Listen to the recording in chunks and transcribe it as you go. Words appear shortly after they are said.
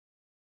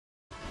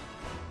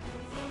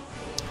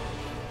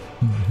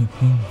Hello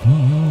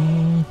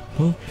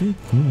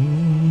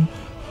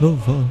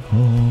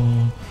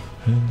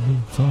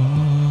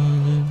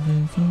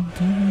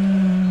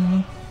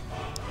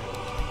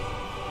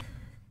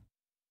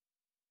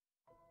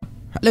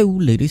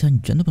ladies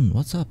and gentlemen,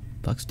 what's up?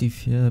 Steve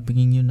here,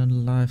 bringing you another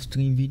live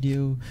stream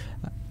video.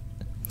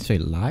 Sorry,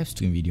 live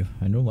stream video.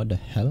 I don't know what the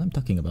hell I'm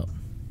talking about.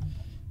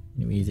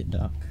 Anyway, is it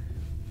dark?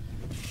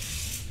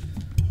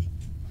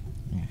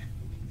 Yeah.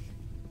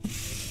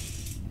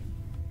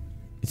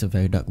 It's a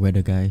very dark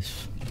weather,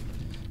 guys.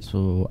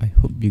 So I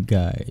hope you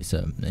guys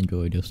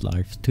enjoy this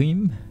live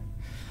stream.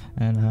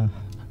 And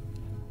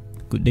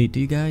good day to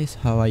you guys.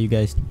 How are you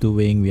guys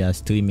doing? We are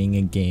streaming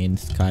again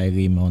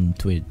Skyrim on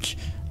Twitch.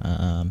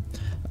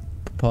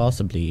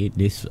 Possibly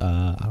this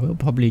I will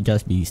probably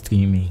just be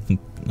streaming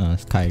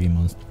Skyrim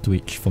on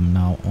Twitch from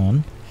now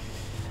on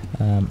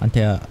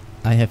until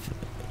I have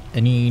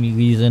any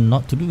reason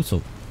not to do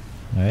so.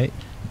 Alright.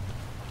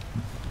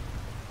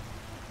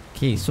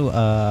 Okay, so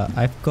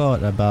I've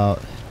got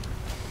about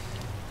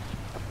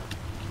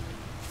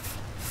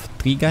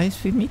 3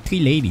 guys with me, 3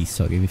 ladies,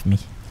 sorry, with me.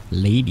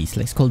 Ladies,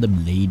 let's call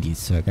them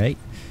ladies, alright?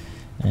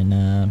 And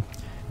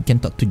you can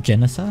talk to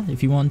Jenessa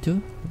if you want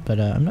to, but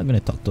I'm not gonna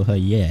talk to her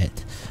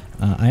yet.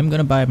 I'm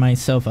gonna buy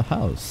myself a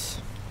house.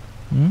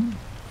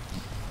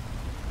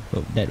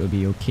 Hope that will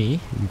be okay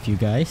with you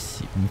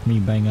guys, with me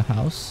buying a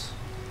house.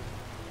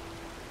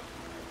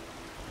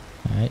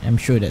 Alright, I'm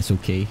sure that's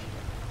okay.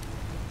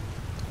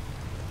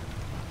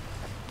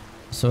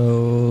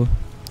 So,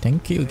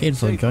 thank you again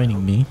for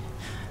joining me.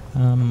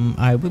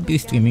 I will be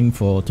streaming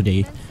for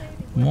today.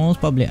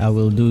 Most probably I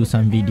will do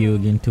some video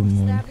again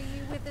tomorrow.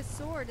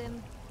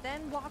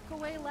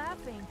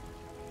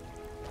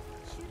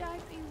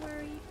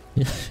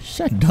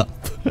 Shut up.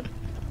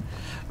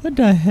 What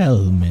the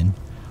hell, man?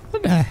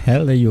 What the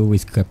hell are you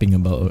always crapping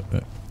about?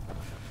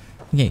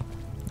 Okay,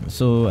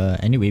 so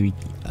anyway,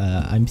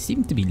 I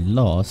seem to be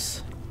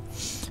lost.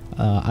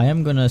 I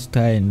am gonna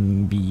try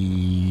and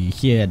be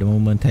here at the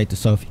moment, try to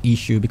solve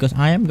issue, because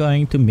I am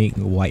going to make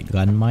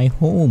Whiterun my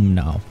home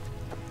now.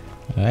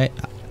 Alright,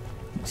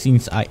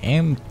 since I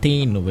am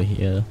Thane over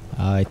here,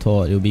 I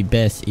thought it would be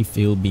best if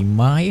it will be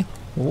my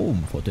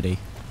home for today.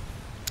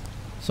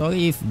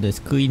 Sorry if the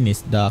screen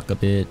is dark a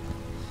bit,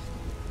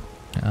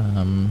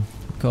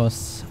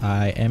 because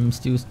I am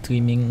still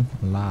streaming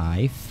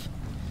live,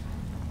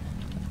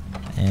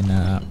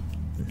 and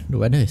the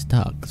weather is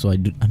dark, so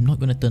I'm not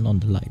gonna turn on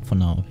the light for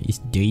now. It's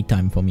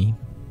daytime for me,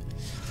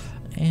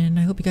 and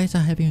I hope you guys are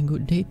having a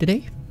good day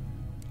today,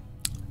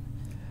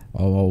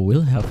 or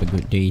will have a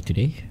good day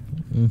today.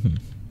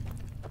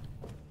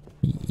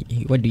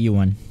 What do you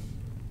want?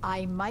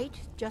 I might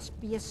just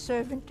be a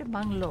servant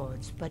among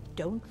lords, but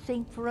don't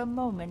think for a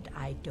moment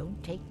I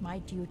don't take my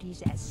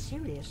duties as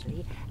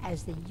seriously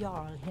as the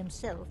Jarl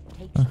himself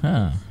takes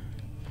them.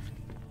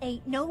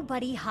 Ain't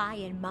nobody high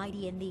and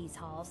mighty in these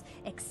halls,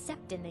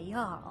 except in the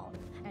Jarl.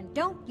 And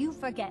don't you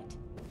forget.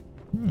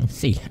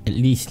 See, at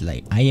least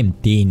like, I am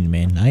Thane,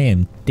 man. I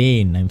am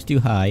Thane. I'm still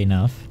high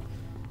enough.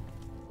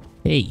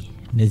 Hey,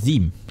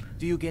 Nazim.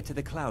 Do you get to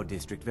the Cloud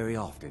District very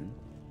often?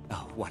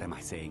 Oh, what am I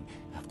saying?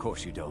 Of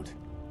course you don't.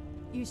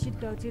 You should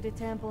go to the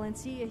temple and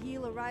see a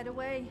healer right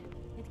away.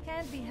 It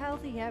can't be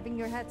healthy having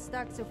your head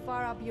stuck so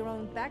far up your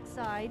own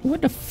backside.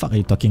 What the fuck are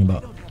you talking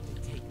about? I don't have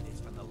to take this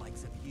from the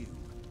likes of you.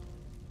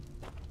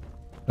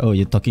 Oh,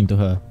 you're talking to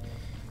her.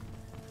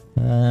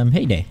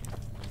 Hey there.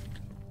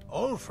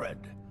 Ulfred,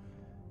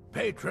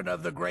 patron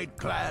of the great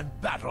clan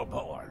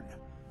Battleborn.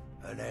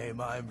 A name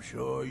I'm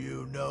sure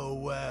you know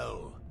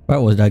well.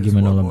 What was the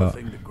argument all about?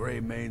 Thing the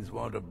Greymanes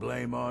want to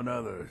blame on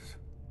others.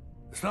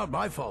 It's not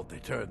my fault they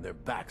turned their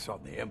backs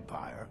on the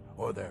Empire,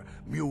 or their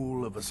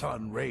mule of a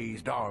son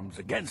raised arms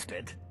against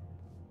it.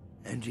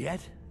 And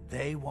yet,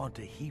 they want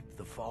to heap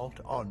the fault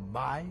on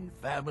my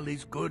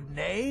family's good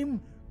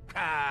name?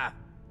 Ha!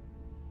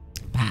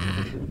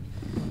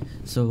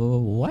 So,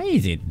 why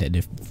is it that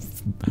the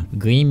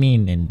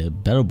Greymane and the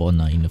Battleborn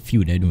are in a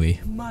feud anyway?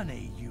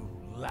 Money, you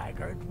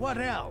laggard. What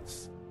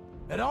else?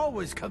 It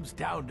always comes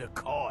down to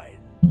coin.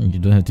 You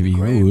don't have to be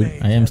rude.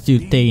 I am still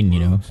Thane,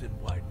 you know.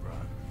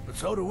 But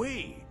so do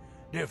we.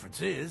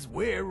 Difference is,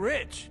 we're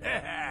rich.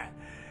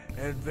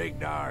 And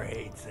Vignar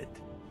hates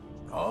it.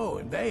 Oh,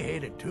 and they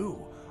hate it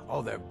too.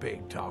 All their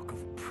big talk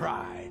of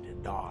pride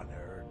and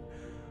honor.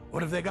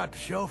 What have they got to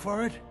show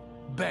for it?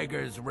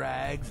 Beggars'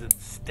 rags and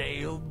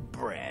stale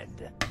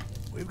bread.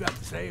 We've got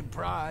the same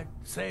pride,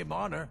 same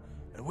honor,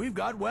 and we've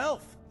got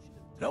wealth.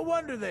 No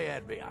wonder they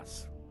envy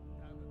us.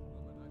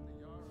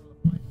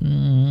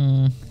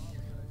 You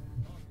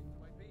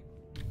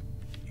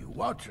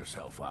watch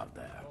yourself out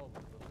there.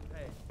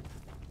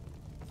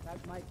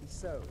 That might be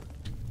so.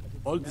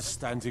 All this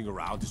standing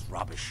around is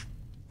rubbish.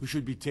 We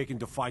should be taking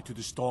the fight to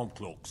the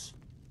Stormcloaks.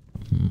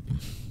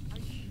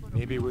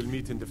 Maybe we'll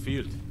meet in the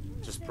field.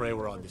 Just pray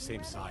we're on the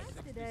same side.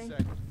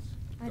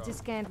 I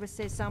just can't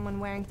resist someone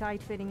wearing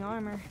tight-fitting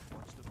armor.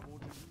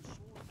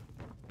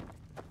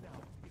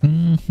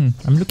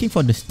 I'm looking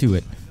for the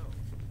steward.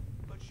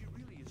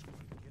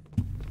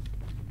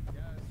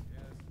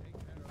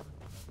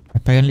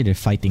 Apparently they're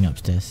fighting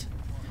upstairs.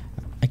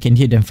 I can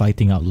hear them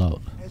fighting out loud.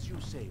 As you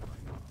say,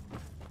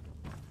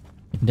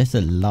 There's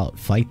a loud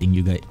fighting,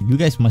 you guys. You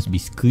guys must be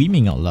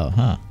screaming out loud,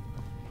 huh?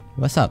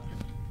 What's up?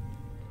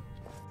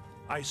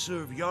 I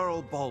serve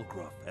Jarl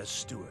Balgruff as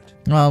steward.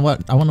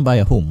 What? I want to buy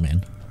a home,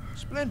 man.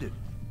 Splendid.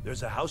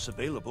 There's a house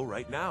available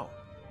right now.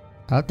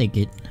 I'll take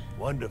it.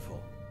 Wonderful.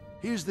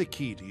 Here's the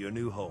key to your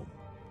new home.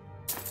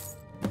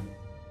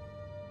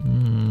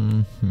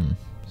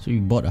 So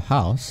you bought a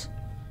house?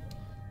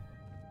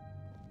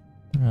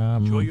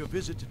 Enjoy your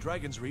visit to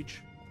Dragon's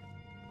Reach.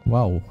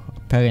 Wow.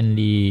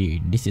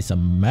 Apparently, this is a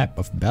map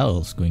of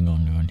battles going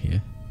on around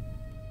here.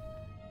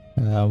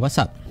 What's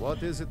up?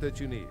 What is it that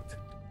you need?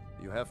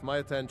 You have my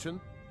attention.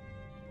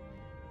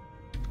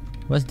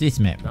 What's this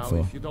map Now, for?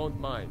 if you don't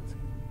mind,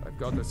 I've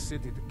got a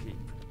city to keep.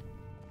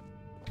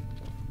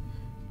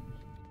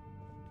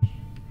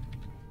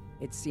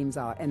 It seems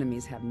our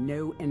enemies have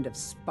no end of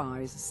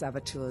spies,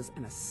 saboteurs,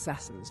 and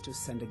assassins to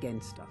send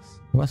against us.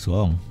 What's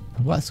wrong?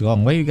 What's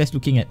wrong? Why are you guys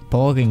looking at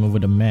poring over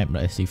the map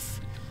as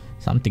if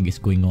something is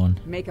going on?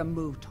 Make a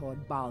move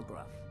toward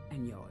Balgruff,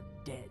 and you're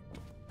dead.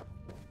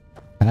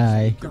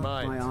 Hi. Got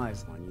my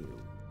eyes on you.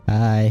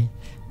 Hi.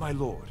 My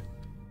lord,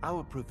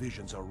 our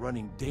provisions are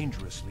running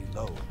dangerously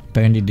low.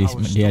 Apparently they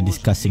are Our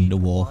discussing the stores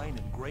of war. wine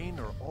and grain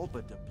are all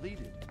but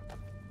depleted.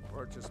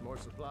 Purchase more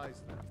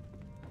supplies then.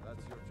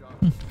 That's your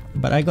job.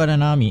 But I got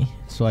an army,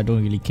 so I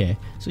don't really care.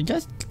 So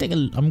just take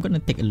a. I'm gonna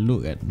take a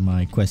look at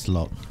my quest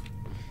log.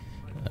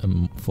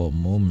 For a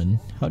moment.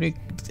 How do you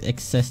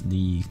access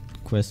the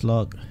quest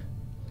log?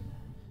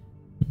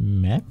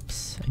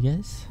 Maps, I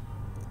guess.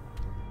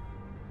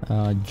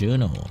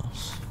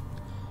 Journals.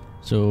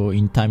 So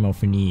in time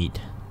of need.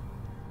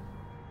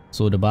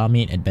 So the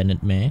barmaid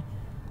abandoned mare.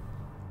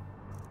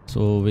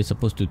 So we're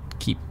supposed to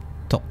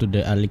talk to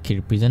the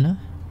allocated prisoner.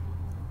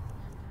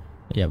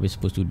 Yeah, we're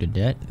supposed to do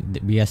that.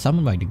 We are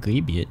summoned by the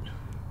Greybeard.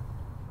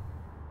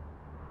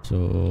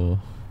 So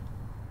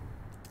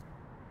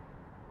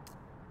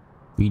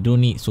we don't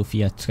need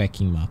Sophia's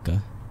tracking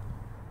marker.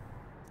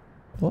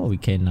 Oh, we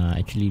can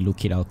actually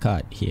locate our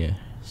card here.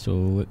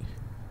 So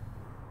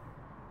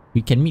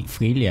we can meet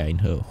Freya in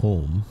her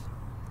home.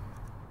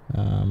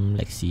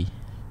 Let's see.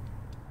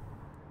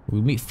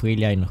 We'll meet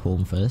Freya in her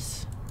home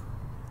first.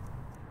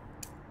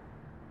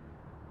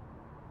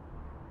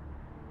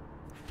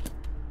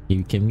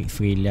 We can meet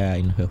Freya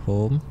in her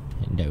home,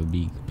 and that will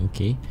be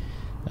okay.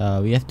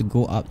 We have to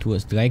go up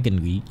towards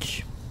Dragon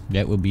Reach.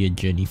 That will be a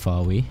journey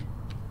far away.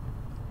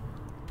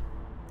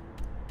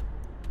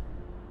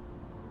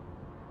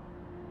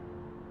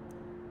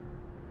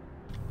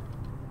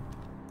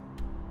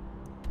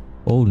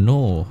 Oh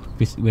no,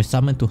 we're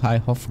summoned to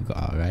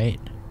Hronghagar, right?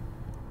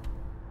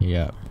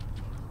 Yeah.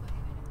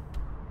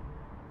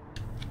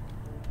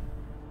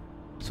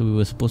 So we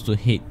were supposed to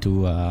head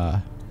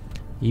to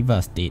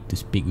Eva State to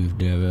speak with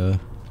the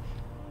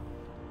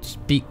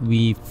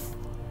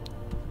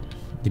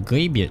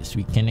Greybeards.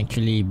 We can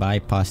actually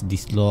bypass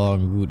this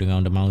long route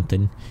around the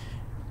mountain.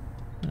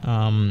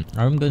 I'm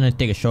gonna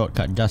take a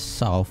shortcut just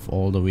south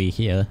all the way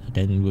here,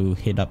 then we'll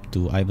head up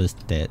to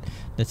Iverstead.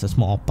 That's a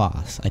small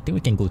pass. I think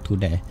we can go through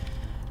there.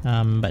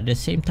 But at the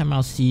same time,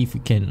 I'll see if we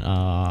can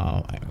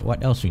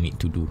what else we need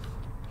to do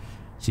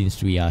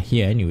since we are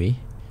here anyway.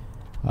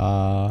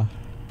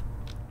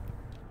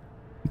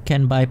 We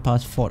can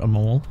bypass Fort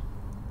Amol.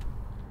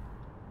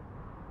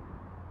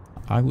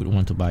 I would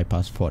want to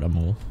bypass Fort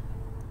Amol.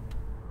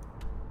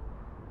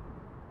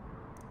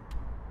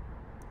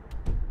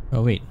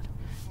 Oh wait,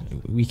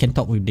 we can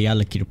talk with the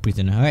allocated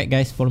prisoner. Alright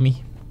guys, follow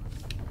me.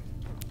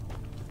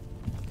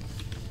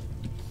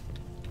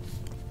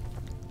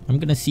 I'm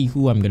gonna see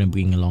who I'm gonna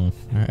bring along.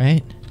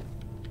 Alright.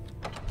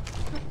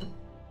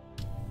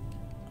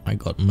 I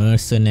got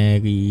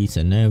mercenaries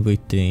and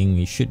everything.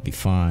 It should be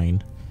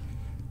fine.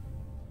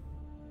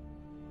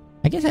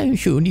 I guess I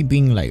should only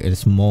bring like a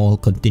small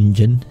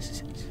contingent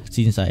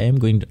since I am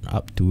going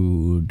up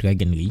to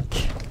Dragon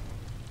Reach.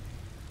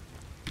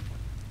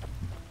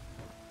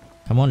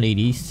 Come on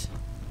ladies.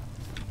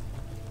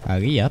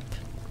 Hurry up.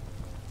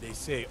 They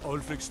say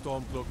Ulfric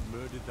Stormcloak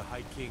murdered the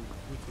High King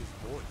with his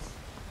voice,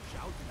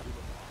 shouting to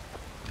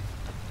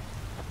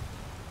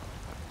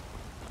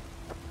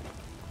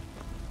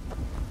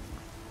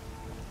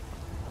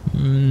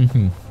the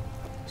mob.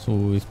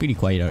 So it's pretty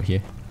quiet out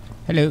here.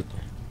 Hello.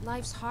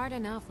 Life's hard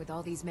enough with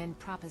all these men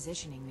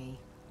propositioning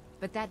me.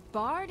 But that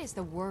bard is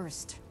the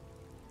worst.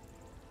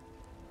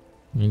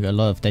 You got a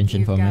lot of tension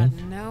You've from got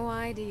him. no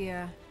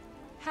idea.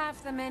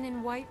 Half the men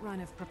in Whiterun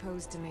have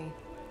proposed to me.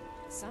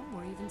 Some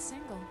were even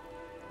single.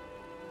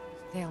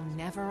 They'll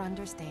never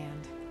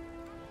understand.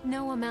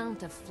 No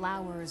amount of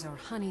flowers or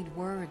honeyed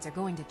words are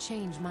going to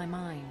change my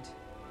mind.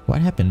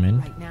 What happened,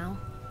 man? Right now,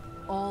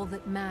 all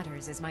that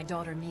matters is my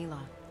daughter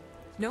Mila.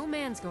 No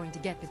man's going to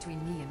get between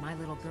me and my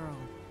little girl.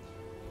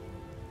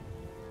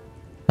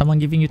 Someone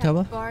giving you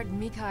trouble? Bard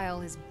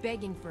Mikhail is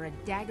begging for a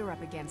dagger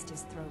up against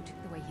his throat,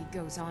 the way he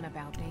goes on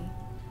about me.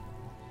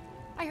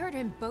 I heard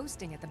him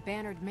boasting at the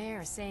Bannered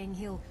Mare, saying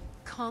he'll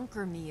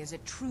conquer me as a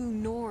true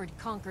Nord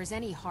conquers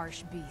any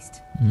harsh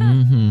beast.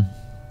 Mm-hmm.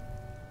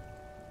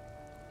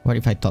 What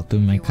if I talk to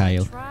my If you wanna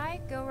Kyle? try,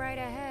 go right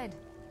ahead.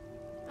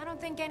 I don't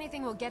think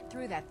anything will get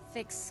through that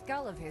thick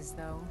skull of his,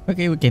 though.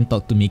 Okay, we can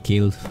talk to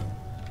Mikhail.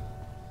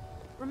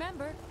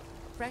 Remember,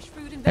 fresh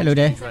fruit and Hello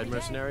there. vegetables Tried every day.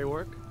 mercenary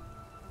work?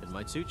 It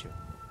might suit you.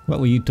 What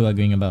were you two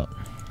arguing about?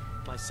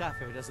 My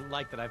Sapphire doesn't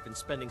like that I've been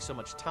spending so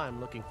much time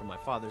looking for my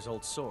father's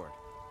old sword.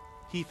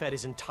 He fed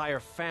his entire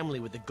family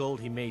with the gold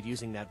he made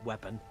using that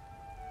weapon.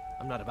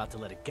 I'm not about to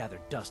let it gather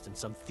dust in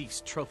some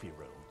thief's trophy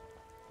room.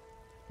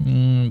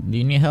 Do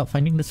you need help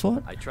finding the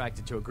sword? I tracked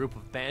it to a group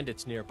of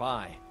bandits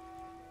nearby,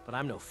 but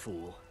I'm no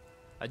fool.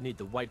 I'd need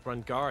the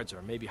Whiterun guards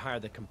or maybe hire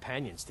the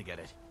companions to get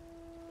it.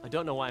 I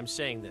don't know why I'm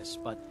saying this,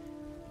 but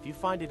if you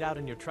find it out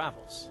in your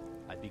travels,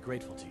 I'd be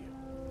grateful to you.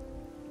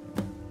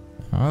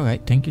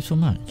 Alright, thank you so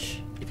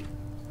much.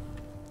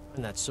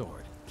 And that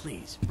sword,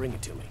 please bring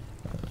it to me.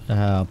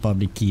 I'll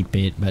probably keep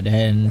it, but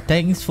then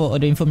thanks for all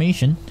the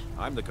information.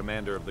 I'm the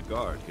commander of the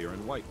guard here in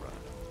Whiterun.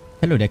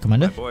 Hello there,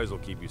 Commander. My boys will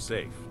keep you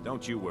safe.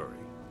 Don't you worry.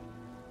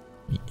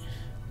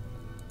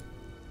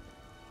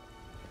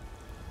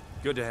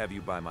 Good to have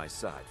you by my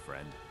side,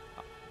 friend.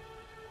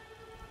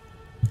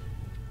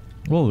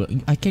 Whoa,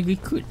 I can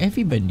recruit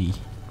everybody.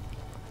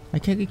 I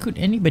can recruit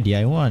anybody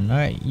I want.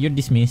 Alright, you're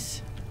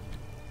dismissed.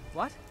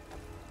 What?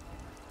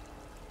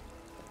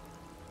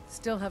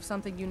 Still have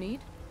something you need?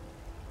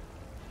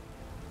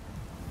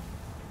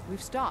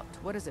 We've stopped.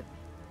 What is it?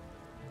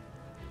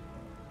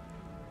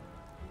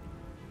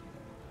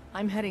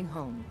 I'm heading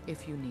home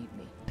if you need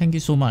me. Thank you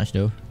so much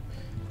though.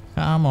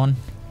 Come on.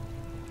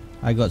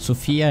 I got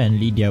Sophia and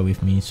Lydia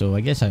with me, so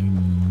I guess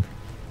I'm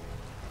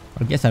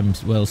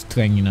well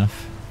strong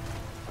enough.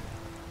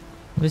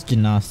 Where's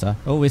Janasta?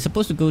 Oh, we're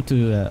supposed to go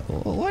to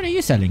what are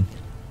you selling?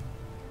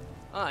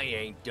 I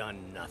ain't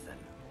done nothing.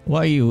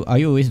 What are you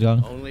always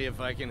drunk? Only if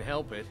I can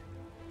help it.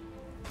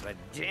 But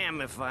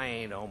damn if I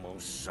ain't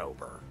almost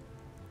sober.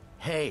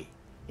 Hey,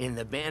 in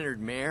the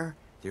Bannered Mare,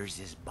 there's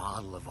this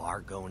bottle of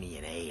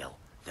Argonian ale.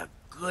 The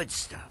good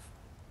stuff.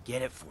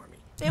 Get it for me.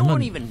 They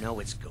won't even know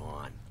it's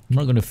gone. I'm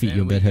not gonna feed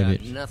your bad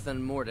habits.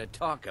 Nothing more to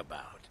talk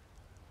about.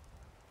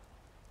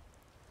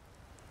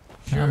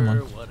 Come on.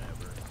 Sure,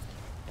 whatever.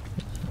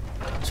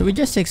 So we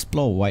just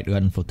explore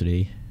Whiterun for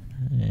today.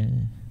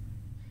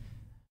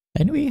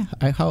 Anyway,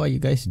 how are you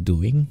guys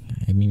doing?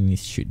 I mean, it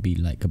should be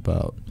like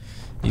about...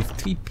 It's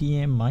 3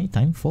 PM my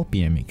time, 4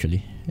 PM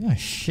actually. Yeah,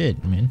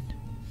 shit, man.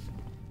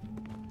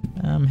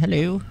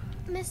 Hello.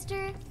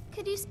 Mister,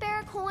 could you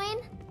spare a coin?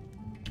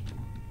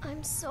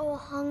 I'm so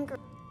hungry.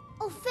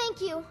 Oh,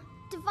 thank you.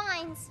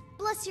 Divines,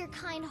 bless your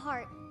kind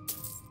heart.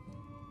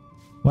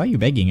 Why are you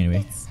begging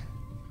anyway?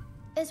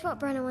 It's what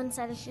Brennan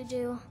said I should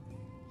do.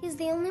 He's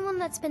the only one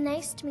that's been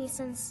nice to me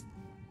since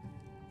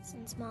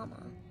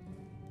Mama.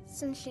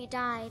 Since she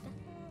died.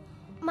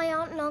 My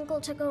aunt and uncle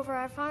took over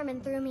our farm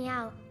and threw me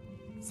out.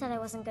 Said I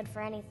wasn't good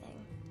for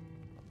anything.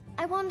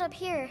 I wound up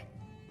here,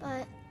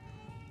 but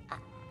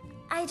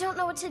I don't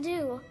know what to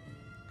do.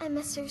 I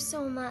miss her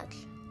so much.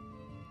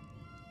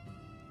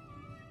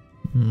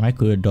 I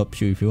could adopt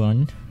you if you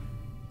want.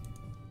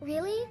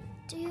 Really?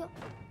 Do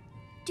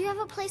you have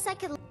a place I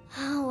could...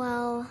 Oh,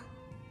 well...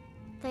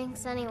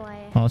 Thanks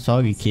anyway. Oh,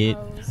 sorry, kid.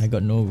 I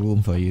got no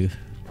room for you.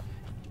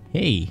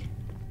 Hey.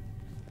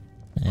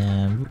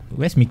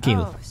 Where's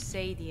Mikhail? Oh,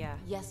 Sadia.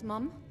 Yes,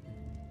 Mom?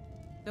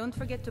 Don't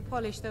forget to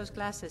polish those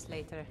glasses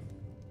later.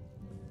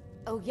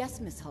 Oh, yes,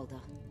 Miss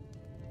Hulda.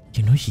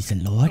 You know she's a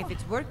lord? If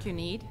it's work you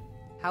need,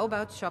 how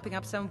about chopping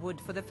up some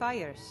wood for the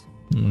fires?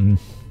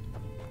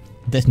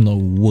 There's no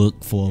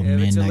work for a man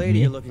If it's a like lady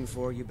me. you're looking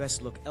for, you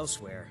best look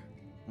elsewhere.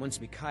 Once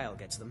Mikhail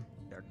gets them,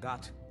 they're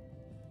got.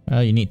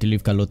 Well, you need to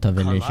leave Carlotta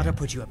village. Carlotta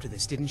put you up to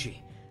this, didn't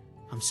she?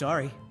 I'm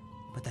sorry,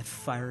 but that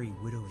fiery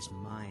widow is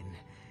mine.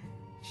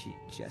 She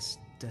just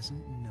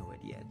doesn't know it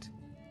yet.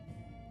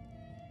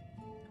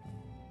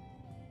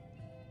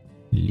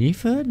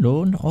 Leave her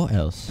alone or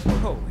else.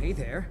 Oh, hey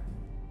there.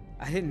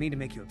 I didn't mean to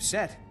make you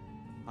upset.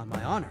 On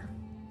my honor,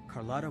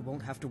 Carlotta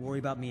won't have to worry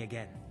about me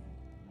again.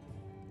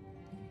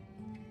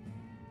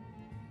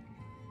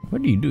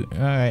 What do you do?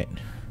 Alright.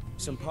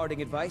 Some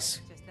parting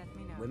advice?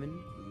 Women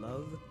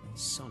love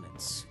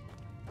sonnets.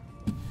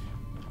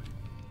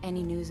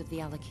 Any news of the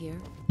Alakir?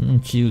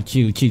 Chill.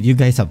 You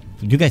guys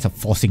are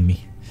forcing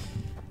me.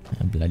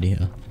 Bloody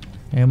hell.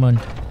 Come on.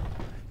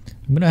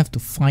 I'm gonna have to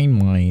find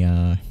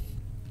my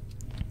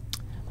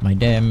my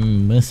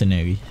damn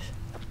mercenary.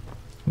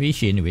 Where is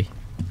she anyway?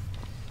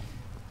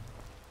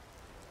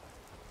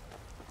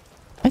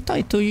 I thought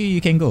I told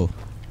you can go.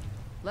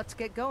 Let's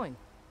get going.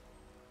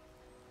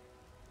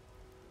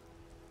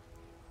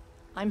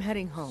 I'm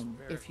heading home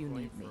if you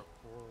need me.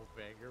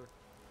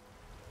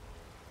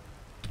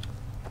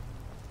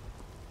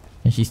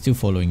 And she's still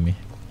following me.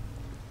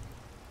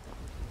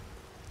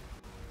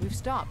 We've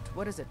stopped.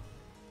 What is it?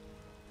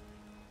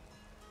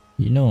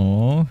 You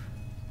know...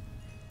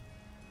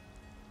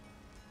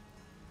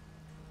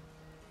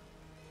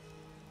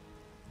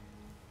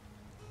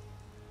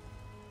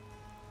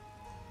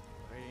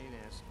 I ain't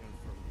asking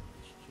for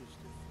much, just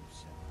a few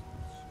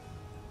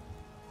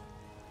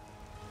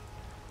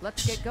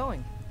Let's get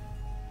going.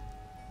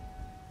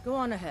 Go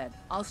on ahead.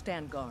 I'll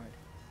stand guard.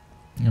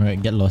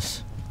 Alright, get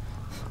lost.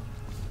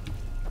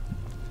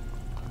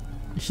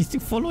 She's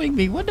still following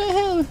me. What the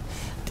hell?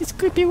 This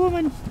creepy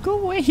woman. Go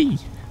away.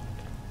 Is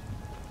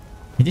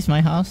this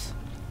my house?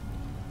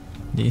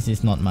 This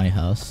is not my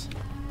house.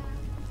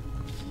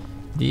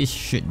 This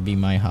should be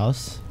my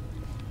house.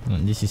 No,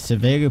 this is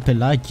Severo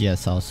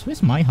Pelagia's house.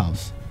 Where's my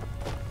house?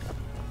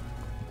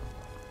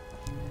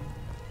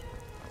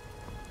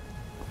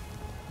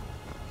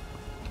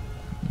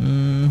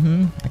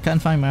 I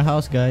can't find my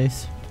house,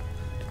 guys.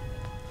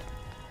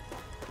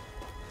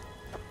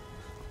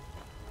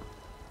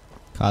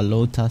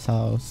 Carlota's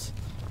house.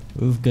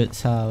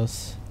 Ulfgard's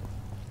house.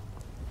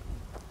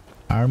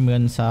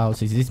 Armund's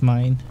house. Is this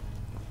mine?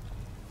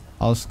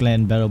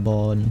 Osclan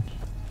Barabon.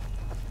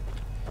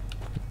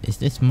 Is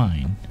this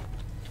mine?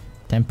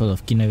 Temple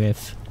of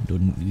Kinnereth.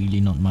 Don't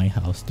really not my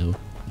house though.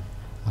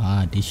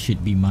 Ah, this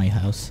should be my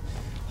house.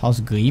 House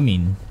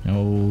Gleaming.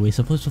 Oh, we're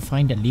supposed to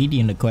find that lady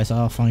in the quest.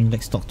 Ah, fine,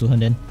 let's talk to her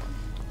then.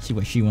 See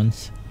what she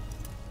wants.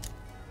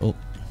 Oh.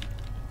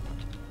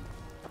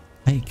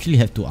 I actually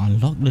have to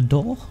unlock the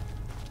door?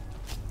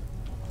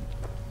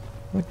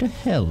 What the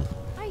hell?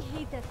 I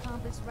hate that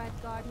pompous red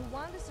guard who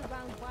wanders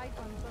around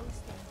Whiterun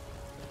boasting.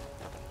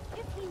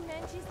 If he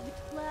mentions the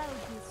Cloud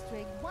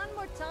District one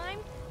more time,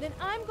 then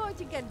I'm going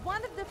to get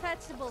one of the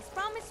vegetables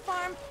from his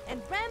farm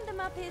and ram them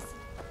up his...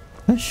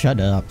 Oh, shut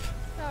up.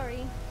 Sorry,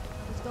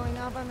 I was going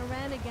off on a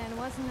rant again,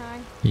 wasn't I?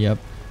 Yep.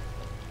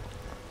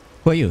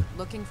 Who are you?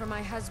 Looking for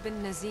my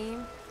husband,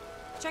 Nazim?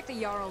 Check the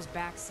Jarl's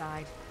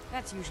backside.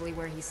 That's usually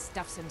where he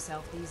stuffs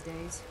himself these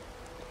days.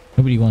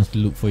 Nobody wants to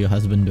look for your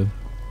husband though.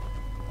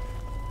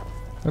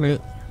 Okay.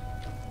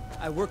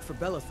 I work for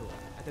Belethor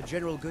at the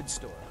general goods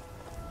store.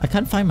 I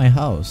can't find my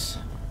house.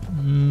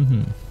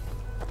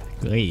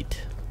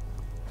 Great.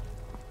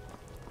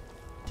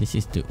 This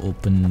is to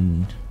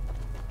open...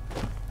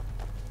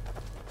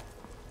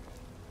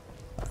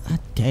 God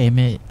damn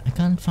it. I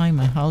can't find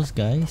my house,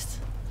 guys.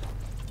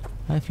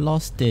 I've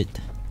lost it.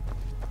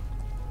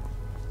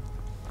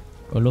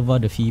 Oliver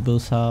the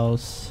Feeble's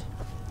house.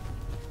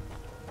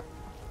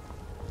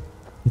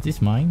 Is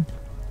this mine?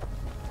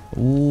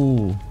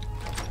 Ooh.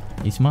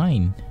 It's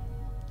mine.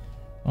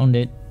 Found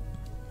it.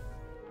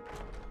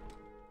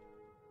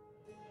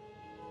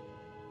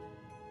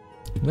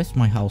 Where's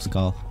my house,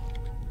 Carl?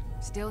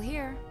 Still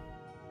here.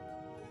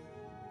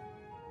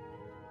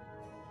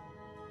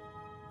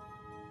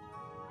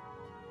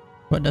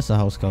 What does a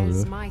house call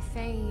As do? my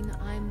Thane,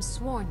 I'm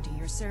sworn to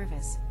your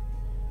service.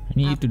 I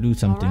need you to do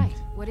something. All right.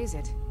 What is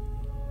it?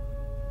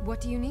 What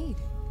do you need?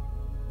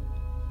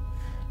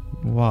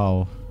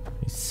 Wow.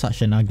 It's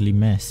such an ugly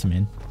mess,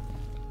 man.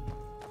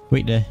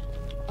 Wait there.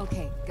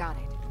 Okay, got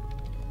it.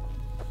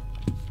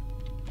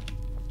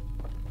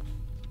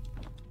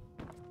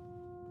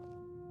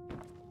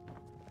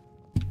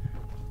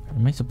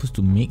 Am I supposed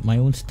to make my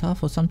own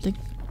stuff or something?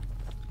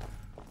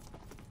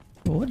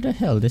 Oh, what the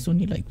hell? There's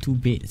only like 2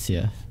 beds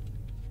here.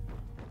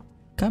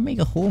 Can't make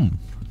a home.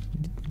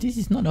 This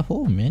is not a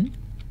home, man.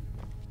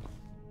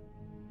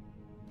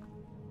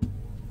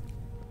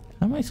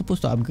 How am I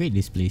supposed to upgrade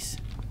this place?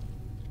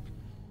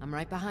 I'm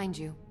right behind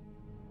you.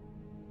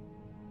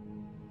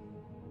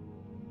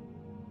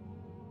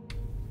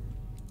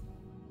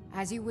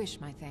 As you wish,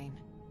 my Thane.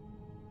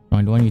 No,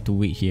 I don't want you to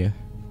wait here.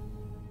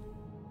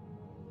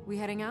 We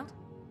heading out?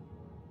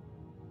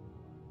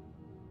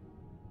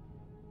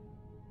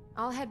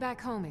 I'll head back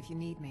home if you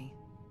need me.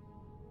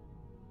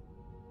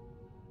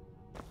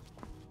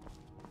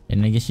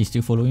 And I guess she's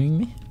still following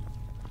me?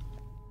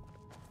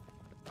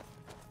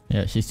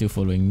 Yeah, she's still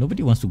following.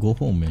 Nobody wants to go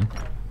home, man.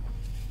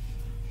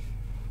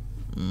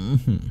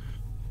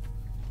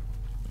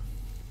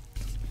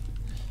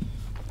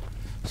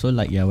 So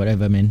like, yeah,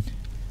 whatever, man.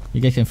 You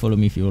guys can follow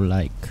me if you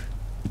like.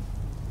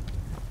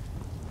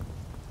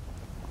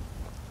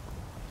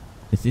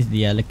 Is this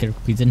the Alakir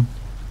prison?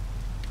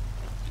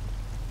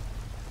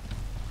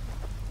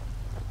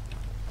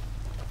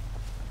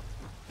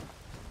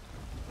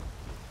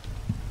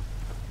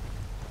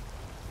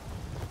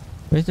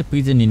 Where's the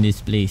prison in this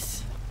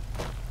place?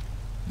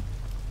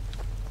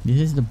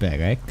 This is the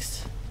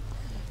barracks.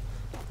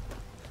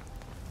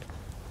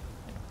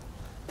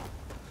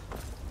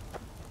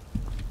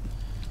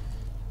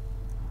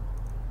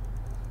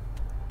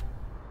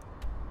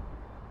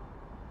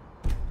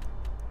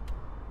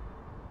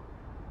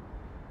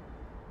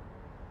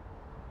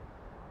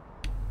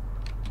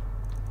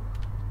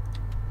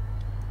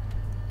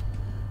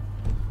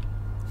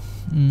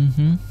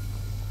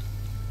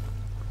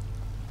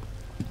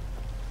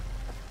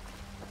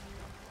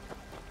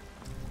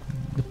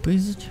 The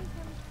prison.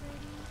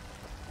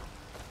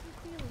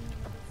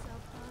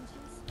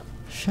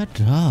 Shut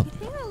up. I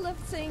think I love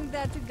saying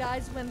that to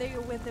guys when they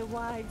are with their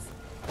wives.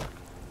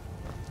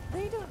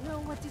 They don't know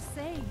what to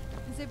say.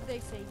 Because if they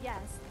say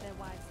yes, their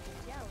wives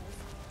get jealous.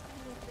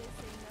 And if they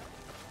say no...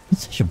 You're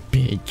such a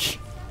bitch.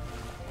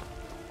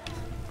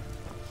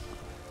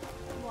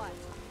 What?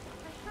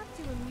 I have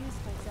to amuse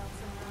myself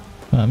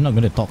somehow. I'm not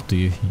gonna talk to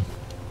you.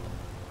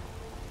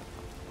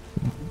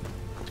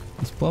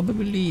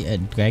 Probably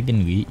at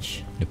Dragon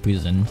Reach, the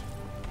prison.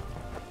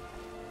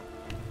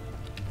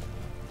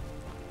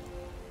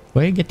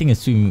 Why are you getting a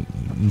swim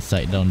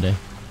inside down there?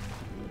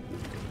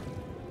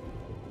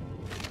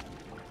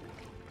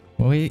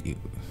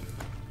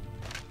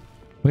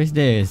 Where's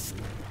this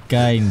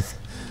guy?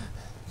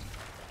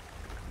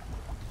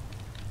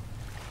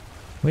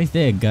 Where's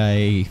there a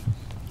guy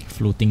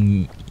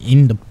floating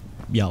in the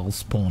Jarl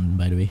spawn,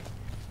 by the way?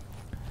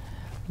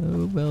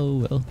 Oh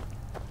well.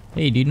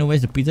 Hey, do you know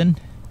where's the prison?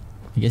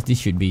 I guess this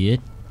should be it.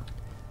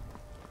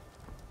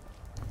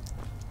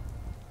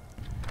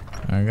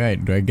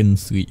 Alright,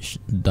 Dragon's Reach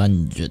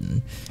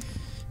dungeon.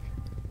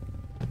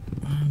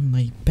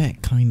 My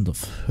back kind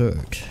of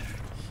hurt.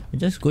 I'm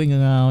just going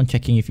around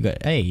checking if you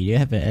got... Hey, do you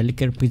have an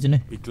alligator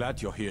prisoner? Be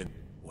glad you're here.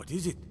 What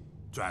is it?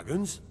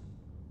 Dragons?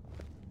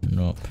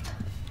 Nope.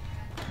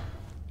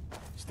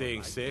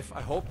 Staying safe,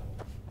 I hope?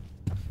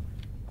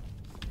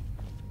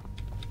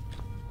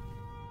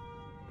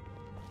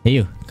 Hey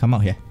you, come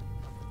out here.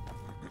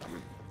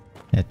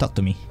 Yeah, talk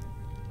to me.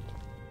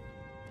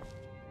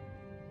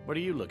 What are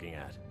you looking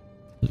at?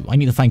 I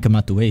need to find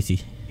Kamatu. Where is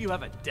he? You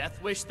have a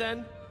death wish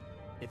then?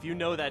 If you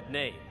know that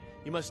name,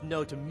 you must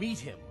know to meet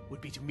him would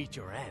be to meet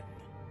your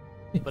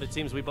end. But it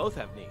seems we both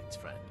have needs,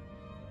 friend.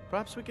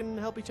 Perhaps we can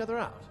help each other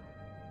out.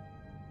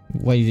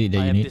 What is it that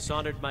I you have need?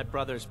 dishonored my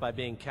brothers by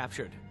being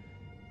captured,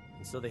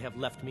 and so they have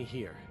left me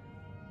here.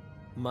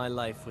 My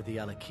life with the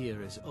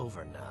Alakir is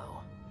over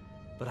now,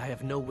 but I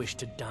have no wish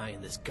to die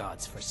in this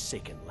god's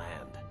forsaken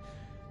land.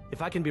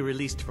 If I can be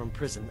released from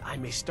prison, I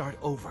may start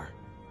over.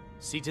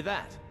 See to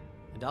that,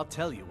 and I'll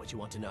tell you what you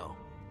want to know.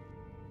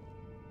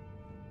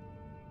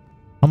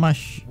 How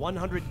much?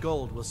 100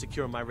 gold will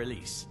secure my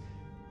release.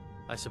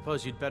 I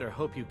suppose you'd better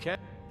hope you can.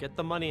 Get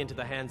the money into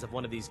the hands of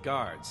one of these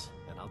guards,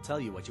 and I'll tell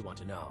you what you want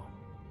to know.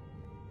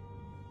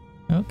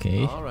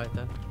 Okay. Alright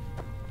then.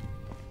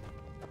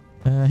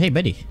 Hey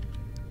buddy.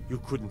 You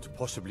couldn't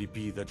possibly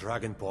be the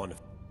Dragonborn.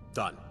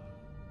 Done.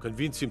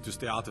 Convince him to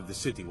stay out of the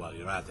city while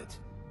you're at it.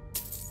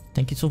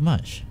 Thank you so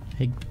much.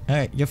 Hey,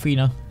 alright, you're free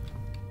now.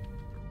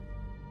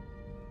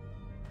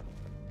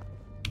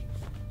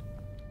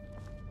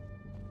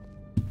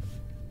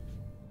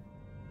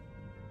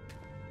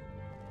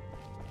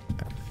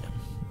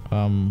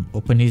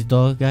 Open his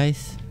door,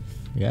 guys.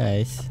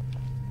 Guys.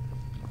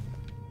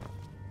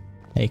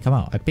 Hey, come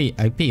out. I pay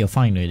your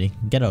fine already.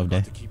 Get out of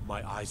there. To keep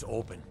my eyes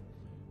open.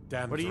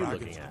 Damn What are you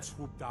dragons looking can at?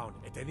 swoop down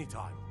at any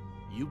time.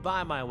 You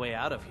buy my way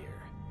out of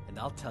here, and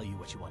I'll tell you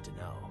what you want to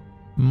know.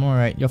 I'm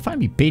alright. You're fine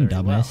be paid,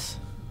 Very well. dumbass.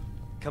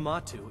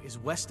 Kamatu is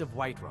west of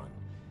Whiterun.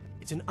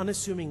 It's an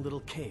unassuming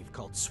little cave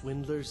called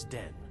Swindler's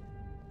Den.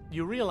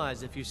 You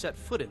realize if you set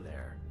foot in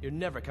there, you're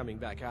never coming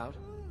back out.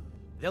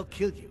 They'll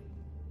kill you.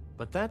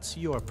 But that's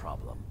your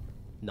problem,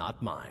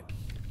 not mine.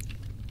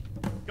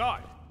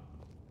 Guard!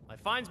 My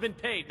fine's been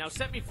paid, now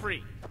set me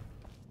free!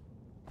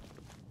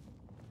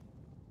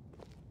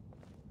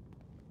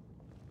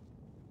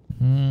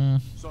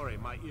 Sorry,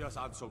 my ears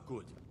aren't so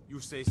good. You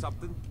say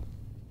something?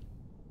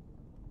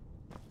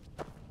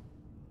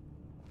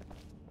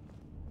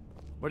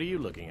 What are you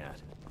looking at?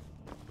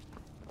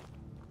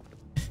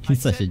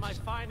 He's such a... My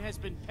fine has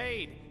been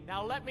paid,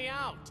 now let me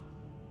out!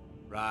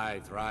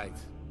 Right.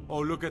 Oh,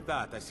 look at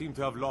that. I seem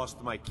to have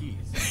lost my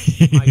keys.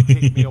 Might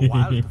take me a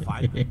while to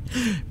find them.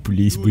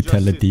 Police You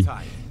brutality. Just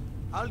sit tight.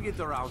 I'll get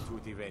around to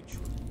it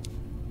eventually.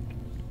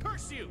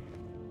 Curse you!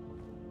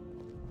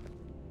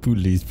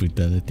 Police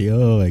brutality.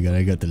 Oh my god,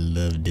 I got to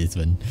love this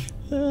one.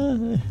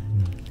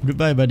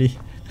 Goodbye, buddy.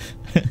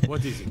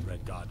 What is it,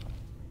 Red God?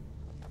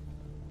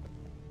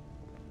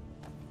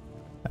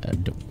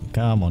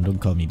 Come on, don't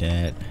call me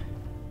that.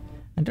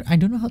 I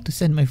don't know how to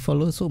send my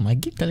followers home. I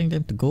keep telling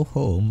them to go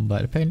home,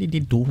 but apparently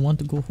they don't want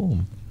to go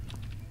home.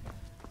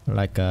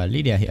 Like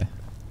Lydia here.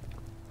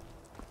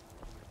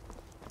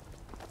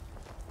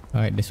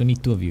 Alright, there's only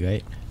 2 of you,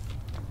 right?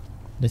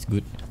 That's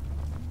good.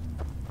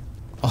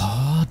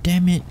 Oh,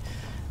 damn it.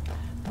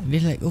 They're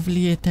like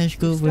overly attached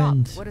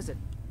girlfriends. Stop. What is it?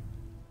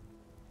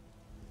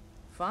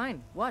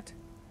 Fine. What?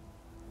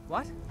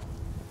 What?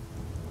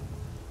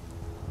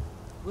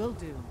 Will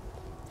do.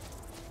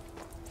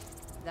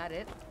 That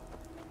it?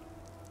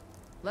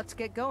 Let's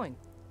get going.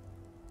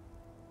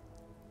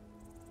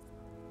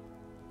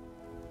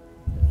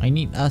 I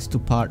need us to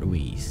part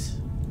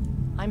ways.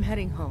 I'm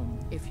heading home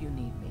if you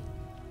need me.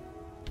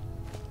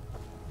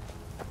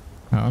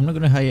 I'm not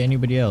gonna hire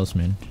anybody else,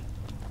 man.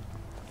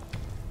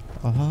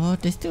 Oh,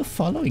 they're still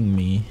following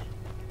me.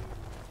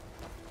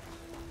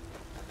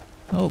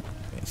 Oh,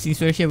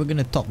 since we're here, we're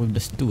gonna talk with the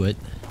steward.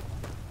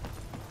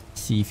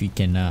 See if we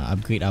can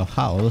upgrade our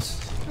house.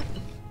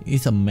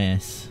 It's a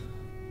mess.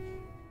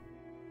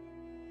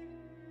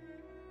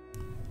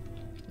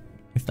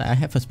 It's like I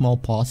have a small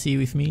posse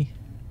with me,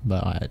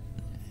 but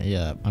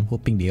yeah, I'm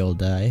hoping they all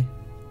die.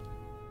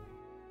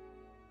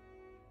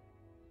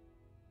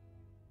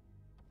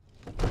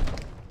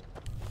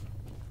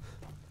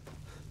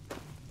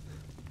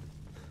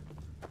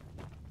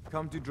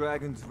 Come to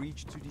Dragon's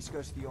Reach to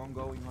discuss the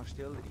ongoing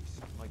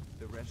hostilities, like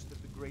the rest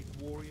of the great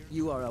warriors?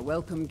 You are a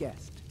welcome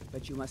guest.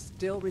 but you must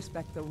still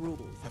respect the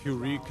rules. Have you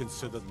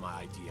reconsidered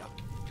my idea?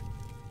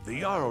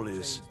 The Jarl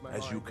is,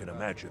 as you can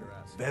imagine,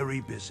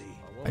 very busy.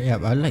 Yeah,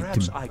 I like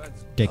Perhaps to I'll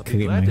decorate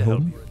be glad my to help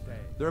home. you.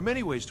 There are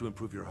many ways to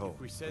improve your home,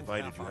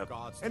 provided you have.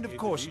 And of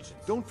course,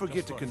 don't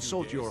forget to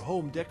consult your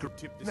home decor.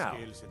 Now,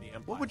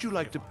 what would you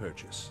like to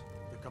purchase?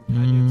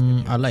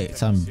 I like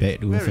some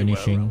bedroom Very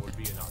finishing. well.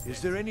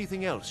 Is there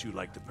anything else you'd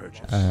like to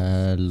purchase?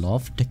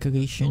 Loft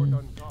decoration.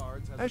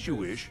 As you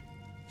wish.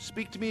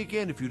 Speak to me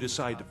again if you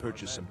decide to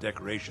purchase some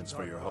decorations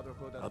for your home.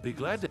 I'll be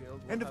glad to.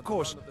 And of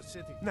course,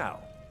 now,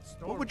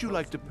 what would you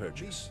like to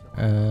purchase?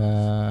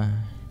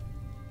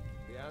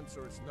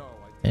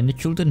 And the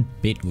children's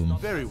bedroom.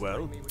 Very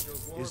well.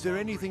 Is there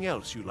anything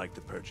else you'd like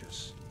to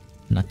purchase?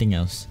 Nothing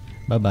else.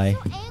 Bye bye.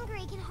 So angry,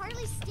 I can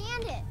hardly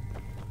stand it.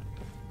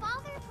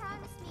 Father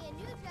promised me a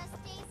new dress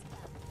days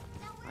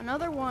ago.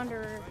 Another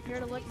wanderer here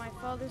to lick my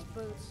father's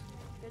boots.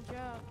 Good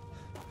job.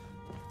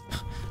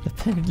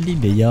 Apparently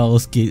the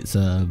Jarl's kids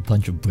are a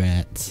bunch of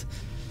brats.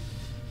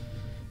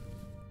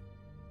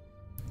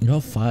 Your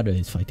father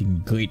is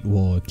fighting Great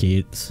War,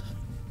 kids.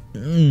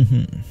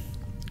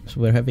 So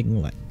we're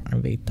having like,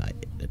 I'm very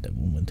tired at the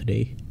moment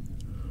today.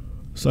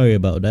 Sorry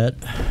about that.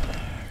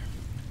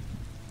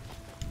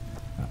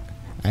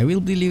 I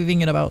will be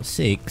leaving at about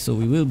 6, so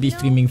we will be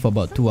streaming for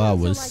about 2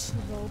 hours.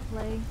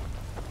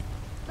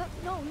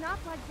 No, not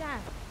like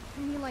that. I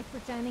mean like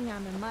pretending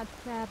I'm a mud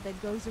crab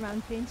that goes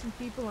around pinching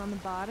people on the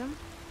bottom.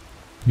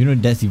 You know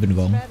that's even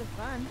wrong. It's rather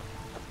fun.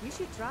 You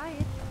should try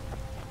it.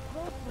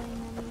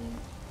 Role-playing, I mean.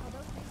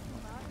 Although tasting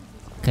bodies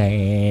is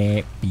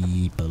Crab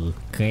people,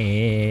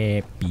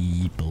 crab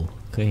people,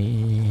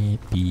 crab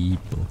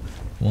people.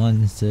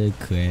 One's a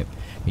crab,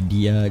 and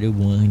the other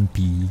one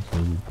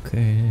people.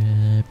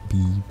 Crab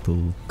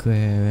people,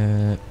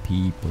 crab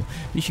people.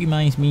 Which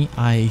reminds me,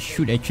 I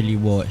should actually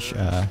watch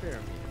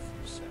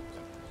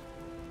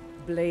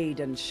Blade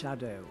and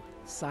shadow,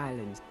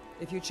 silence.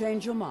 If you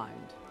change your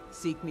mind,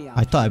 seek me out.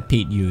 I thought I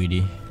paid you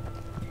already.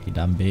 You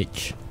dumb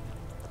bitch.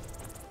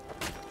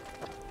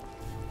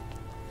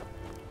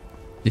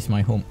 This is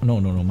my home.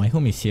 No, my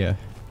home is here.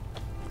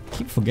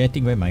 Keep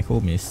forgetting where my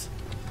home is.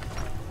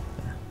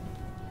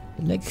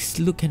 Let's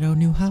look at our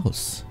new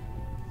house.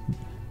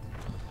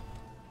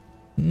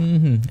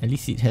 At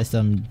least it has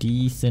some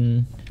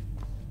decent...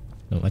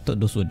 No, I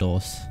thought those were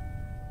doors.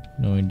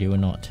 No, they were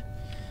not.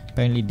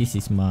 Apparently this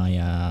is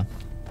my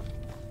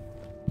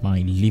my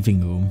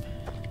living room.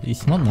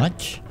 It's not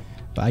much,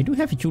 but I do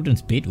have a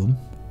children's bedroom.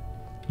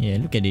 Yeah,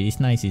 look at it. It's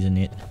nice, isn't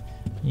it?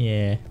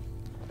 Yeah.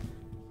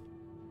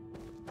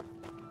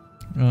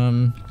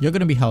 You're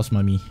gonna be house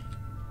mommy.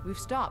 We've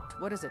stopped.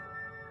 What is it?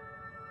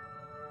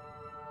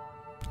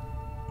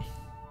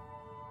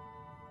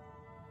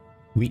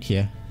 Wait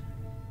here.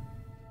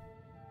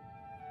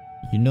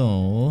 You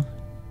know.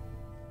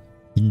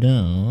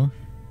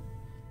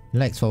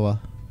 Relax for a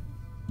while.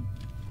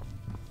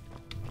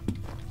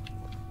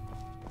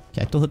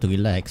 Okay, I told her to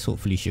relax.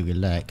 Hopefully she'll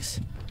relax.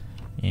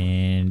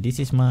 And this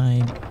is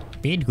my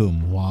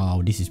bedroom.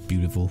 Wow, this is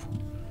beautiful.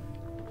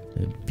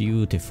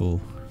 Beautiful.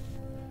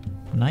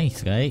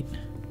 Nice, right?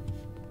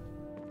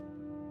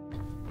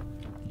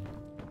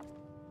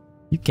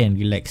 You can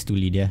relax too,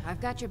 Lydia. I've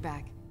got your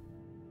back.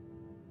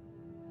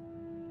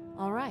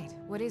 All right,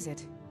 what is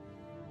it?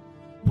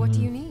 What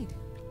do you need?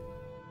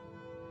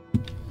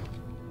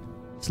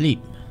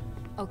 Sleep.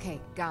 Okay,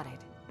 got it.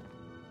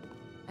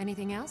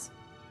 Anything else?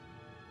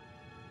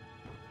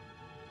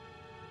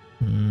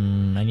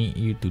 I need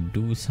you to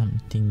do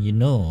something, you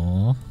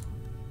know.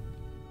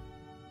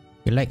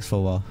 Relax for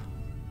a while.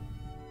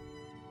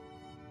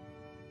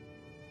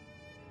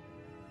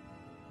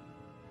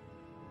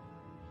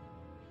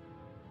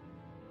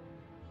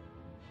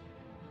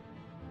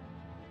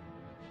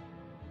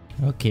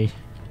 Okay.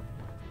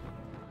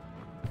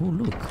 Oh,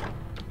 look.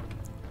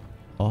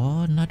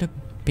 Oh, another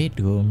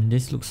bedroom.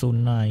 This looks so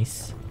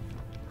nice.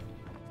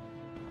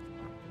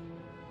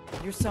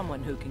 You're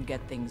someone who can get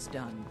things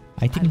done.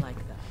 I think like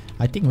that.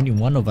 I think only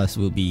one of us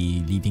will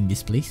be leaving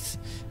this place.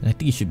 And I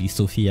think it should be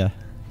Sophia.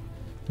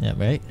 Yeah,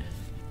 right?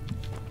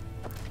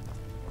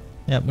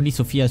 Yeah, only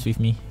Sophia's with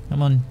me.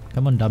 Come on,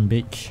 dumb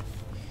bitch.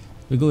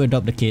 We go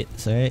adopt the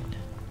kids, alright?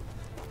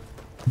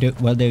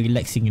 While they're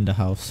relaxing in the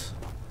house.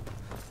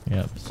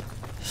 Yep.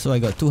 So I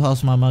got 2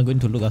 house mama going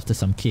to look after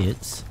some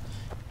kids.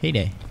 Hey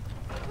there.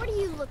 What are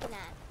you looking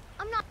at?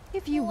 I'm not.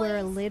 If you were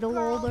a little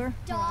girls, older,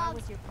 dogs, when I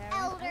was your parent,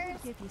 I would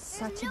elders, give you there's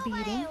such a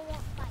nobody beating. I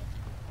won't fight.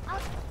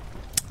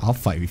 I'll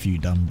fight with you,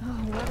 dumb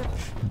Oh,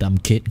 dumb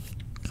kid.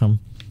 Come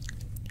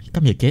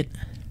here, kid.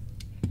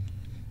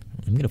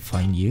 I'm gonna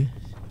find you.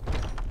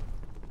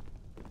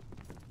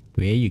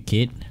 Where are you,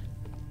 kid?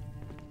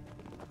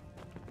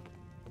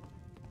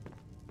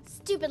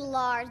 Stupid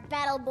Lars,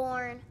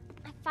 Battleborn.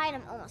 I fight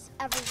him almost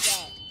every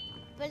day.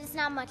 But it's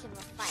not much of a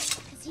fight,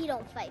 because he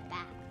don't fight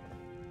back.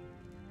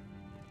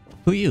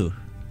 Who are you?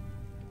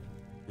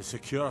 The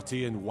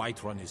security in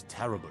Whiterun is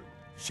terrible.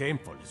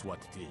 Shameful is what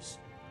it is.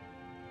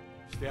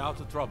 Stay out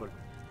of trouble.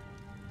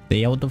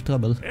 Stay out of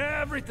trouble.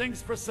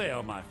 Everything's for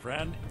sale, my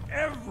friend.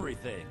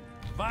 Everything.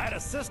 If I had a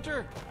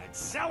sister, I'd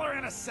sell her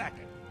in a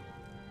second.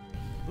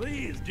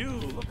 Please do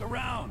look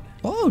around.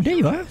 Oh, there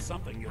you are.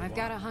 Something you'll I've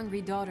got a want.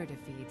 hungry daughter to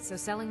feed, so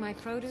selling my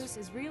produce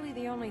is really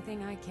the only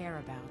thing I care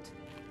about.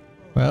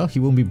 Well, he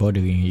won't be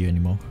bothering you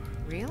anymore.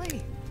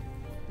 Really?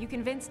 You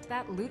convinced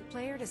that loot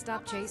player to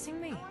stop chasing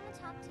me?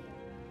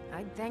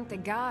 I'd thank the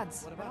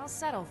gods, but I'll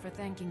settle for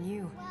thanking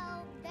you.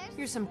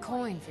 Here's some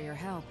coin for your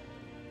help.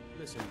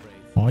 Listen,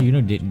 Wraith. Oh, you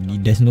know,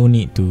 there's no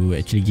need to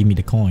actually give me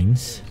the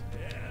coins.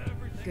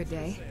 Good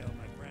day.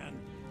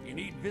 You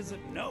need visit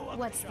no other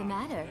What's the shop.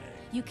 matter?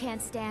 You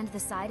can't stand the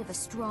sight of a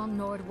strong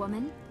Nord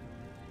woman?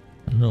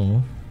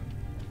 No.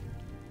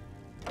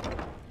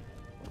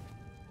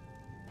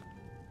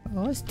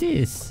 What's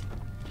this?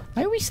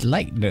 I always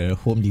like the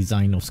home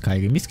design of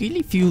Skyrim. It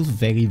really feels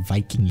very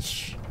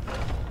Vikingish.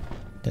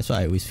 That's what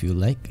I always feel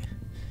like.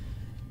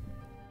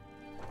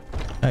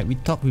 Alright, we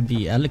talked with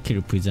the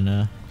allocated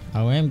prisoner.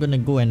 I am gonna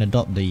go and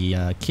adopt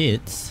the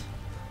kids.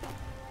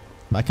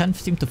 But I can't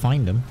seem to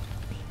find them.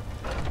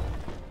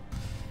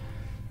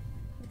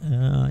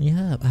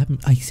 Yeah,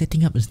 I'm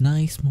setting up a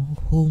nice small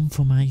home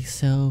for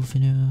myself, you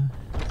know.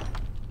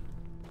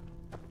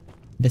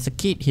 There's a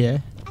kid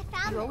here.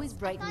 You always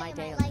brighten my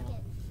day a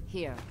little.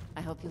 Here,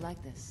 I hope you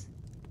like this.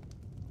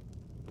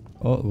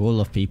 Oh,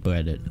 roll of paper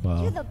added.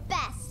 Wow. You're the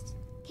best.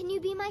 Can you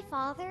be my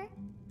father?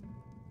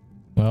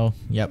 Well,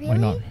 yep, Really? why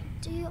not?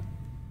 Do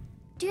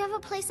you have a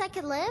place I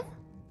could live?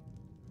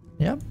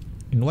 Yep,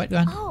 in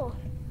Whiterun. Oh,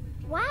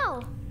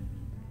 wow.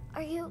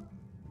 Are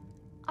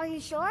you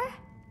sure?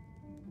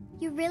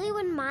 You really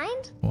wouldn't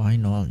mind? Why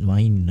not?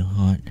 Why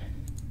not?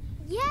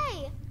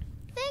 Yay!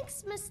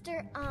 Thanks,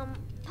 Mr.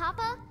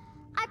 Papa.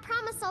 I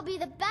promise I'll be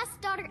the best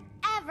daughter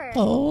ever.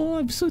 Oh,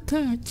 I'm so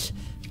touched.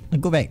 Now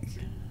go back.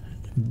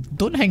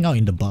 Don't hang out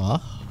in the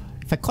bar.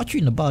 If I caught you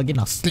in the bar again,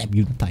 I'll slap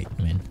you tight,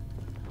 man.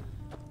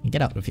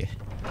 Get out of here.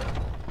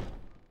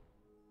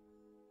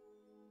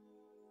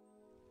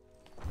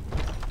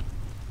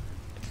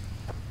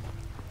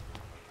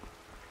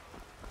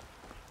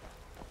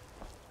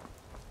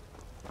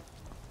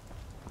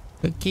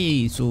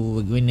 Okay, so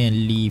we're gonna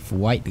leave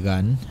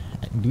Whiterun.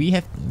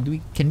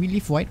 Can we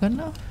leave Whiterun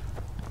now?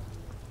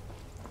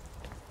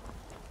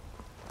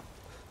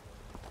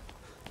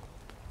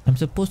 I'm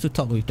supposed to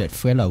talk with that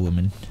Frella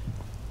woman.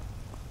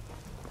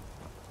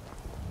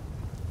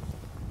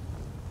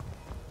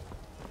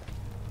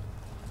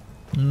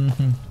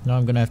 Now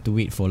I'm gonna have to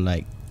wait for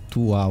like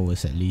 2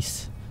 hours at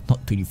least.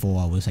 Not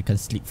 24 hours, I can't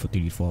sleep for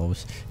 24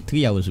 hours.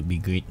 3 hours would be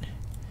great.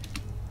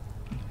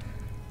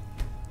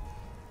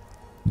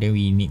 Then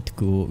we need to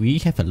go. We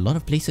have a lot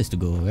of places to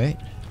go, right?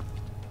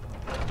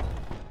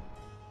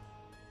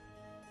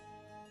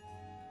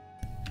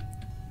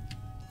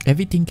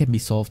 Everything can be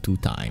solved through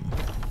time.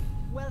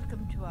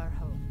 Welcome to our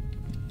home.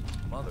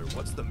 Mother,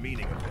 what's the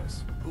meaning of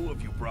this? Who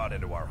have you brought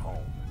into our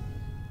home?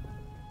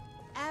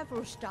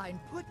 Avrostine,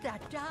 put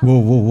that down. Whoa,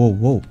 whoa, whoa,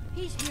 whoa.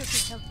 He's here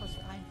to help us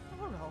find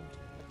Thorold.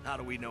 How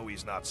do we know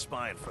he's not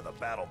spying for the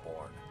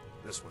Battleborn?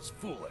 This was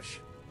foolish.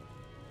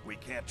 We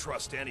can't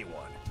trust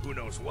anyone. Who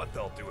knows what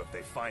they'll do if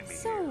they find me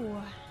here.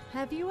 So,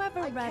 have you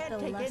ever read can't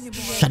The take any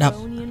Lusty more. Shut up.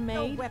 Argonian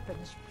No Maid?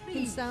 weapons, It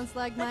please. sounds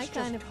like my Let's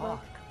kind just of book.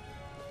 talk.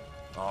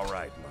 All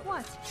right, Mother.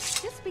 What?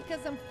 Just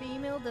because I'm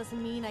female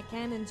doesn't mean I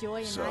can't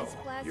enjoy a So, nice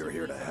classic you're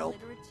here to piece of help?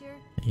 literature?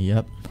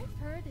 Yep. I've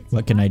heard it's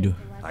What can I do?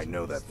 I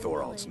know that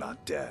Thorald's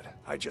not dead.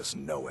 I just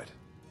know it.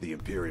 The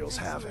Imperials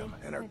have him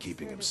and are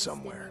keeping him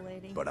somewhere,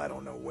 but I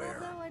don't know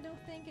where. Although I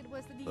don't think it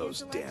was the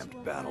Those damned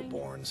intellectual kind.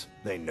 Battleborns,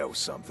 they know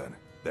something.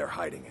 They're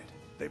hiding it.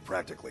 They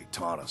practically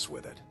taunt us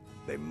with it.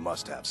 They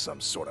must have some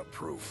sort of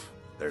proof.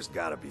 There's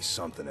gotta be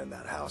something in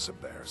that house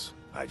of theirs.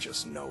 I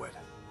just know it.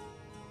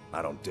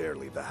 I don't dare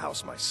leave the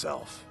house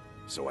myself,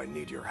 so I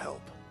need your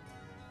help.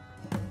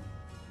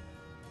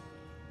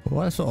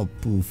 What sort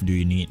of proof do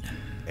you need?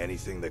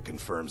 Anything that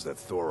confirms that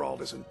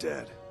Thorald isn't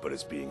dead, but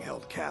is being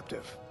held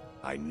captive.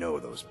 I know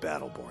those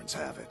Battleborns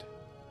have it.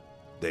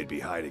 They'd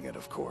be hiding it,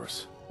 of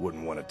course.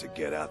 Wouldn't want it to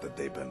get out that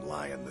they've been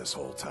lying this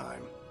whole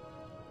time.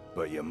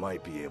 But you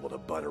might be able to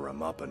butter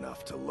them up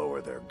enough to lower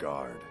their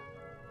guard.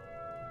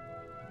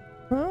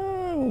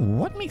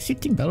 What makes you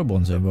think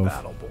Battleborns are involved?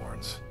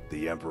 Battleborns,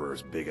 the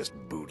Emperor's biggest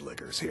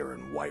bootlickers here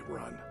in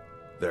Whiterun.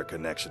 Their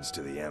connections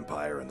to the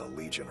Empire and the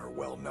Legion are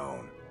well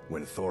known.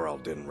 When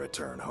Thorald didn't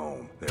return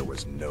home, there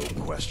was no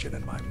question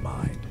in my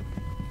mind.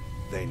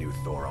 They knew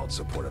Thorald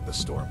supported the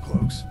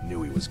Stormcloaks,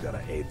 knew he was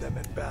gonna aid them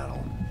in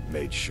battle,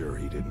 made sure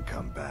he didn't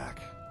come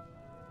back.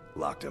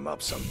 Locked him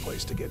up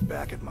someplace to get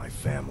back at my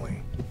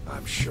family.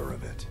 I'm sure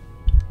of it.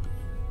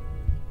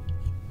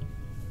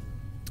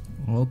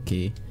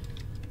 Okay.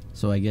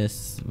 So I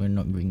guess we're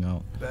not going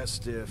out.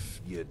 Best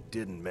if you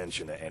didn't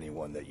mention to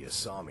anyone that you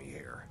saw me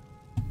here.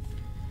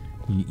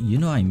 You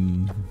know I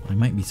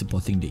might be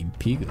supporting the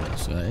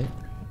Imperials, right?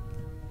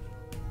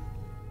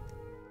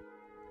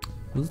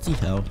 We'll see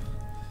how.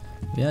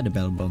 We are the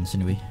Battleborns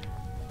anyway.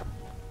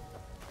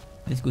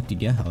 Let's go to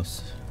their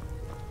house.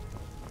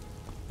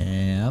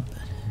 Yep.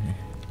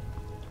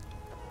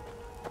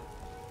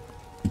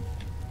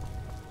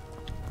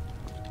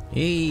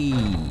 Hey!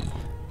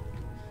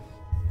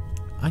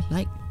 I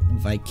like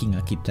Viking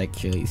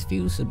architecture. It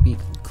feels a bit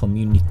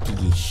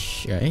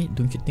community-ish, right?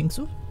 Don't you think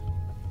so?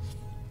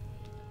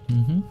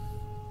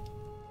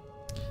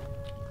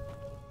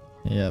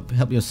 Yeah,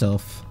 help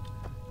yourself.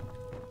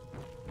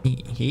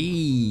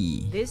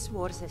 Hey. This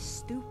war's as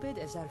stupid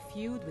as our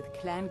feud with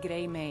Clan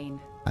Greymane.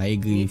 I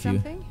agree Need with you.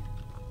 something?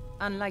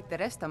 Unlike the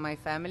rest of my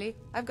family,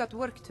 I've got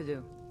work to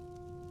do.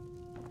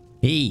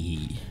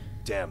 Hey.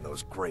 Damn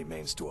those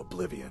Greymanes to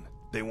oblivion.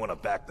 They want to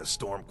back the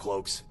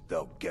Stormcloaks,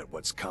 they'll get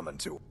what's coming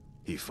to him.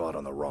 He fought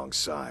on the wrong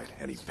side,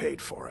 and he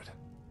paid for it.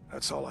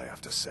 That's all I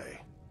have to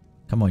say.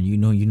 Come on, you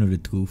know the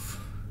truth.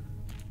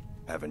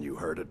 Haven't you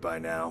heard it by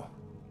now?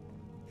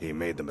 He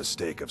made the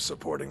mistake of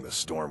supporting the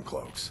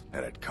Stormcloaks,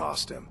 and it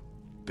cost him.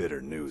 Bitter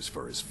news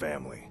for his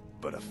family,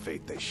 but a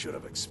fate they should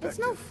have expected.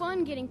 It's no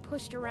fun getting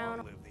pushed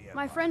around.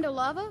 My friend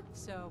Olava,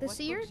 the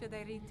seer,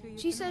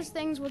 she says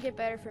things will get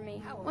better for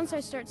me once I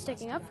start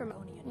sticking up for me.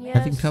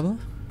 Having Yes, trouble?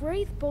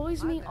 Wraith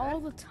bullies me all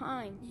the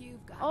time.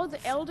 All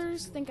the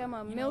elders think I'm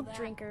a milk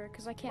drinker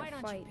because I can't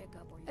fight.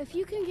 If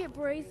you can get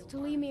Wraith to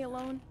leave me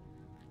alone,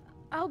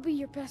 I'll be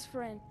your best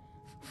friend.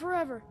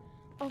 Forever.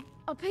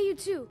 I'll pay you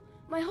too.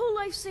 My whole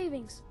life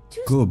savings.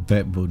 Go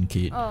backbone,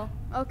 kid. Oh,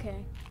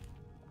 okay.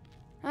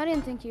 I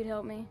didn't think you'd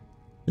help me.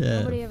 Yeah.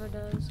 Nobody ever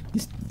does.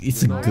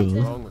 It's a What's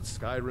girl. wrong with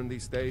Skyrim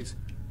these days?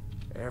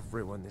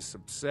 Everyone is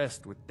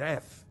obsessed with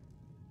death.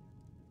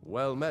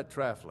 Well met,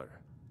 traveler.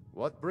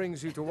 What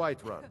brings you to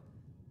Whiterun?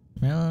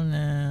 Well,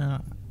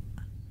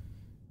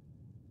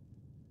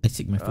 I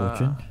seek my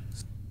fortune.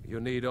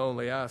 You need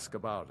only ask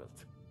about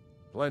it.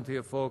 Plenty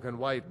of folk in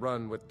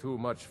Whiterun with too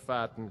much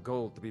fat and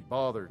gold to be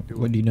bothered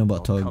doing. What do you know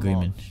about Oh, Thor come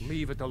Greyman? on,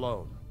 leave it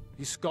alone.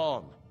 He's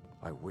gone.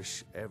 I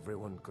wish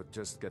everyone could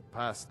just get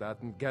past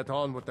that and get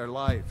on with their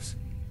lives.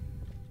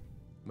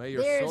 May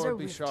your There's a sword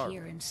be rift sharp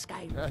here in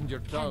Skyrim. and your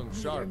tongue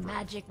Neither sharp.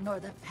 magic nor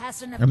the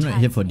passing of I'm not time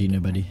here for can dinner,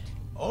 buddy.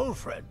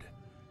 Ulfred,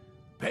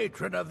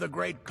 patron of the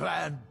great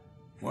clan.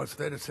 What's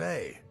there to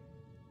say?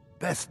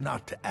 Best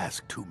not to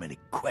ask too many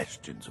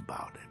questions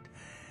about it.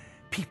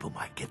 People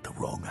might get the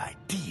wrong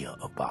idea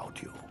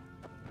about you.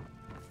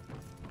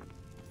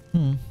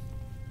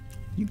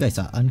 You guys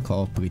are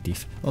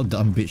uncooperative. Oh,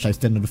 damn bitch, I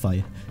stand on the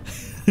fire.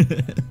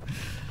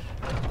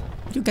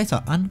 You guys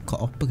are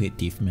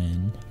uncooperative,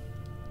 man.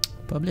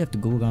 Probably have to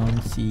go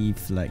around, see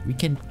if like we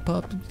can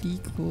probably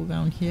go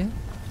around here.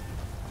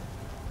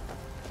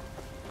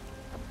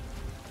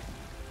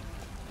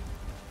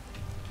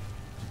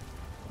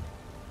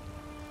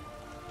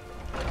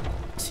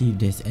 See if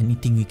there's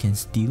anything we can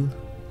steal.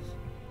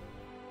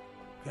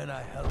 Can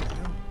I help you?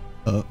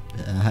 Oh,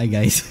 hi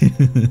guys.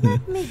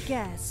 Let me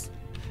guess.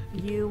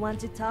 You want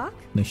to talk?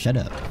 No, shut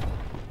up.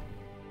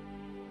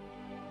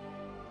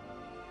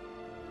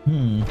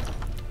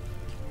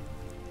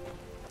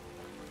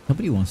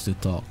 Nobody wants to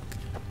talk.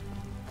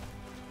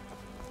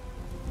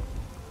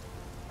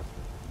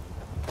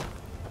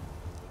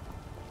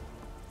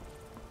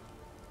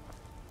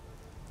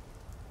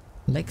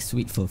 Let's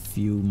wait for a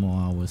few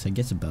more hours. I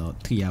guess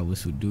about 3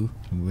 hours would do.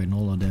 When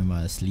all of them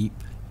are asleep,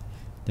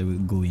 they will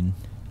go in.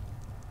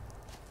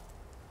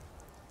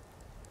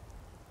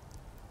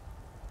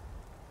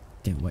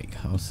 That White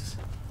House.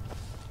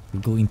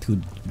 We'll go into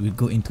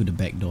the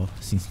back door,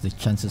 since the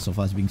chances of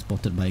us being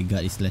spotted by a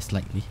guard is less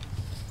likely.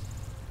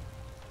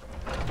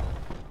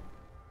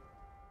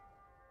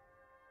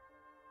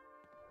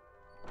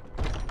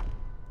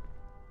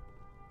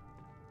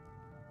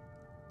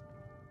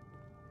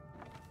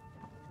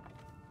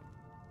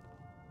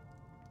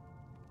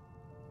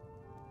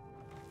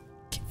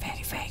 Get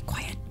very, very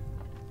quiet.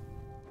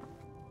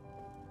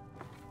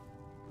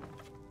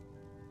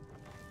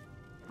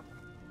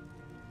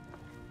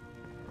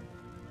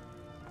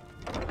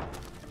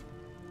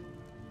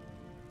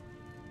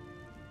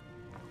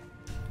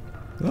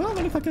 Oh,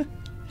 motherfucker!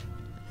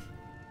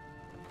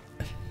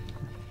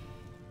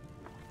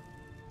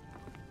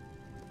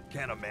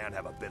 Can a man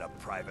have a bit of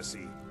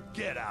privacy?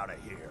 Get out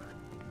of here.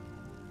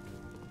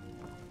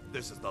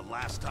 This is the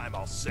last time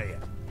I'll say it.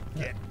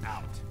 Get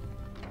out.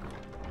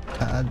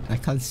 I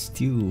can't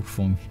steal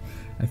from...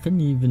 I can't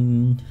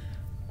even...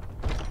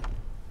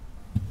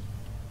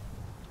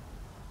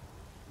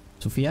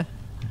 Sophia,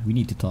 we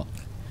need to talk.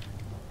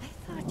 I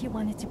thought you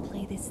wanted to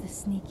play this the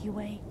sneaky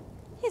way.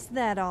 Is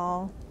that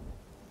all?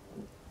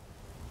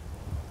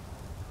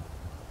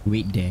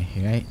 Wait there,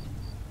 right?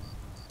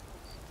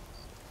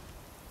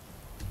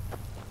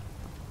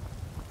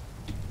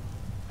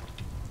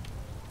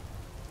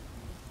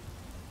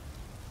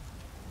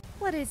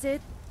 What is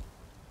it?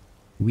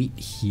 Wait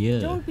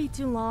here. Don't be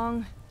too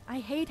long. I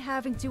hate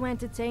having to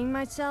entertain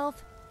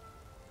myself.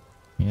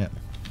 Yep,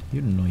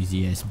 you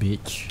noisy ass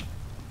bitch.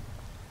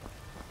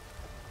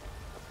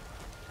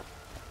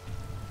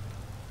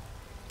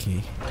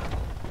 Okay.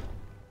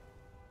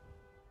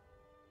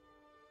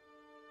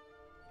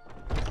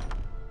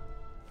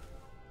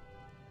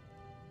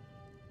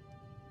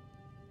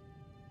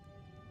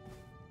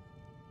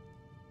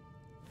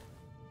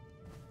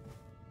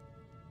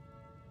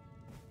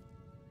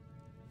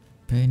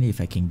 Apparently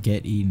if I can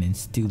get in and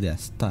steal their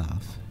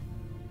stuff.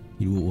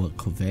 It will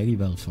work very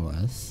well for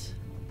us.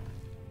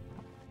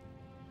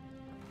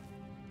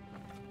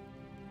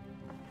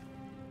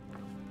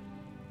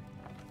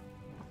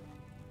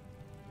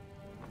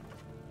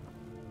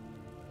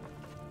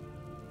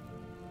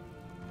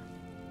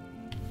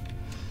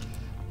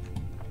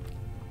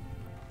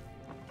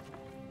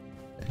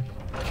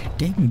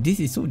 Damn, this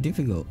is so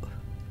difficult.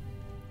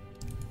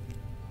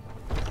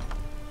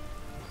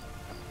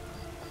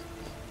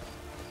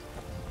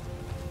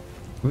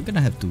 We're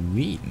gonna have to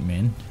wait,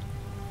 man.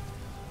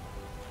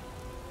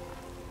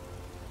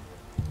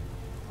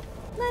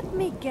 Let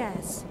me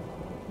guess.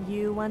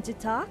 You want to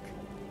talk?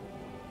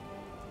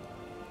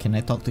 Can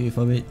I talk to you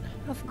for a bit?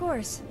 Of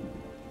course.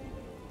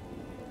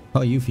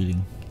 How are you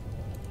feeling?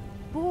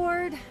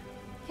 Bored.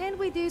 Can't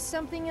we do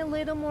something a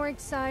little more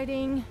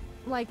exciting?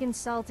 Like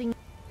insulting?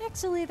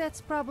 Actually,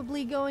 that's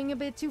probably going a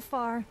bit too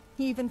far,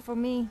 even for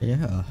me.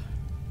 Yeah.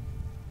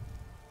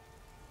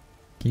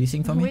 Can you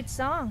sing for me? Which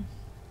song?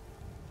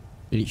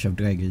 Reach of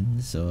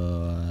Dragons,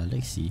 or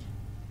let's see.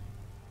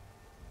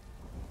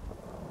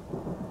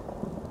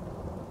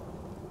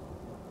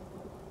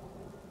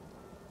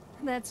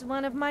 That's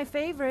one of my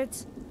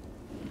favorites.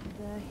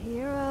 The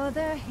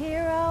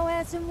hero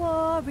has a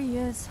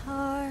warrior's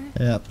heart.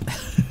 Yep.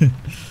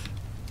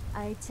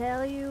 I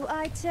tell you,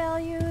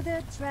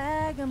 the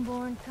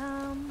Dragonborn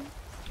comes.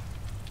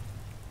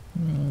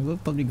 We're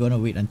probably gonna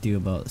wait until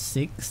about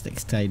 6.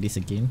 Let's try this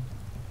again.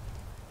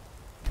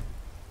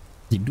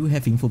 They do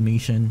have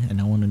information and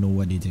I wanna know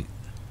what is it.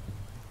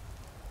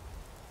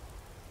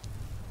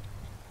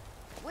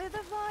 With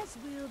a voice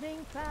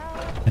wielding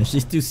power. And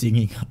she's still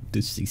singing up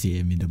to 6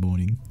 AM in the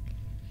morning.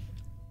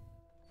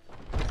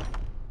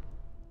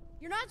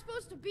 You're not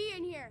supposed to be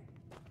in here.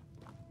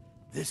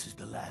 This is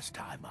the last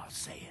time I'll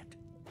say it.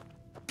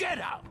 Get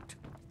out!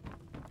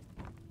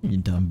 You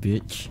dumb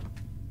bitch.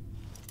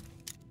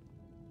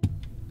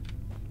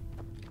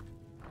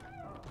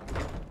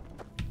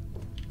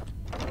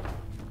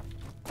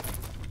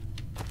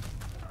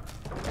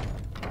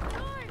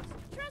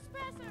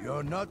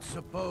 You're not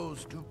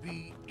supposed to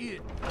be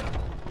in.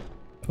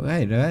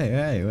 Right,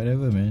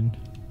 whatever, man.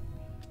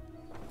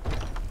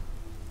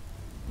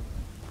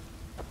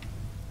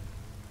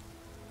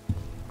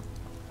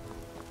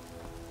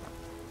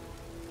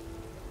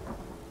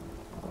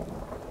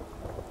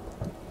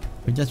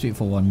 We just wait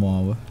for 1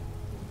 more hour.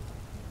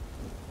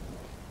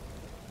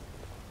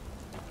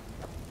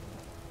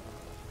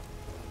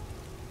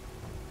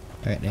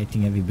 Alright, I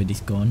think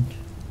everybody's gone.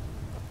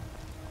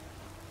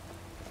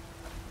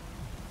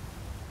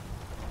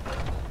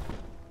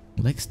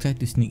 Let's try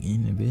to sneak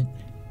in a bit.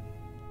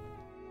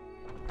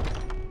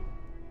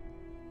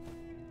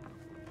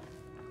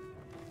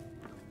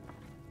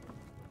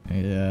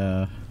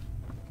 Yeah.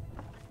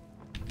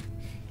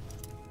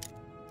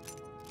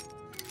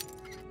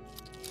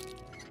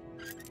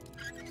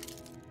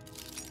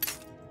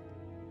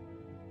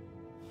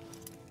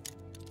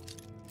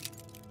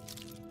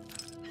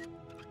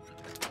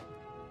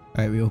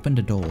 Alright, we open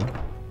the door.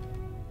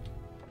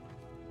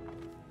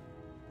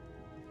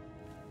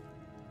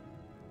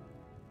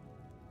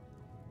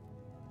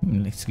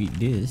 Let's read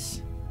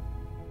this.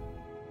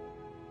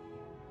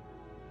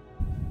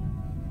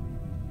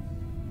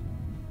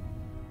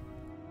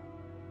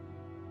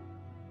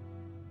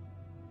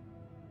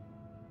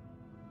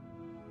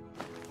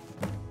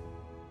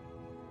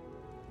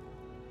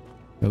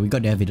 Well, we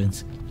got the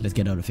evidence. Let's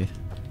get out of here.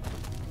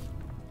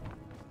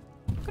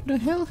 What the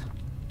hell?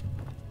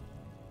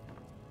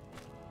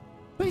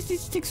 Why is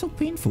this stick so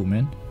painful,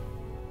 man?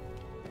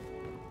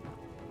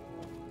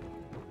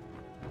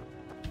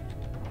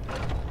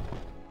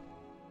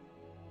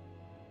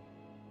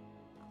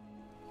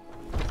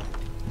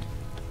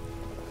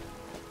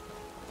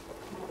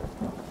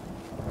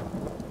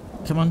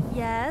 Come on.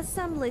 Yes,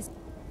 I'm listening.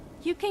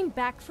 You came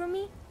back for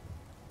me?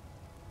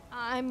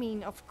 I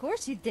mean, of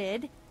course you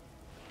did.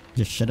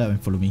 Just shut up and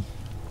follow me.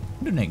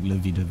 Don't act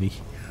lovey-dovey.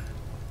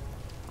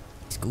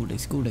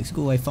 Let's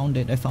go. I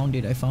found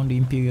the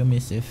Imperial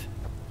Missive.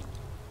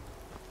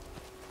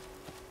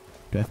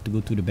 Do I have to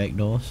go through the back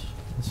doors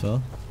as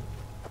well?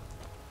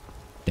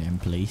 Damn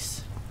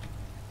place.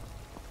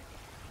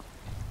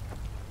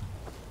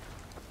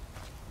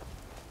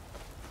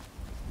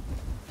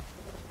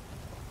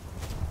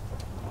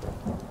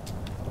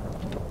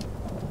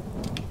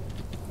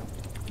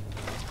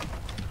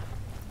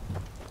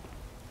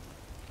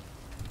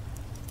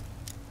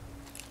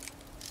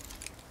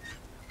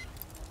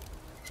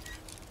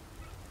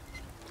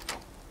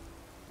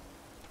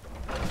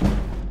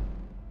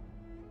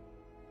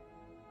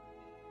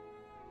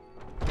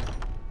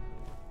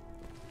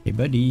 Hey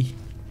buddy,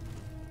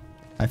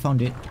 I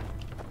found it.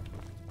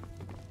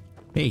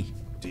 Hey.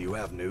 Do you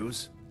have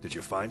news? Did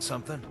you find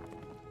something?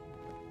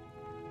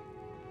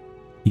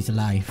 He's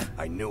alive.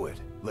 I knew it.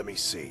 Let me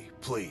see,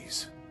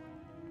 please.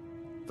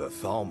 The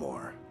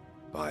Thalmor.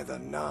 By the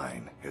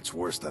 9. It's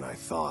worse than I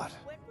thought.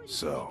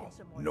 So,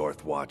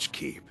 Northwatch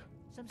Keep.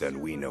 Then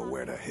we know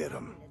where to hit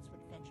him.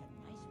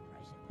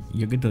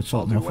 You're going to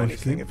assault I'll do Northwatch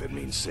anything Keep? if it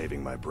means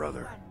saving my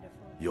brother.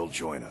 You'll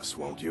join us,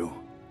 won't you?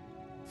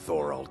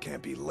 Thorald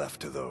can't be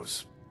left to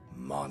those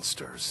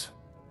monsters.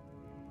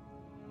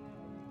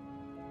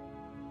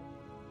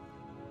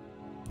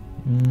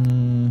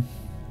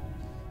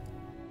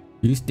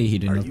 You stay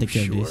hidden, Are I'll you take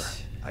care sure? of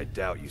this. I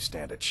doubt you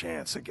stand a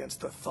chance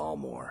against the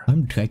Thalmor.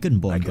 I'm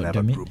Dragonborn, I can have a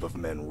goddammit. group of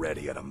men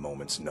ready at a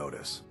moment's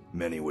notice.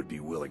 Many would be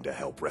willing to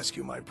help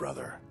rescue my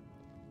brother.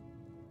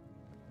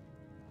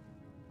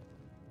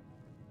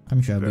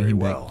 I'm sure I'll bring Very him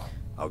well. back.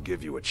 I'll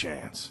give you a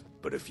chance.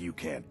 But if you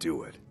can't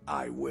do it,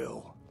 I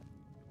will.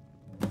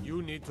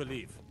 You need to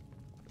leave.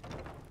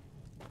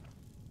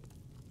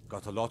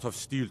 Got a lot of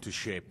steel to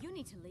shape. You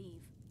need to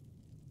leave.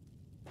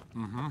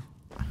 Mm-hmm.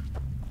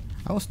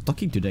 I was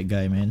talking to that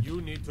guy, man.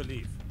 You need to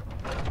leave.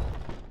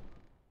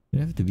 You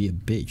have to be a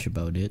bitch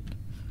about it.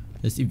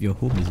 As if your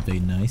home is very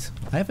nice.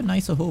 I have a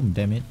nicer home,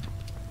 damn it.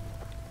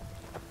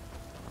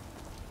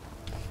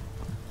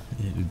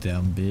 You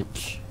damn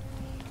bitch.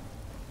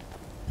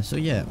 So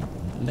yeah,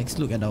 let's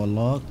look at our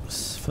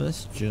logs.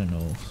 First,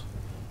 journals.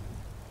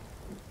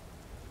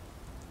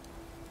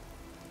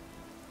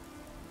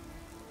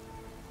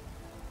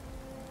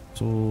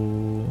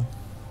 So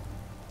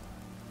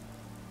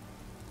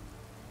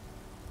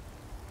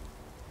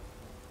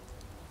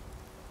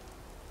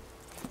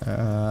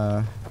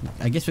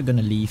I guess we're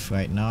gonna leave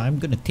right now. I'm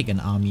gonna take an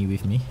army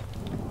with me.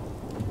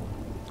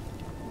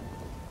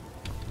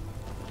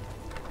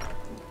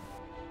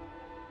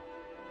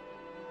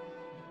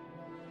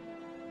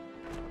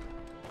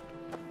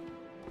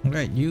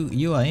 Alright,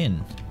 you are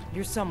in.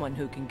 You're someone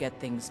who can get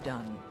things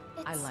done.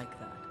 I like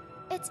that.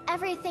 It's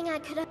everything I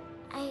could have.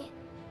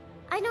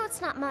 I know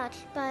it's not much,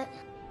 but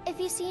if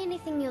you see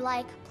anything you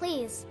like,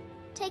 please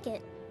take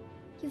it.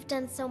 You've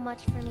done so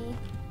much for me.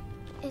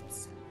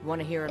 It's.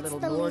 Want to hear a it's little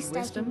the Lord least I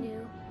wisdom? can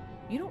do.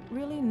 You don't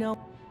really know.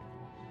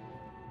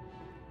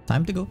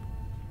 Time to go.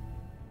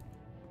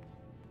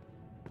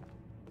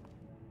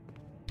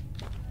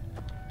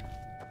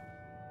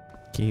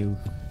 Okay.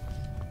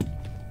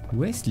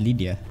 Where's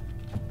Lydia?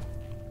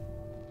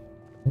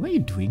 What are you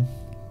doing?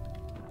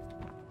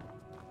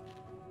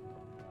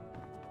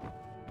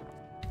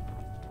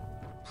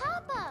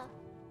 Papa!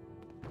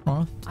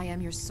 Oh, I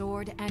am your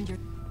sword and your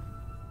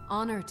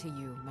honor to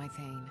you, my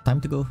Thane.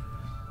 time to go.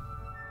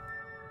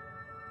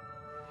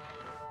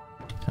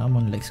 Come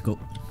on, let's go.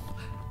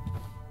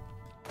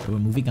 We're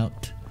moving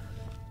out.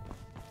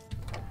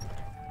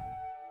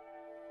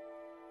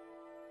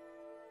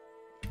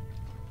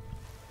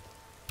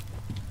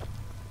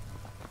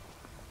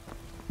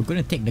 We're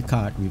gonna take the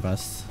cart with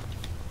us.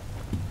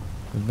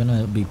 We're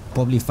gonna be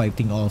probably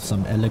fighting off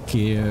some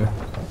Elakir,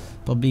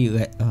 probably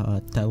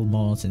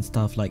Thalmors and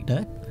stuff like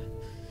that.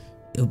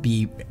 It'll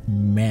be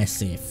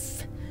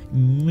massive.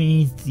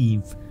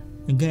 Massive.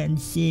 I gotta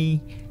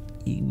say,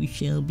 we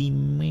shall be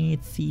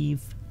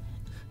massive.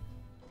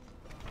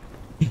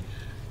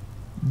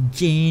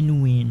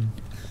 Genuine.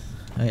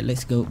 Alright,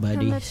 let's go,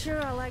 buddy. I'm not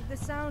sure I like the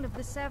sound of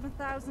the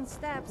 7,000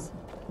 steps.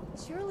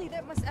 Surely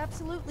that must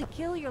absolutely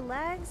kill your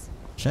legs?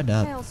 Shut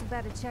up. I also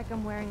better check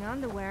I'm wearing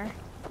underwear.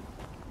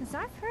 Because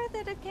I've heard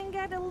that it can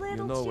get a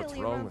little You know what's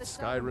chilly wrong around with the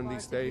southern Skyrim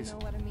parts, these days? if you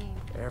know what I mean.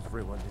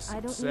 Everyone is I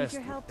don't obsessed need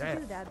your with help death.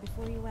 to do that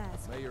before you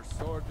ask. May your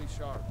sword be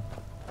sharp,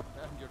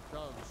 and your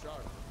tongue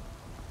sharp.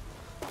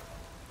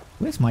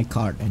 Where's my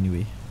cart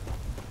anyway?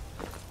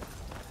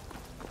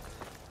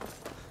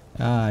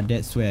 Ah,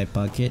 that's where I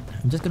park it.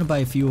 I'm just gonna buy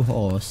a few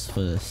horse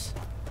first.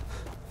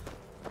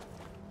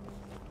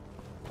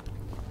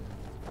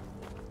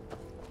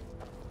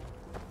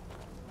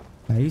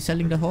 Are you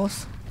selling the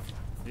horse?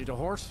 Need a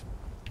horse?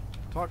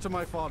 Talk to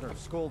my father,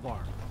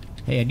 Skolvar.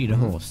 Hey, I need a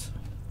horse.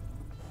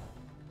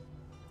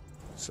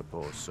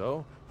 Suppose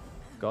so.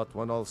 Got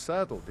one all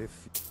saddled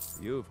if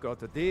you've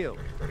got a deal.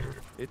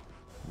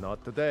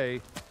 Not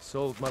today.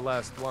 Sold my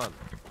last one.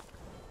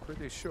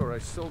 Pretty sure I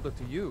sold it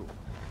to you.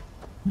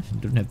 You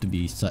don't have to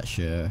be such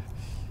a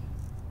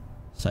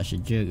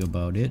jerk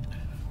about it.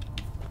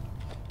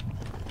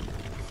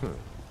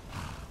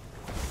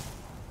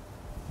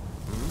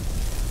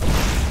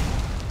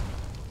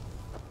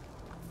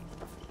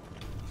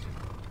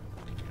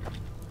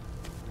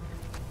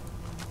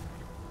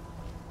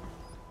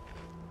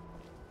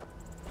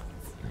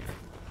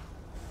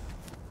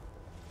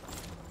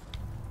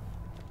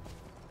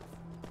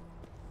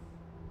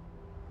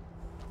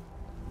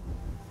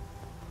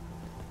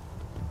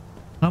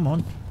 Come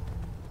on.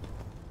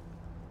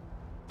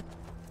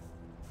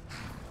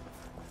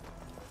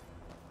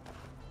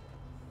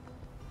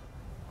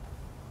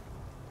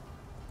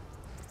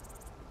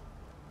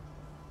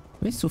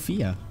 Where's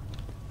Sophia?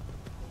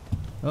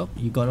 Oh,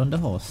 you got on the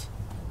horse.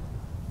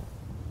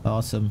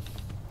 Awesome.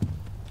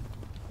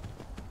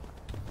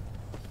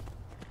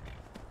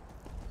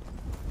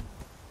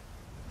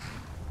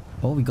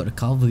 Oh, we got a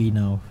cavalry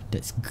now.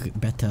 That's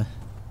better.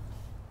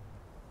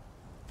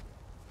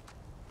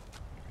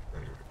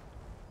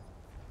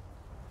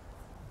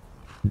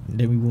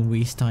 Then we won't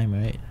waste time,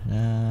 right?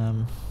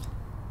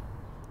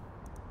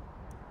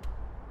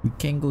 We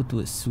can go to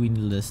a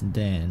Swindler's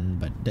Den,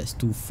 but that's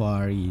too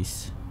far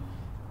east.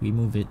 We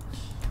move it.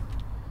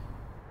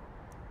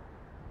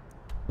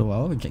 So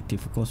our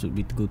objective of course would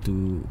be to go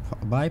to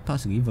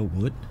bypass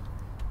Riverwood,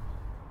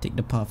 take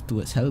the path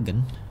towards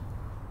Helgen,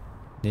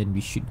 then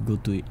we should go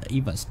to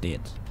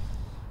Everstead.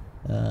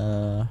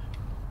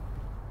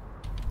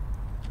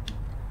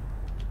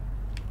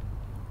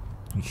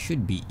 It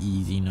should be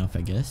easy enough,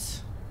 I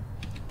guess.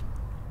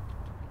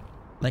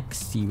 Let's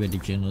see where the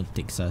journal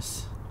takes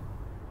us.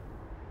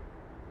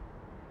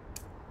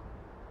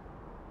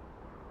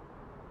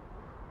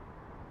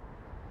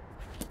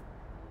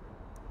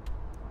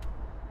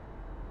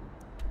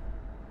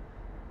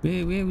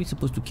 Where are we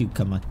supposed to kill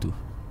Kamatu?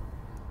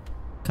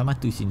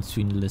 Kamatu is in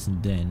Swindler's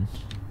Den.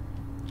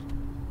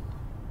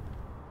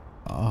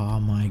 Oh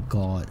my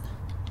god.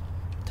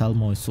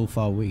 Talmor is so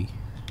far away.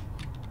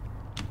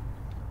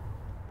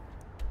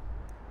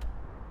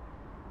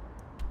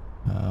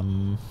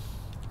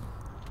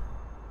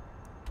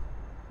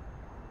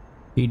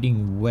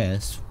 Heading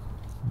west.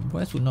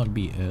 West would not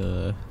be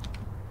a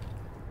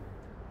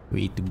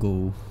way to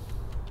go.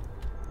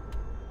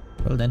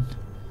 Well then,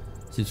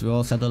 since we're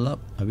all settled up,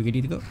 are we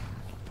ready to go?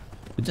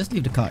 We'll just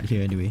leave the cart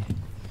here anyway.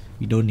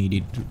 We don't need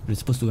it. We're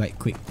supposed to ride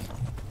quick.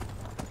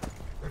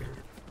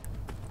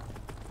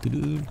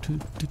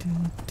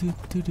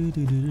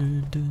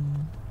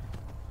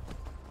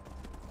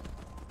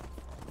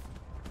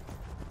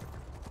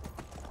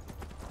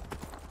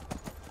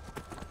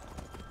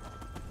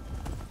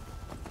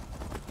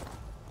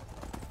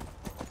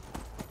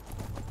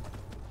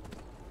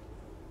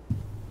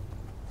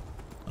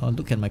 Oh,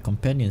 look at my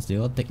companions. They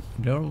all take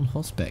their own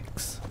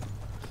horsebacks.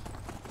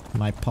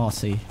 My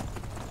posse.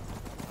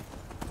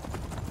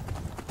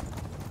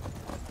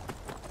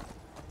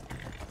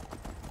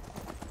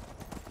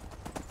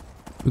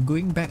 We're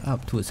going back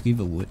up towards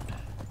Riverwood.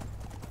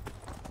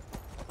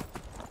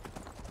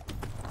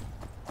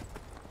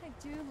 I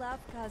do love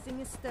causing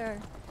a stir.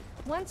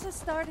 Once I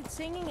started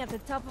singing at the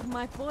top of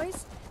my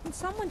voice, and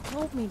someone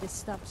told me to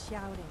stop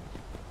shouting.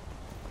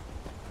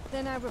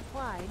 Then I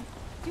replied,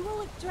 "Do you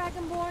look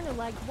dragonborn or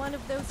like one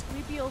of those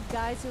creepy old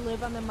guys who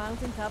live on the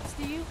mountaintops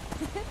to you?"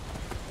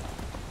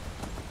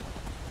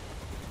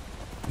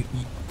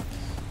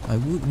 I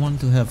would want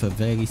to have a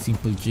very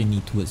simple journey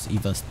towards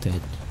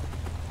Everstead.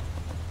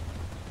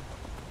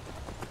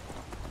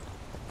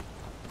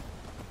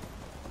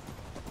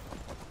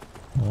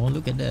 Oh,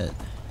 look at that.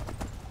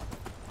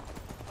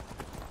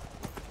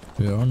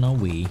 We're on our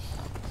way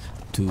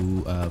to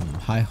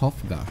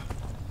Hronghagar.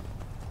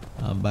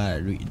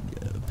 But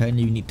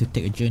apparently we need to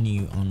take a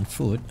journey on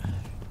foot.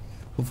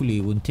 Hopefully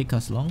it won't take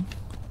us long.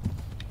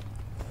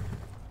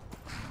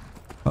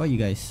 How are you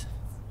guys?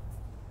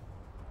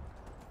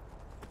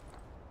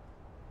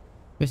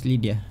 Where's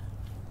Lydia?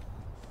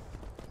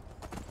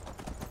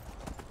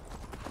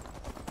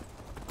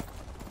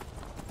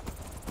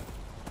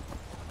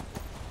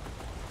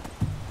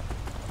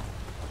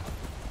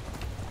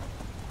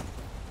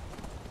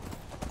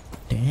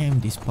 Damn,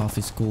 this path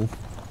is cool.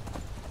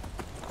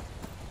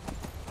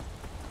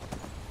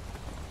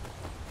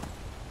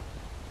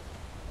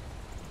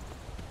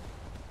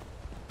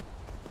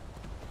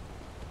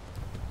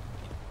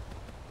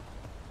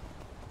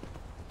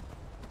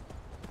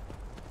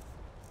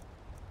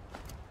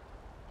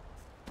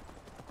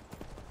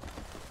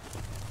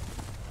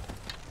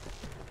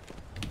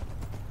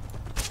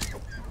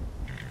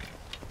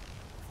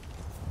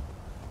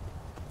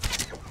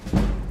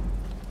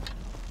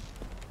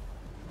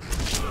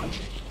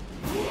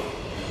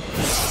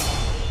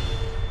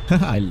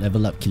 I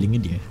level up killing a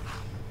deer.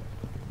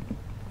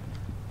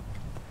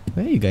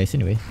 Where are you guys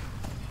anyway?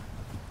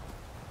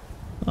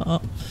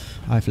 Oh,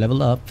 I've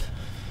leveled up.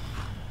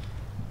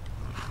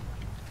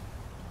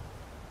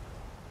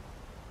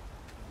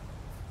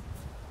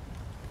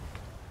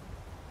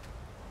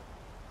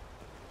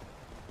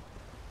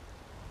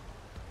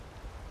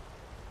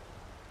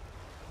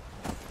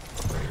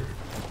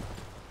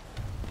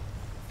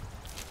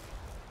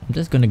 I'm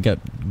just gonna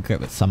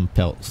grab some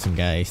pelts,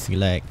 guys.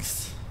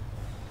 Relax.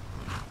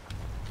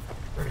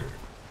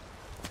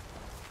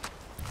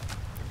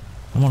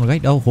 Come on,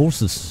 ride our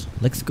horses.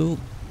 Let's go.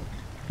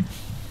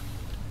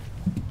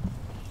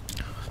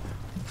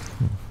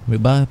 We're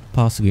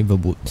bypass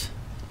Riverwood.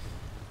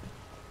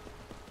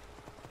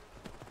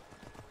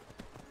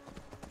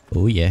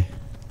 Oh yeah.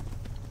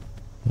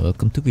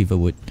 Welcome to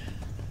Riverwood.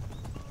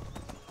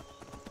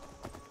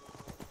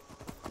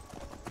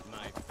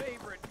 My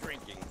favorite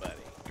drinking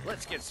buddy.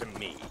 Let's get some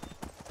mead.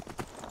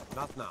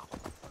 Not now.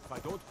 If I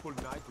don't pull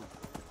night,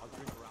 I'll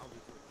drink around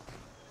it.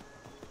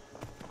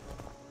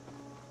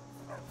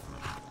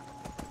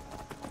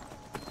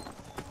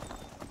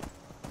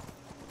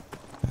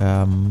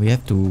 We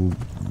have to.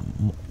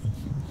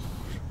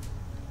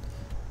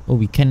 Oh,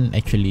 we can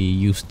actually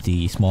use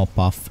the small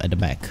path at the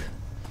back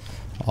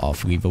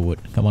of Riverwood.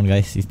 Come on,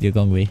 guys, it's the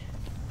wrong way.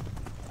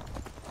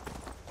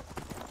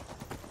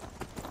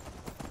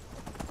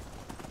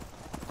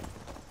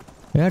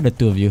 Where are the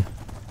two of you?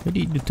 Where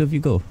did the two of you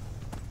go?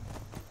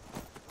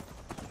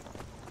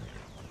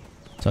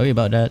 Sorry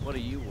about that. What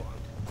do you want?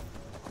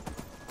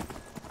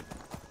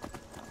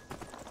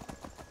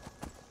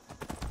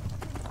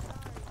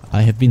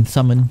 I have been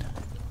summoned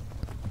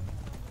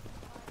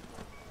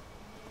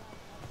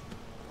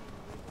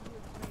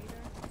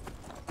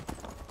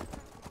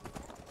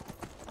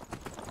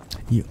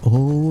You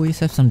always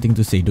have something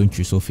to say, don't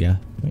you,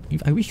 Sophia?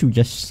 I wish you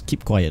just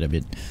keep quiet a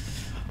bit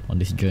on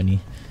this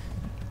journey.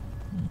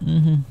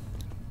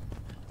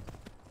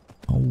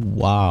 Oh,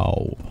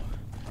 wow.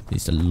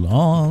 It's a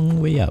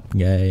long way up,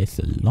 guys.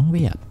 A long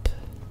way up.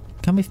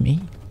 Come with me.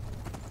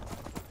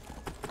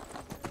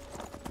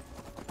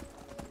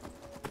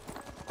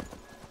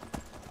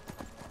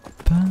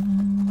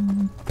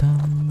 Pum,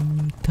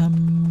 tum,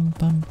 tum,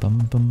 pum,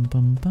 pum, pum,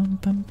 pum, pum,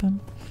 pum, pum.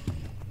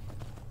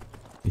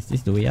 Is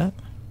this the way up?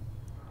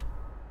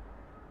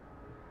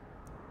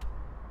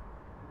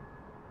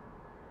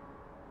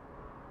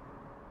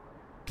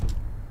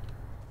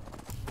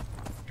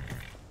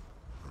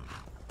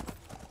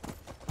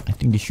 I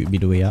think this should be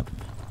the way up.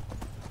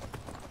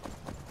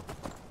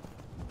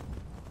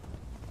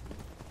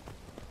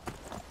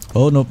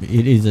 Oh no,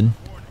 it isn't.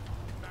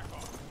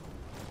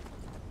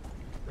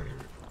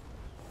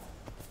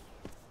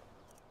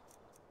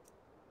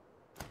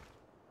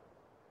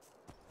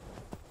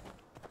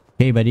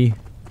 Hey buddy.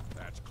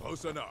 That's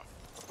close enough.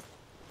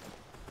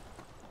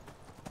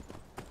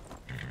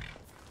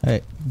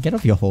 Hey, get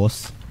off your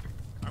horse.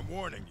 I'm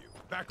warning you.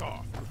 Back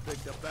off. You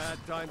picked a bad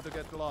time to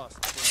get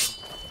lost, friend.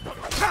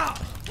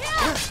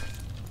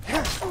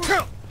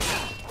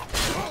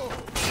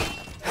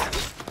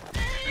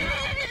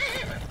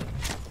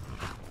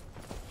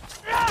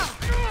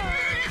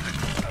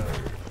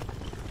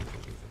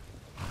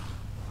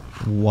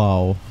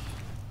 Wow.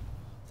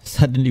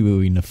 Suddenly we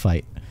were in a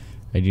fight.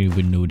 I didn't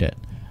even know that.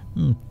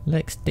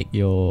 Let's take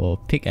your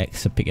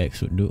pickaxe. A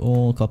pickaxe would do.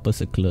 Oh, copper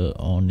circular,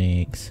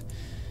 onyx.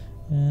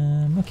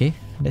 Okay,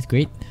 that's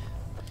great.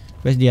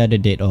 Where's the other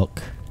dead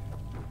orc?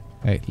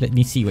 Alright, let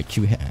me see what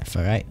you have,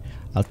 alright?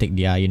 I'll take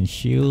the iron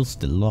shields,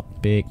 the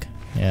lockpick.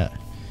 Yeah,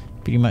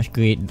 pretty much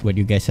great what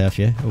you guys have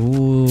here.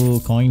 Ooh,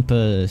 coin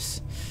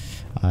purse.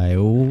 I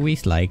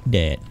always like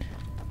that.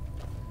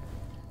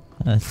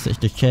 Search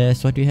the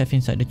chest. What do you have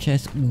inside the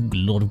chest? Ooh, a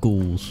lot of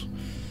golds.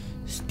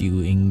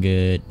 Steel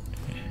ingot.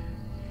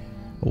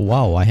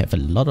 Wow, I have a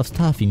lot of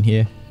stuff in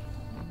here.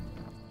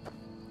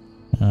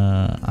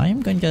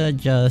 I'm gonna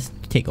just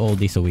take all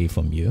this away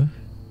from you.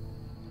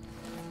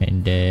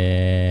 And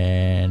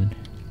then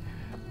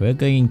we're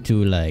going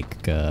to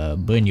like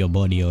burn your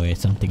body or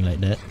something like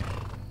that.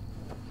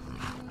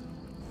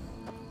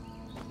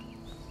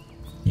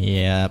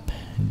 Yep,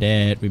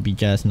 that would be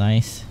just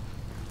nice.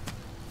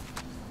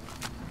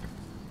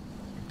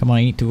 Come on,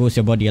 I need to roast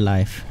your body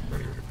alive.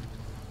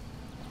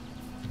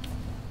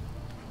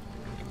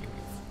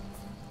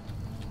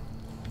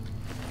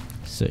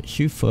 Search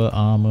shoe, fur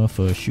armor,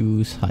 fur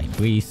shoes, hide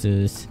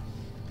braces.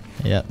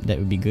 Yep, that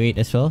would be great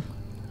as well.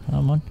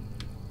 Come on.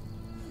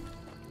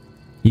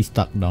 He's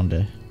stuck down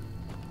there.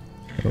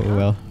 Oh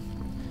well.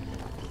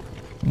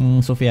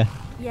 Sophia.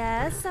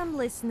 Yes, I'm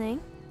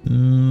listening.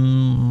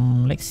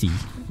 Let's see.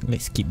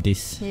 Let's keep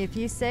this. If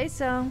you say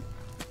so.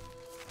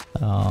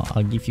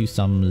 I'll give you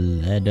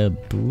some leather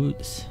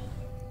boots.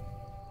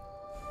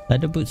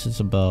 Leather boots is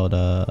about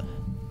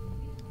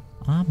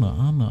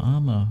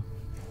armor.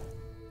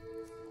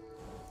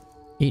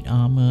 8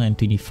 armor and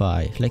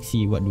 25. Let's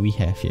see what do we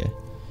have here.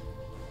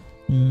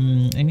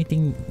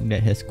 Anything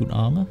that has good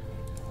armor?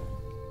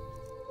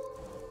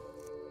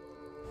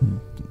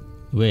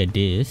 Wear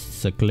this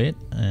circlet.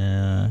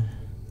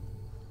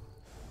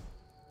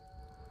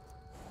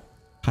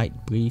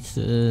 Hide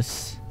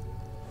braces.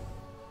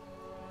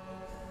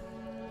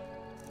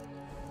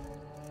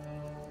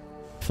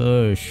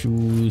 Fur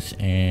shoes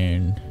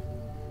and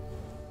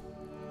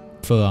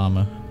fur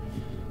armor.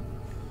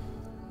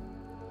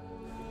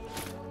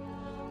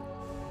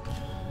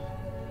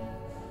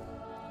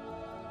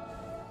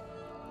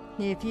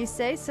 If you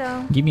say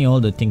so. Give me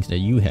all the things that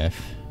you have.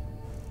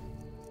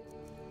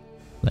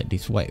 Like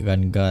this white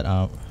gun guard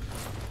out.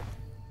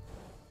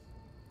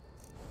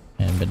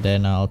 And but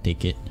then I'll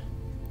take it.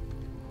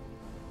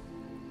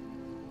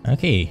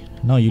 Okay,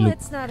 now you look.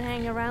 Let's not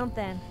hang around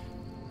then.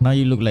 Now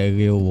you look like a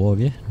real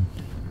warrior.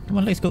 Come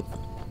on, let's go.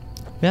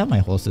 Where are my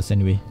horses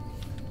anyway?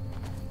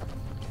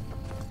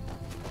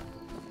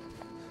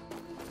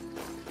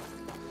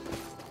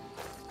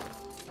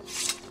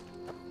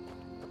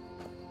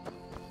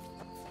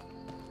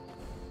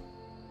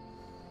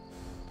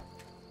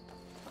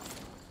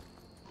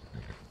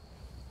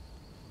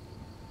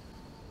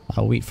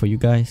 I'll wait for you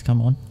guys,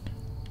 come on.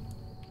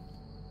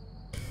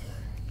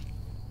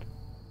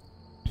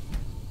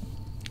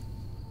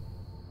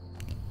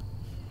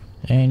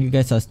 And you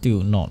guys are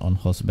still not on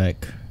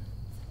horseback.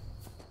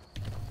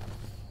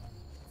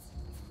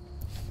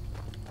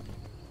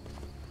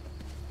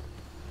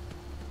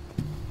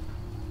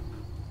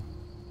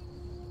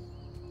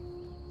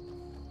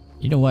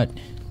 You know what?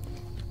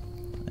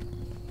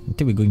 I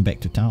think we're going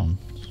back to town.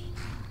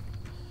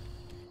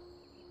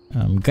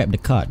 Grab the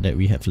cart that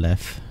we have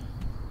left.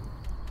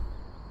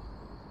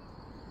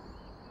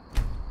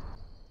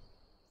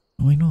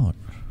 Why not?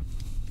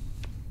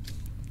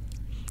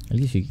 At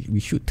least we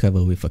should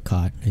travel with a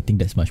cart. I think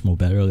that's much more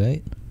better,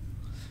 right?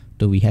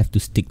 Though we have to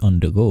stick on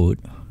the road.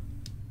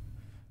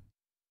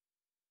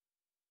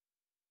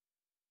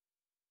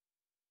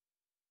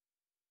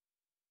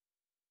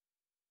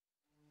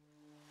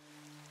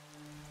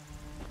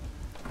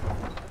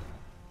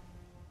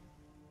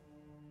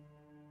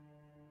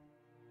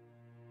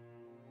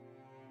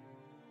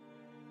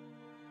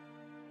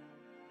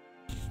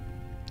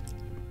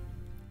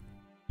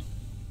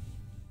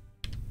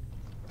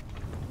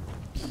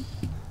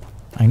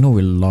 I know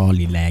we're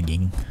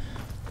lolly-lagging.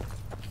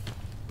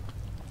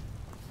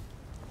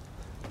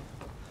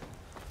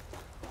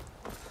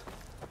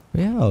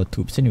 Where are our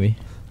troops anyway?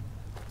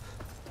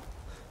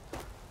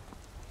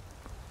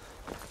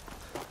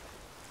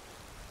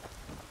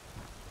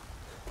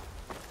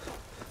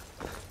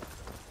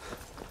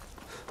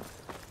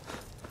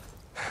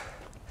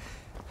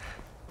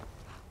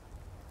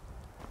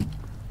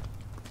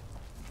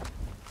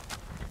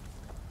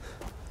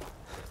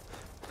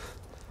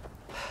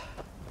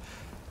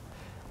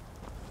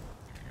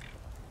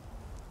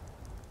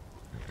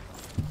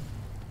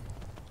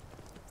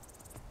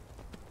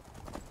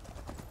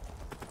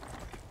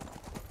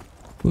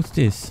 Who's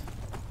this?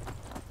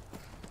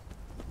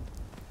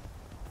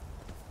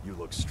 You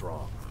look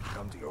strong.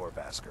 Come to your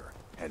Vasker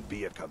and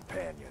be a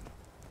companion.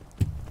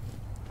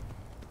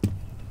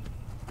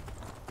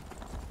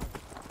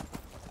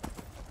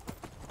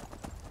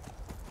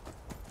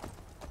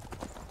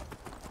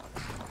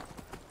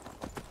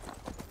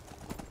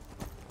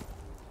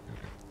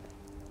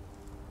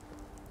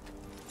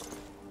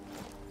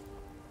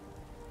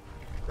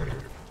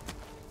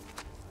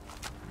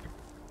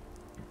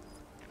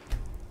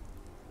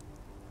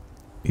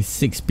 It's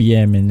 6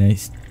 PM and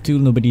still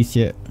nobody's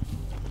here.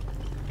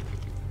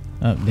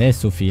 There's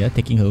Sophia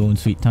taking her own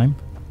sweet time.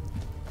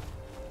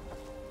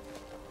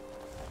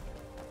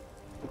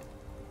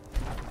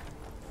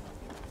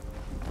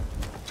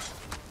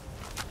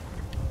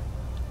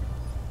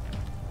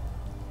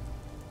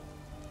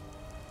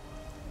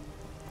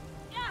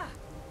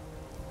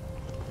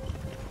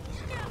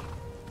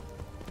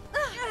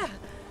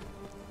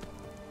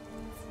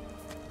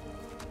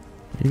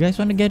 You guys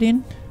want to get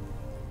in?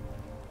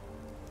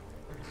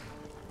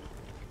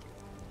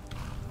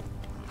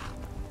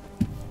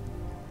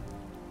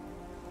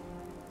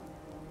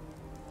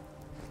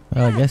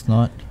 Well, I guess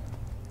not.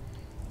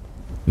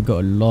 We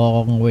got a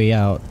long way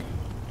out.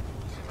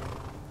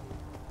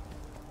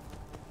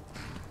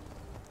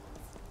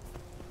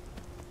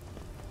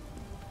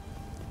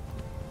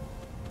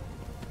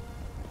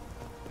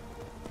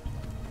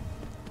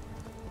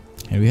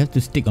 And we have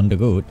to stick on the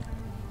road.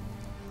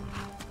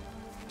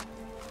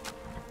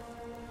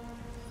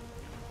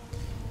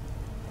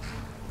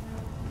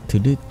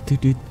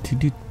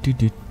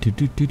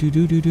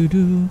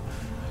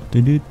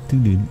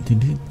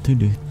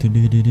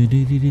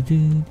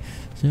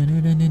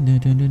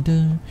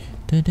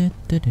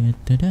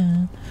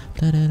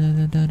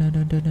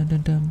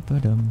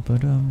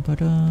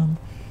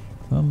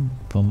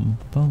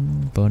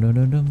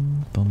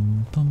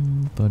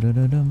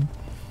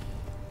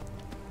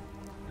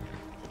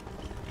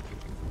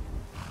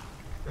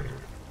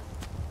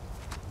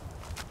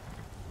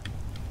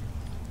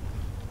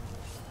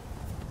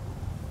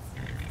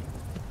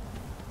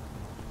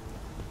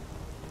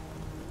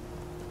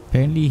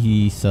 Apparently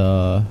he'd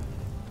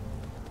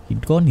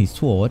gone his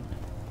sword.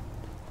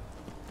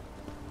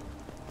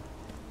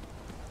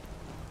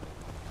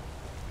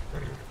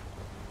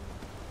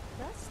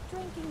 Does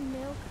drinking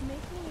milk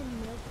make me a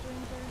milk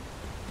drinker?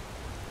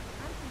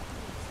 I'm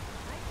confused.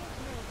 I drink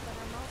milk, but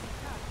I'm also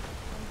tough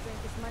and drink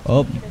as much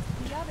meat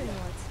as the other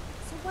ones.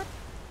 So what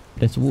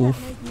That's does Wolf.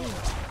 that make me?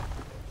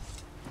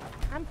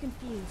 I'm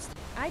confused.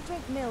 I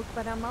drink milk,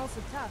 but I'm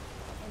also tough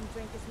and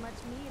drink as much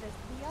meat as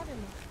the other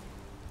ones.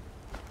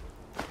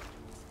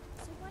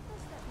 So what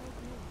does that make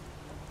me?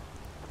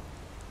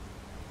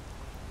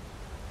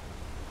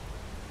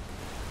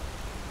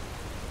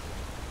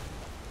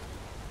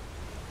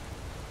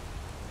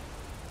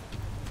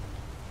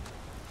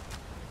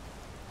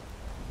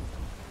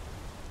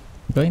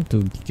 Going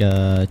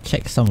to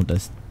check some of the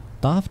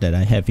stuff that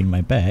I have in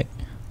my bag.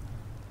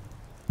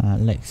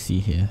 Let's see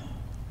here.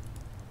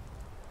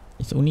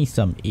 It's only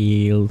some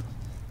ale.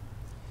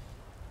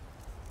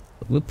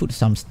 We'll put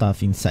some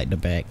stuff inside the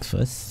bags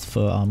first.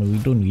 For armor, we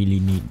don't really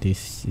need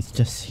this. It's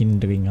just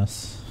hindering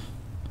us.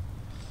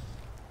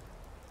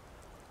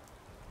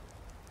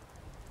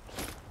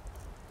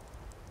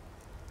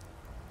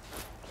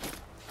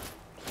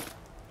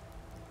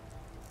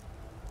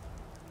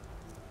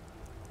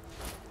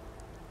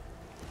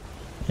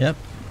 Yep.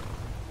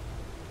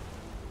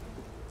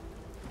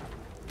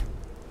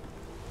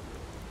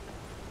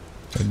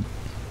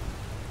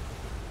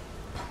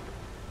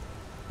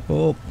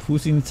 Oh,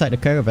 who's inside the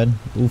caravan?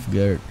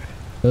 Hronghagar.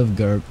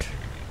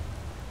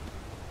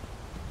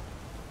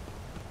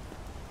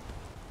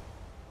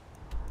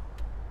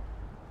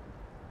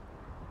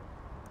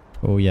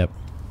 Oh, yep.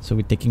 So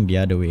we're taking the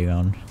other way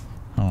around.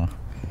 Huh.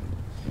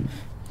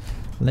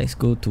 Let's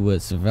go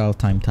towards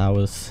Valtime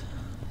Towers.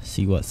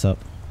 See what's up.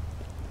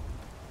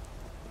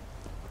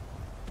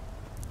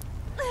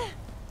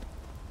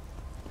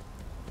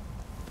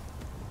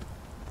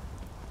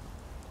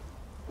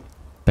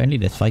 Apparently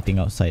there's fighting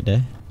outside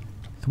there.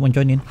 Come on,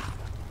 join in.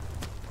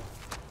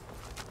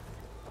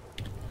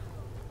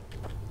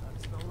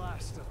 That's the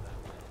last of them.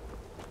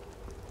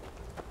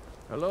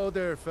 Hello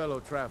there, fellow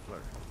traveler.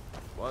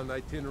 One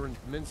itinerant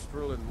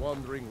minstrel and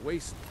wandering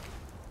waste.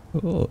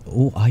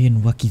 Oh,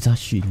 iron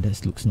wakizashi.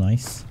 That looks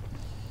nice.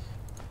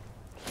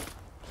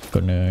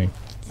 Gonna.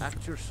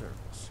 At your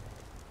service.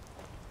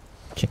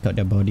 Check out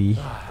their body.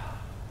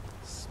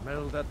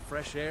 Smell that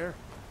fresh air?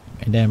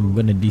 And then I'm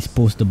gonna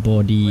dispose the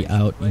body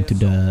out into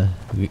the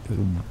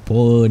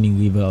burning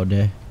river out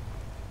there.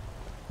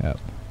 Yep.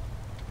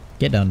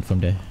 Get down from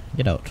there.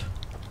 Get out.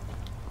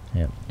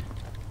 Yep.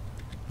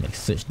 Let's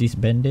search this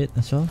bandit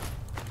as well.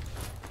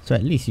 So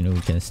at least, you know,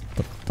 we can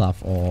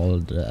stuff all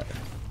the...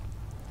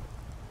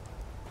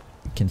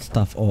 We can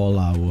stuff all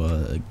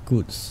our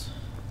goods.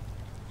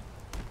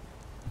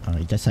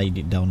 Alright, just hide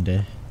it down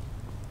there.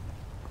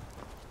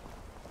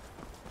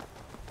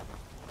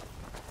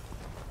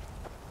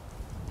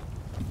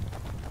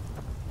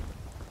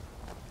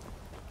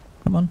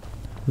 Come on,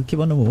 we'll keep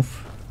on the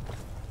move.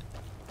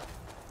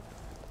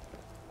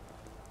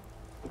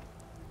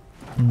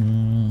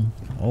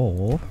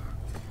 Or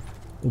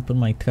open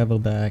my travel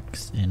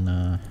bags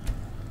and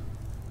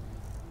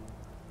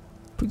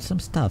put some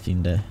stuff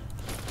in there.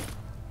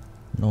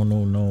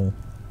 No.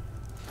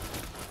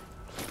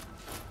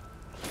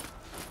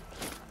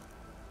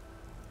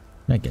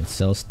 I can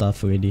sell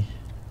stuff already.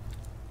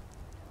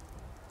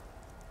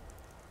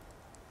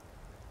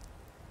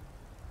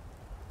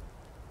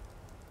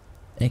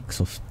 X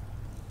of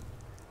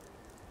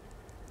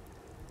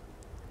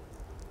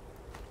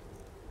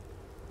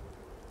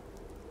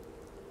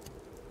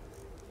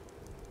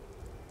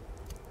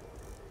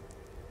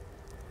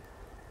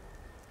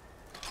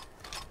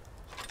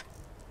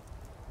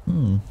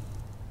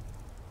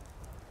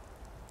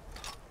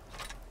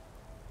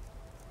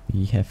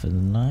we have a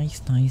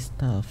nice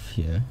stuff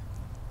here.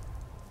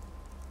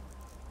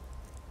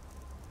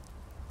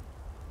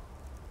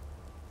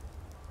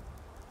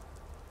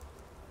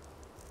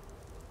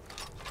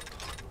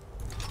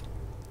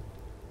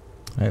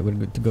 Alright, we're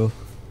good to go.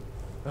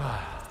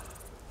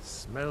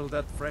 Smell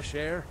that fresh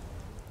air?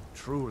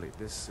 Truly,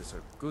 this is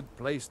a good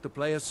place to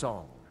play a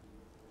song.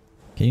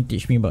 Can you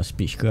teach me about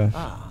speechcraft?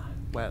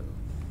 Well,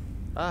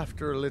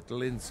 after a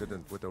little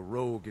incident with a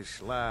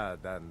roguish lad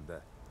and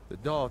the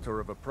daughter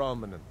of a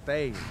prominent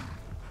thane,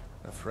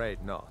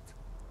 afraid not.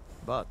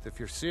 But if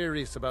you're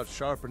serious about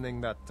sharpening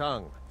that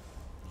tongue,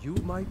 you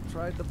might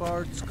try the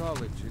Bard's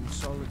College in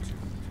Solitude.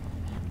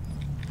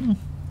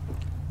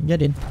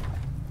 Get in.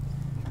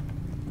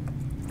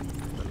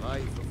 The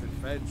life of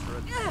adventure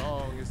and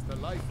song is the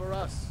life for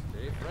us,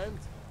 eh, friend?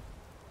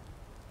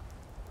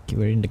 Okay,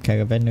 we're in the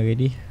caravan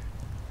already.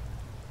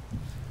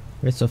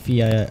 Where's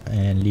Sophia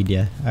and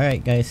Lydia?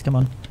 Alright guys, come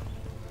on.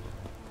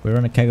 We're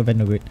on a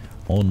caravan road.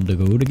 On the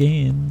road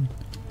again.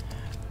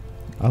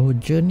 Our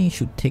journey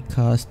should take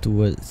us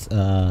towards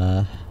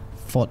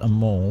Fort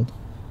Amol.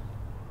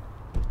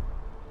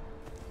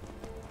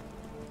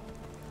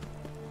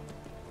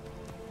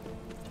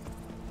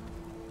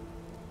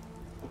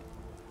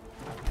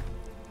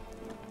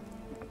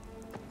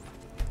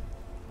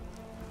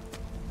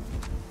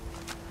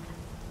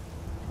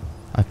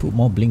 I put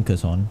more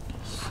blinkers on,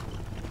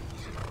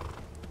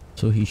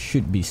 so he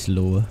should be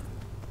slower.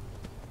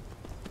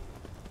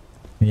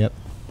 Yep.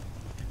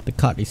 The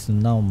cart is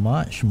now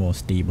much more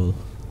stable.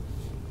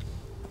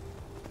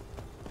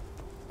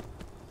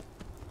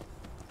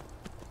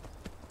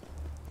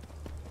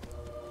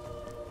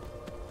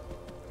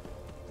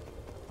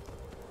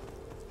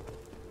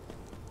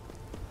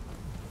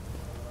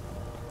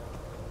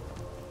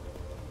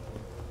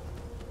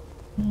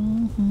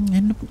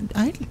 And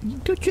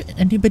don't you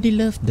anybody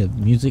love the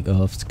music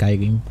of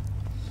Skyrim?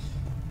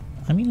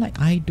 I mean, like,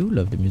 I do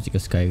love the music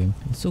of Skyrim.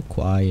 It's so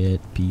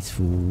quiet,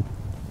 peaceful.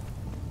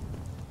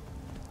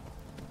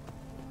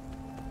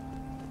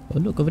 Oh,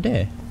 look over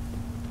there.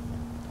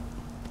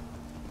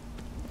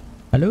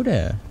 Hello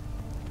there.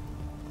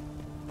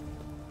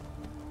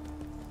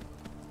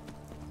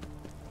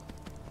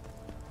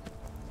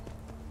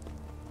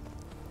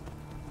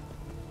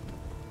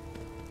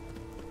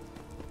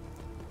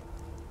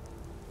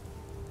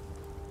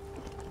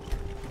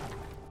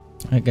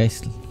 Alright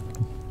guys.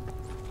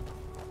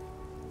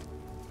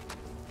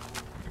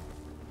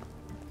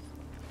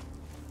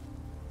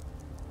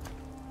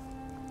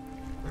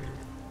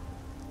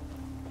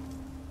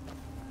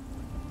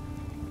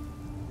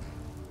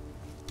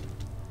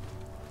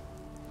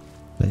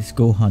 Let's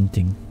go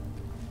hunting.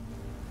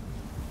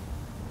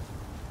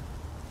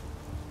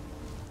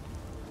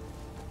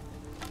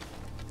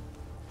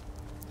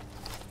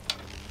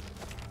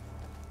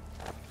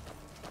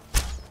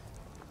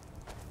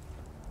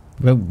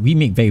 Well, we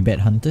make very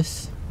bad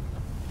hunters.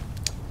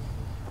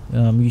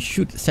 We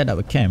should set up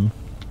a camp.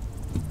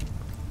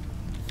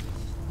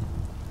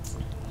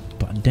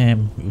 But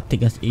damn, it will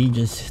take us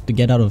ages to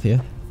get out of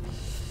here.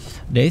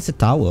 There is a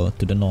tower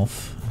to the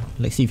north.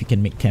 Let's see if we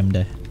can make camp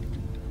there.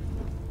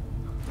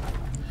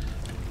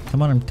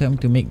 Come on, I'm trying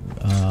to make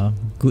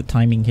good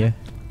timing here.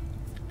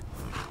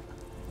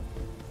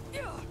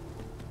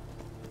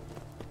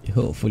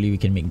 Hopefully we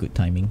can make good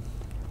timing.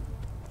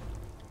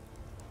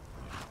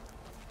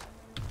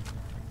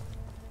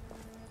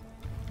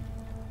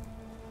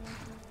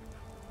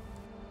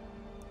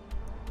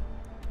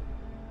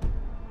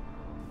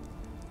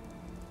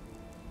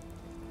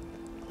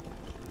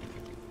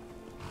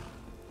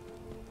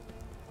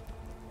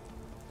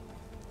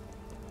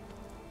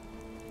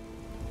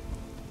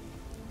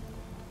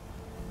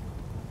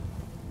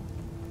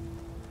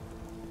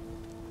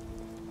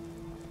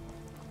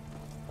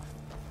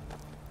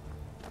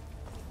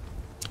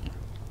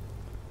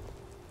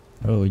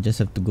 Oh, we just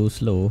have to go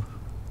slow.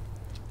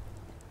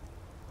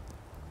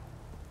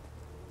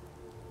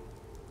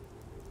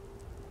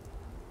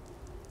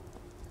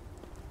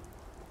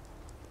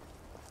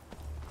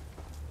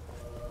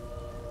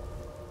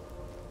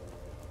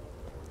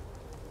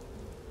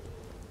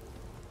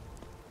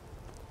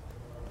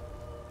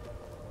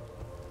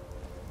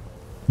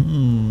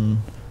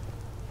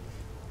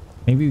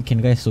 Maybe we can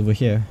guys over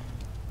here.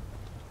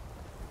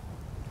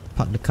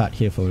 Park the cart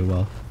here for a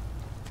while.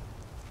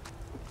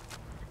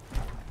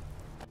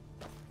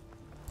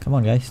 Come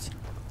on guys.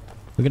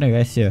 Look at the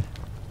guys here.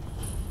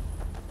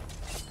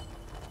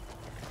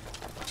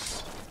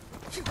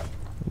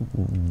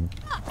 Ooh.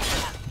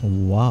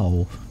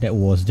 Wow, that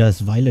was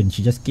just violent.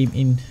 She just came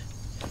in.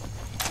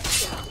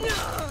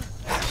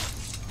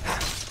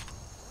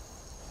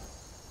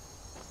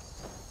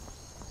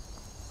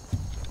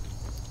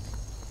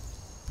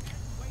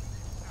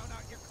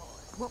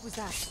 What was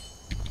that?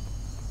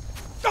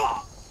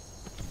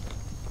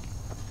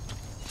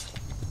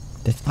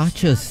 There's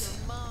archers.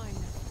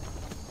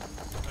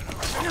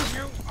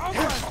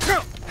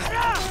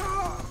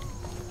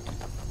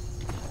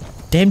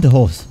 Damn the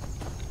horse.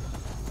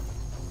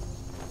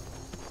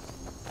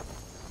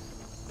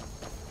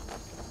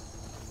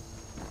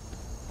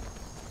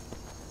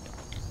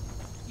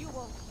 You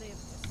won't live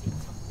to see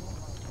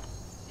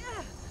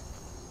tomorrow.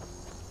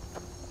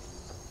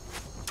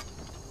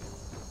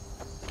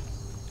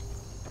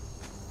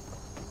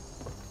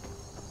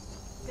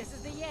 This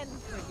is the end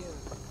for you.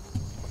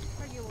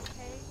 Are you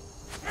okay?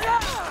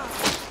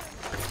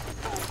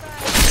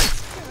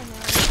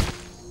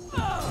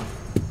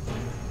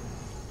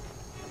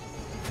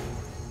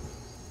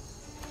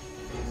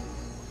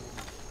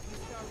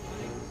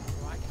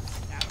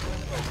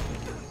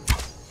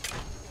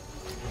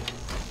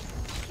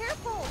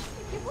 Careful!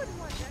 You wouldn't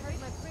want to hurt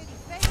my pretty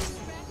face.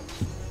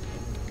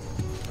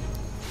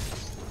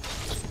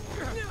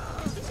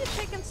 You should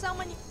pick on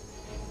someone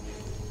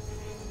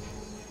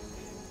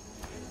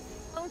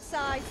own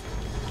size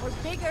or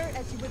bigger,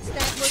 as you would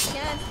stand more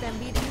chance than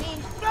beating me.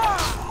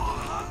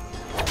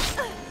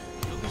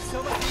 It'll be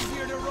so much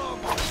easier to roam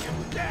when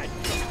you're dead.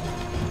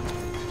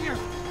 Do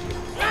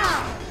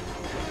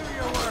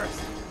your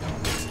worst.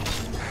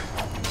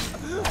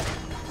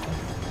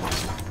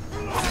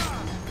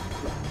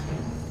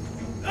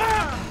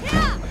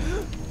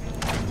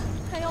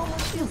 I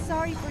almost feel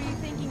sorry for you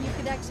thinking you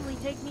could actually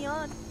take me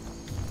on.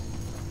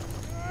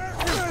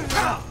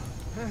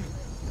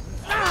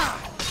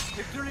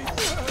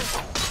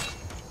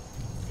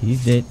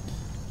 He's dead.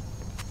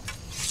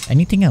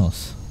 Anything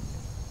else?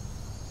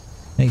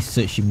 Let's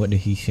search him. What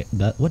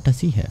does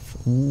he have?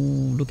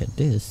 Ooh, look at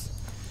this.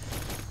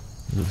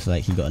 Looks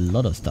like he got a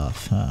lot of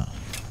stuff, huh?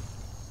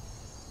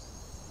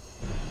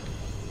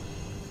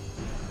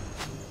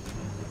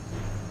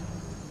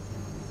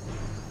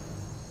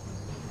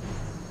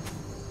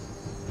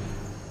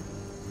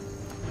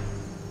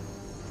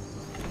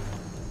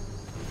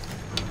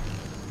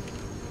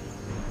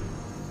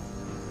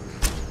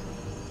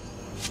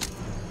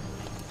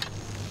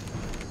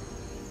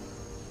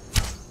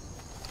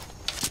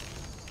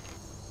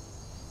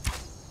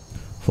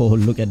 Oh,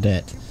 look at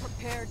that.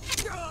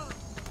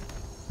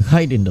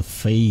 Right in the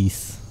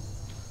face.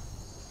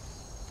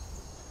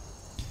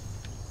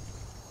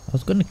 I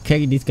was gonna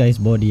carry this guy's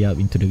body up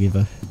into the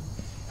river.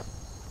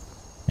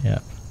 Yeah.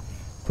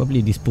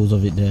 Probably dispose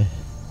of it there.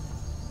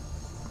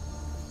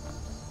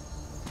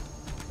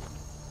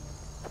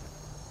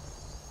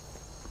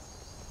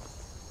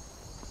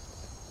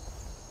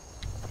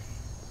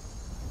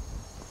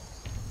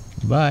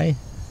 Bye.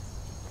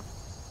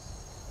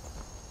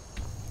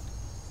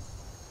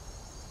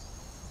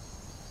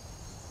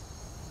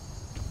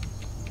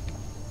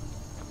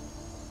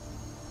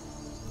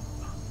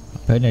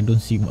 Apparently I don't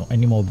see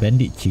any more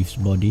bandit chief's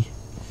body.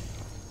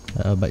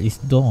 But it's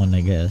dawn,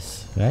 I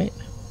guess, right?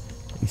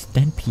 It's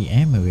 10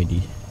 PM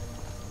already.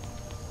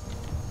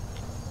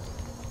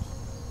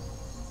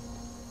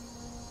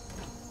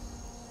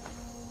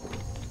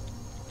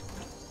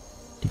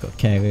 They got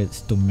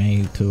carrots,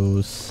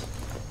 tomatoes.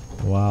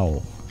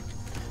 Wow.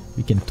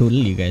 We can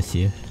totally guys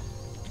here.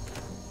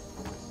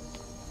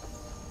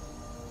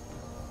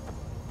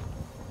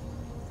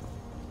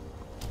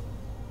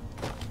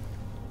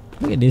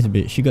 Look at this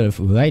bitch, she got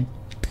a right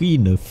 3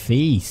 in the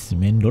face,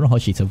 man. Don't know how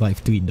she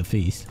survived 3 in the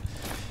face.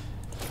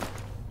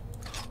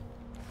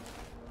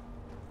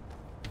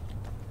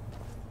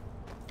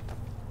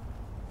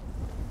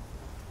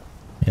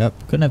 Yep,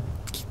 gonna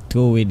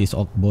throw away this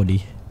orc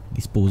body.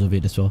 Dispose of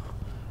it as well.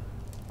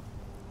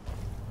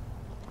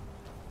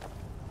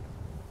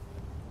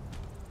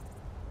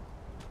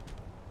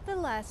 The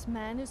last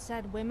man who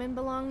said women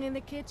belong in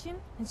the kitchen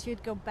and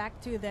should go back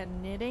to their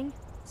knitting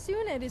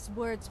soon had his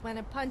words when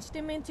I punched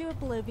him into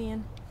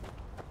oblivion.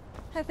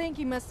 I think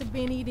he must have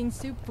been eating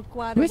soup for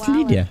quite a while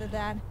Lydia? after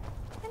that.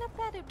 And I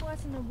bet it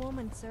wasn't a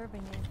woman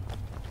serving it.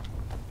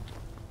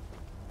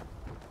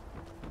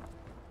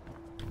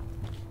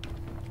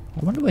 I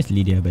wonder where's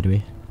Lydia, by the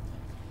way.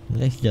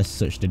 Let's just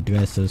search the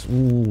dresses.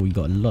 Ooh, we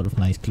got a lot of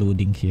nice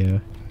clothing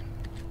here.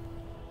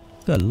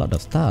 Got a lot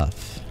of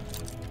stuff.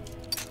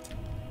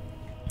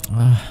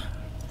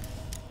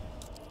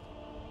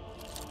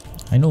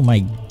 I know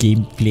my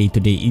gameplay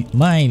today,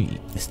 my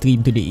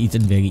stream today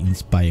isn't very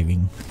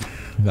inspiring,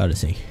 I gotta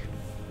say.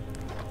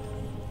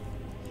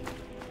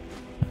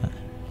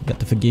 You got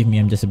to forgive me,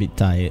 I'm just a bit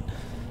tired.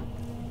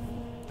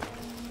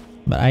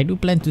 But I do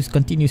plan to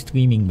continue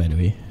streaming, by the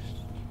way.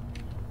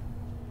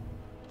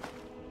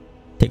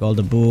 Take all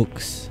the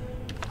books.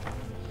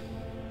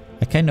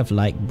 I kind of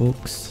like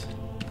books.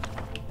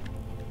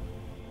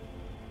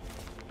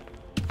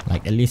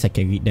 Like, at least I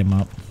can read them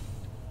up.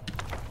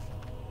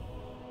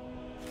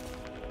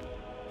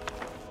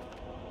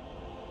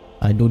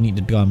 I don't need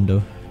the drum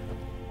though.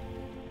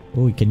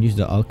 Oh, we can use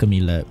the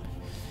alchemy lab.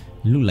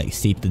 Look like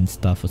Satan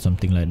stuff or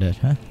something like that,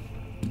 huh?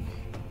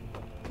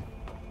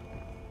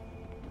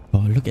 Oh,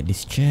 look at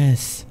this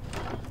chest.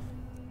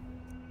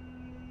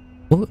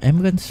 Oh,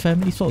 Emran's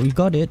family sword. We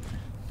got it.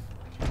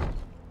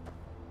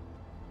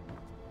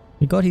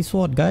 We got his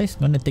sword, guys.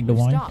 Gonna take the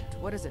wine. Stopped.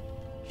 What is it?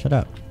 Shut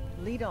up.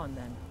 Lead on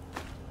then.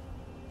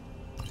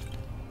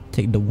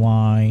 Take the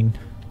wine.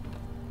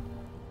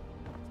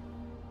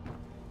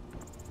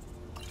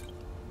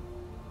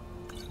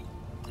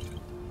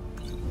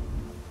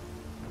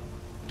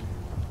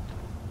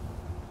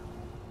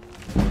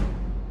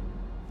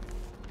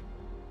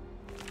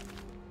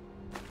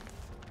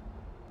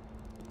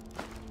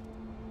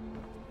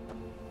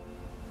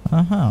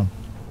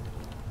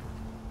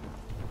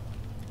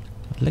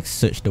 Let's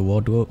search the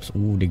wardrobes.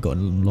 Ooh, they got a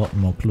lot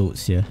more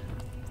clothes here.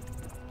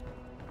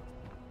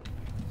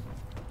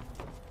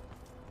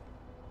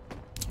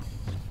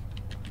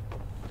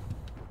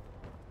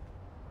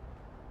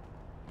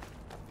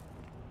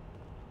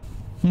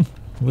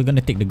 We're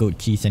gonna take the goat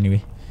cheese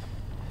anyway.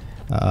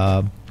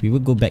 We will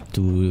go back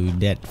to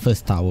that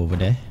first tower over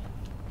there,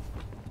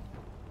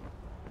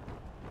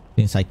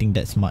 since I think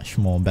that's much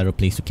more better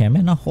place to camp.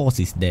 And our horse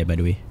is there, by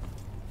the way.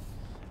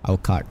 Our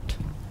cart.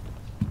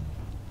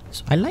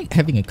 So I like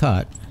having a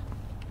cart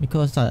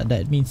because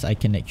that means I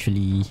can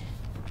actually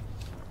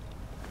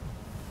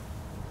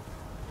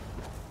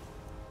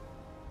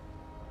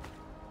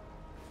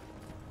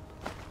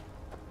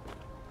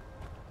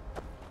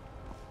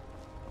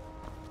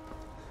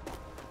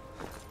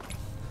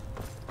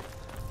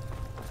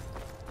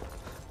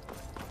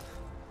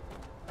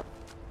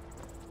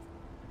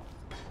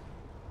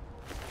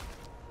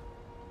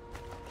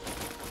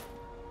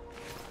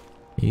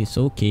It's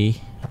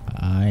okay.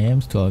 I am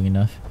strong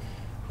enough.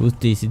 Who's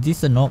this? Is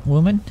this an orc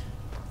woman?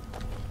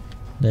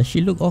 Does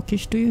she look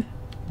orcish to you?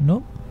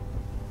 Nope.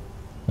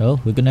 Well,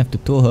 we're gonna have to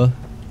tow her.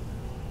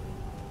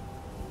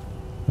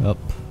 Yup.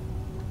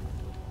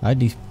 I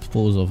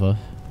dispose of her.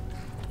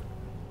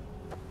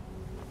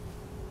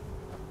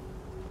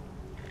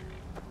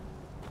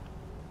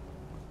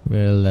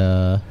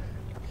 Well,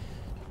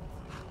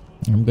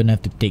 I'm gonna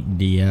have to take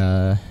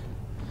the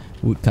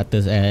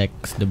woodcutter's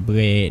axe, the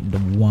bread, the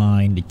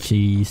wine, the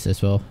cheese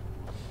as well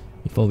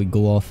before we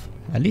go off.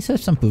 At least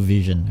have some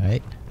provision,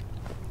 right?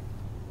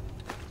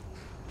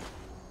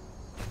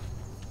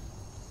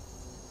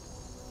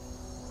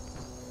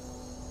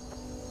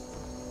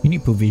 You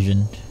need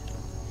provision.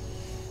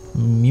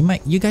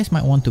 You guys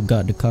might want to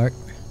guard the cart.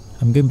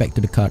 I'm going back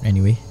to the cart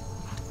anyway.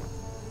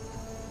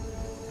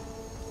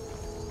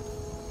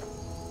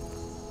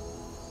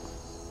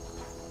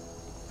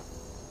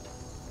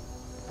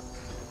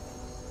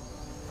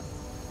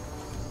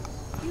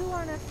 You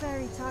are not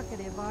very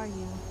talkative, are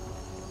you?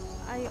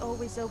 I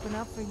always open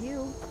up for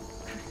you.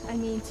 I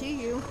mean, to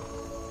you.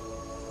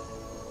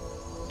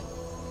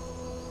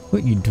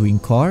 What are you doing,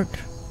 cart?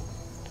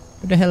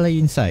 What the hell are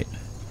you inside?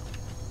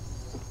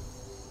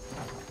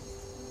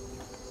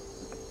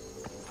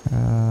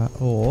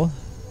 Or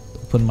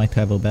open my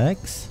travel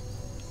bags.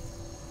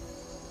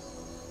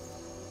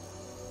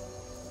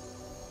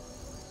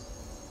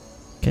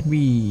 Can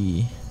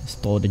we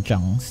store the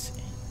junks?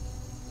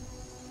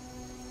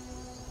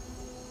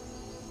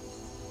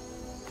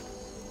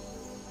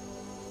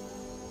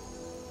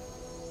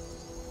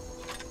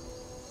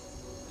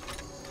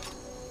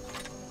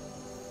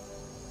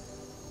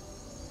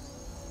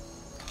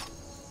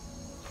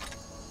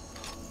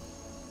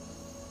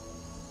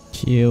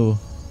 Chill.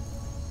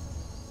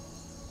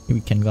 We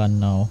can run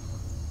now.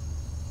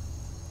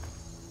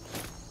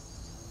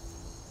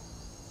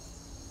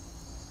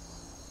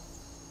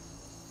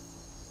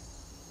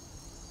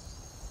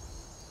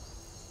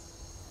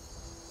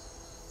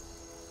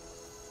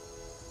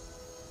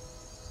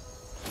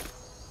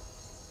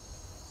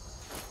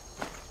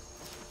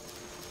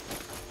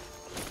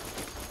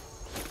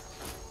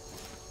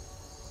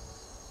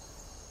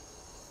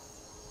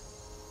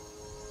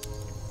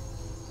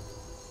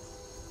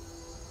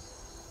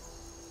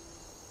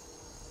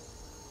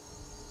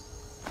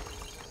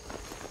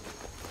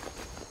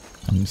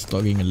 I'm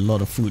storing a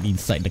lot of food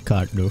inside the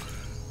cart though.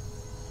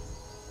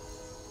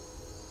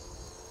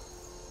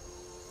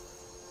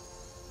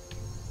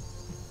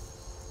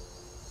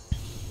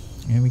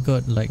 And we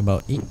got like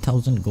about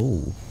 8,000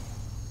 gold.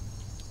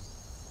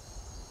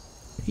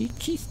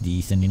 Which is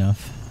decent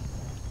enough.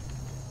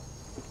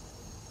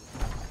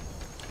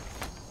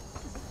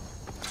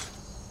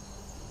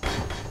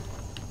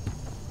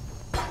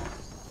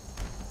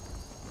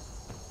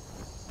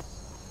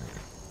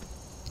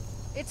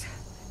 It's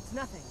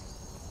nothing.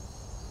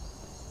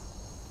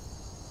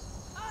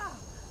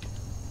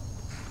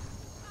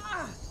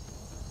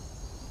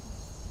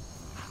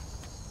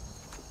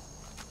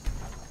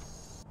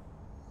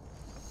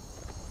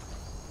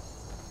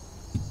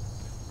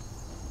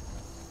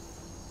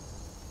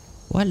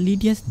 What?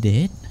 Lydia's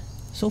dead?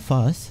 So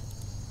fast?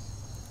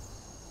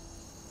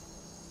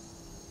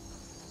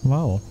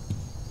 Wow.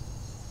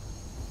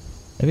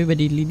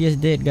 Everybody, Lydia's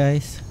dead,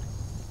 guys.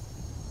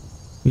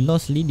 We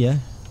lost Lydia.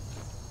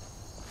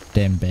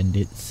 Damn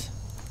bandits.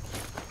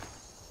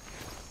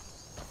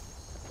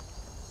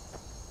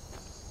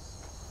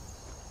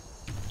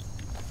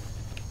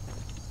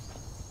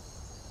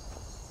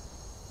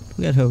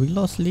 Look at her, we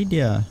lost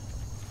Lydia.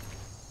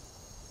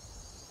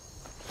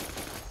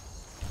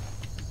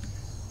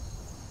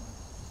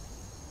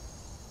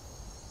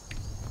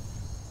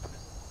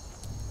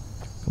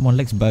 Come on,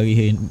 let's bury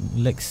her.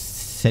 Let's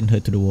send her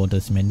to the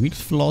waters, man.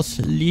 We've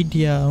lost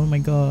Lydia. Oh my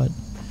god.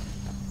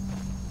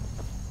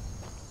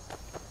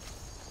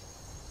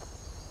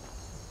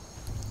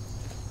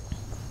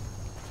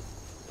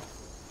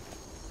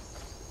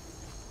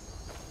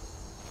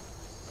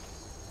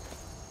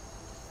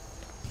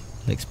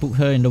 Let's put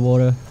her in the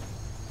water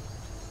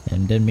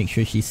and then make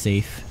sure she's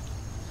safe.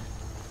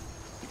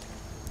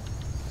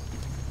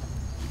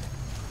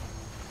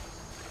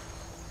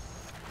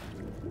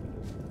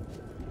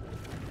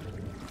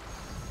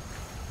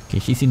 Okay,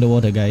 she's in the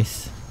water,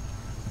 guys.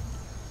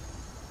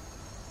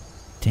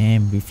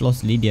 Damn, we've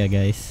lost Lydia,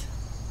 guys.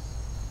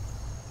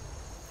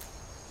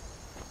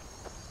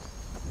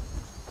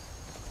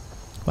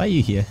 Why are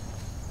you here?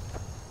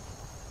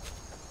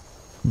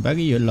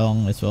 Bury you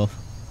along as well.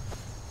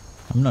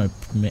 I'm not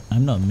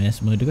a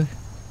mass murderer.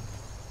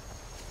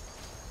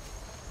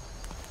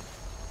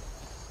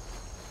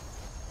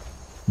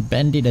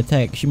 Bandit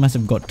attack. She must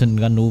have gotten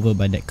run over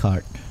by that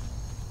cart.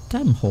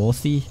 Damn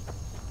horsey.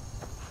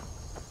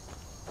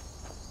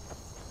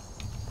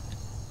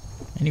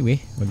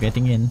 Anyway, we're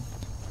getting in.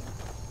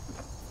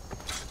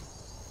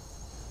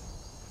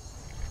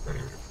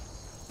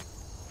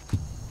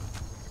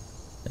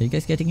 Are you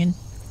guys getting in?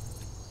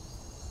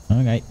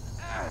 Alright.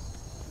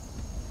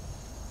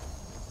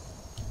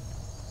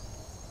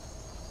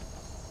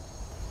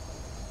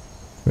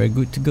 We're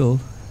good to go.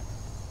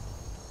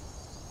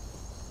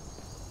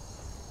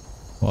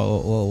 Whoa,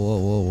 whoa, whoa,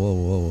 whoa, whoa,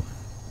 whoa.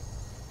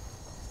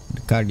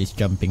 The car is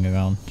jumping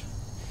around.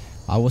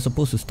 I was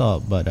supposed to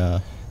stop,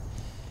 but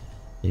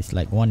it's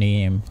like 1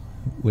 AM.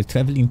 We're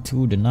traveling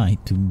through the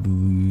night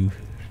to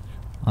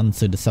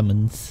answer the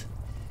summons.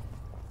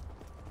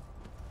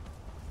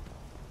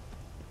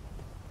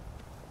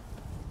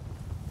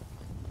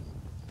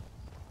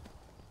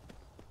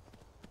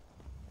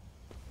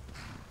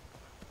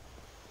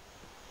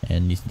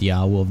 And it's the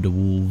hour of the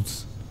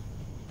wolves.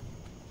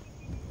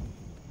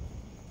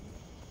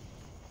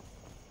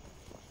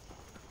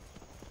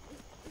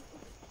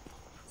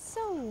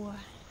 So,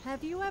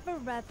 have you ever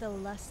read The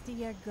Lusty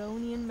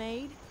Argonian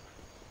Maid?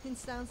 It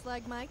sounds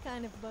like my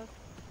kind of book.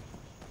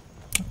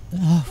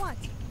 What?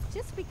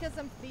 Just because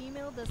I'm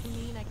female doesn't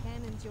mean I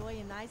can't enjoy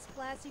a nice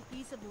classy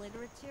piece of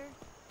literature?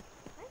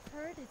 I've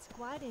heard it's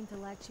quite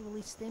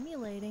intellectually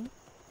stimulating.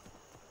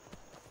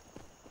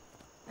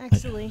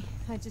 Actually,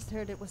 I just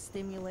heard it was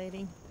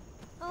stimulating.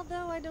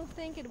 Although I don't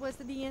think it was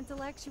the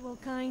intellectual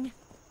kind.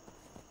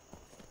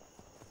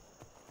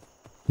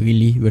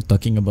 Really? We're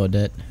talking about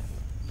that?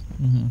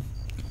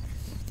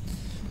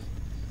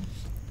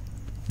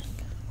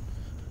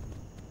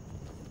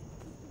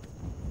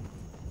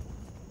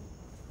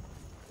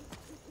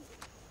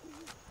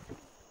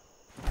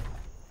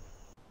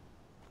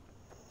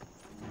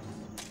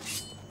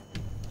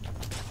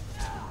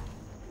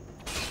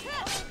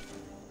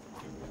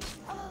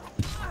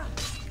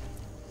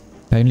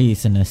 Apparently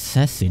he's an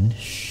assassin.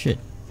 Shit.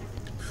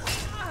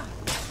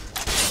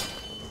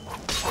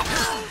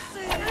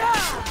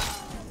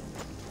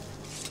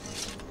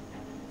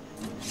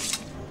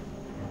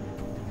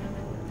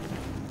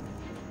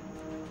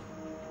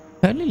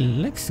 Apparently,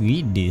 let's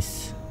read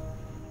this.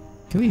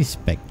 Can we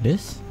respect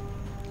this?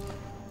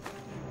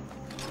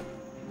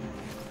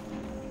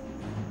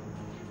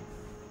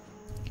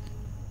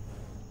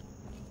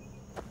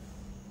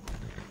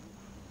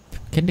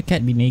 Can the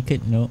cat be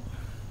naked? No.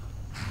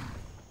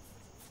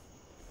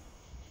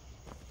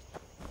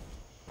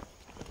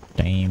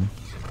 Damn.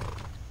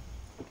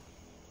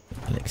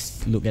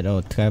 Let's look at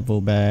our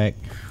travel bag.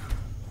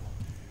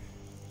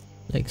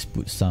 Let's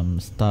put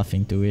some stuff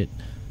into it.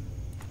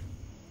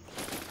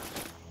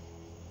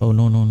 Oh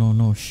no no no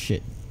no,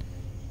 shit.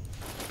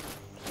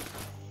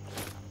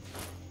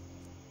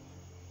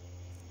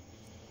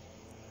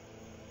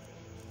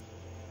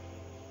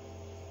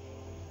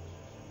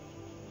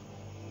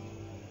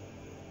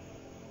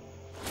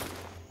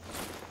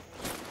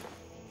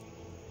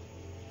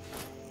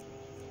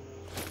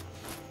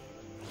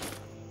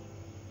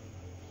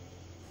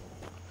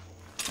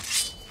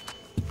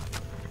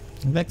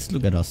 Let's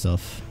look at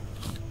ourselves.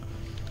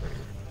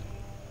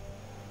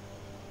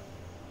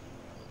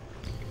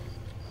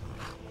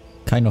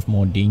 Kind of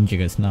more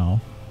dangerous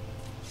now.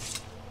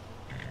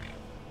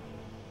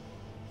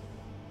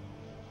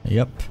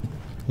 Yep.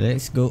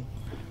 Let's go.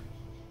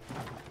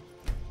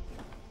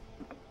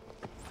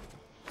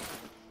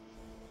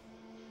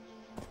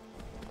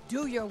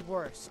 Do your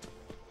worst.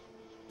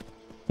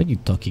 What are you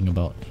talking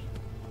about?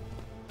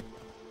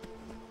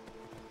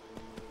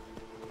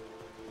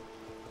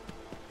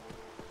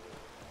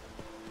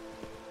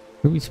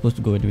 Where are we supposed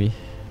to go anyway?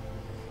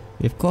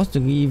 We've crossed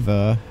the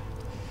river.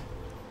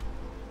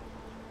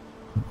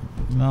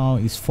 Now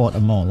it's Fort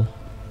Amal.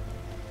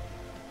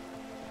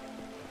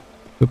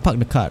 We'll park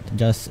the cart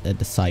just at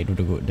the side of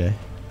the road there.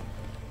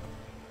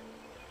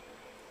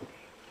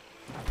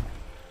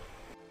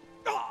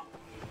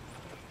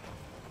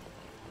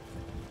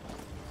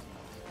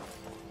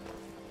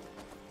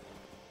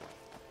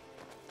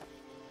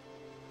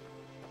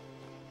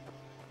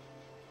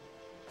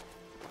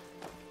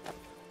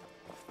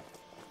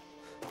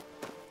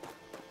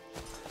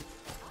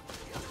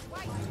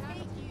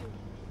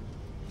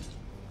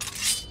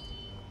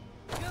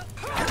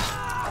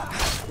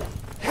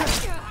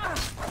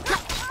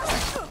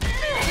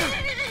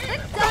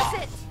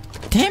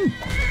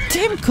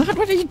 Damn God,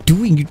 what are you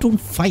doing? You don't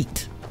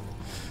fight.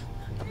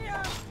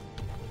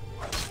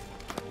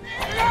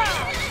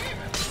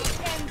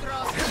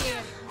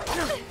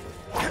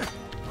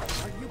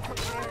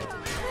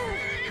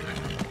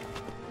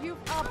 You've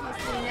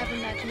obviously never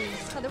met me,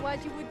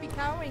 otherwise you would be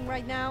cowering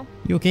right now.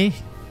 You okay?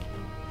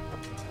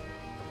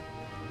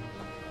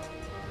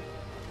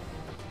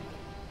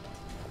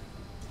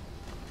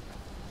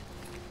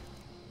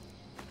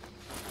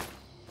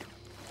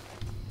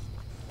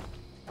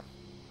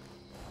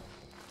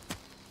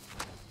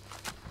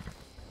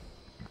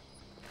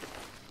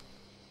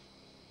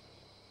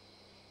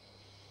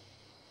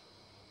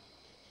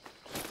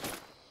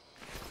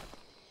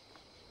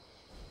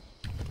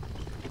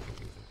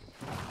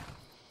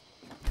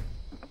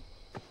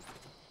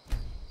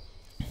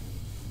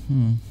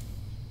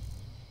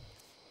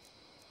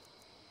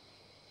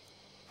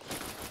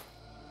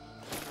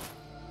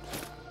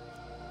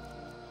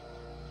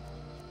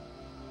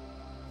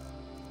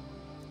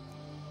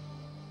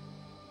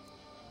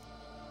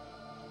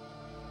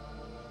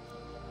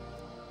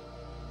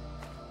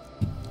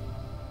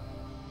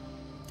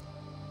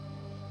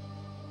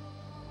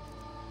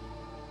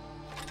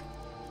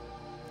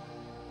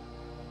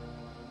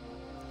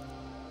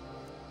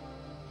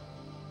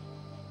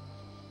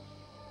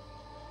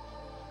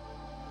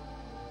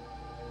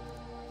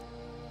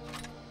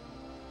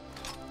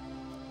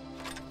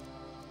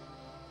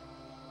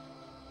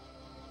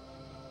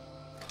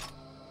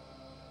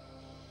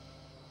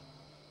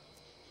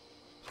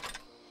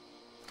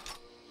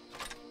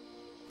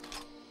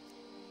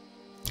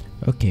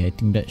 Okay, I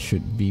think that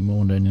should be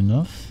more than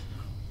enough.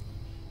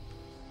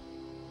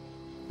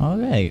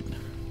 Alright.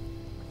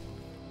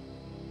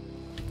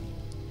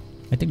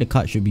 I think the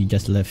cart should be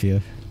just left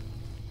here.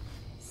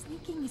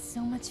 Sneaking is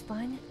so much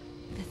fun.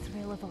 The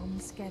thrill of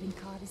almost getting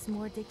caught is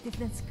more addictive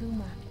than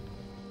skooma.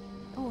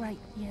 Oh right,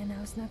 yeah,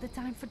 now's not the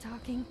time for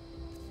talking.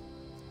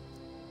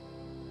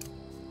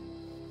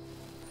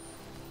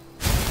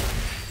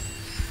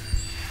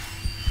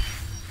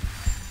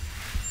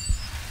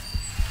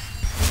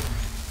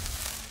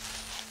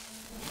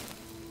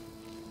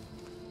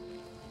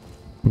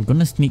 We're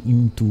gonna sneak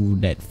into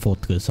that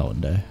fortress out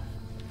there.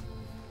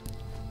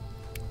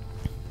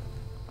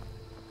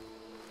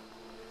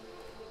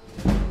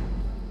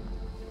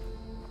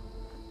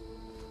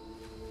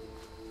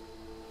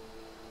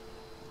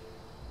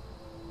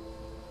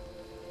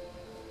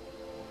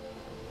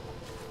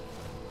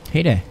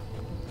 Hey there.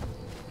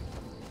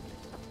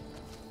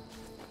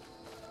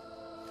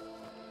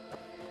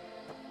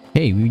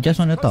 Hey, we just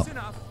want to talk.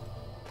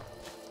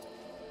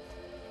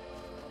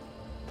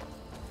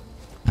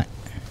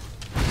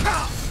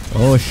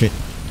 Oh shit.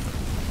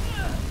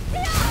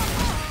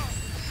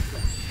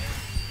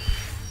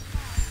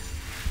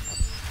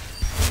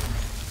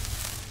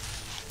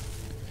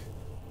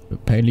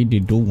 Apparently they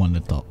don't want to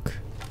talk.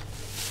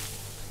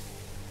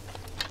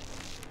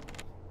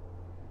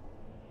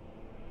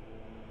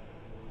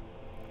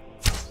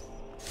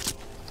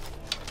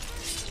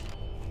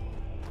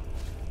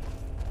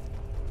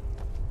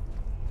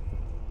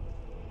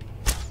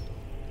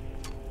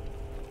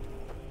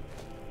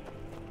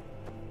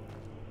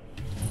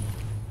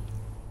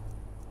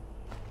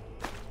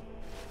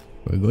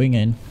 We're going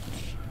in.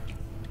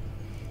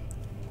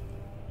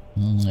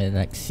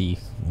 Let's see.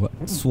 What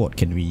sword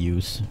can we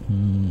use?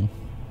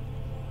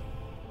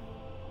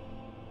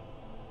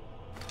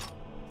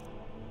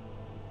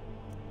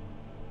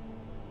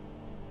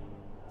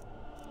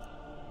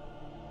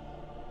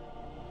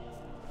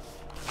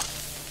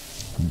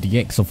 The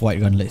Axe of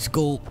Whiterun, let's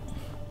go.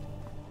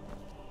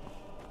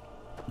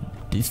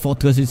 This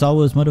fortress is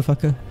ours,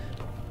 motherfucker.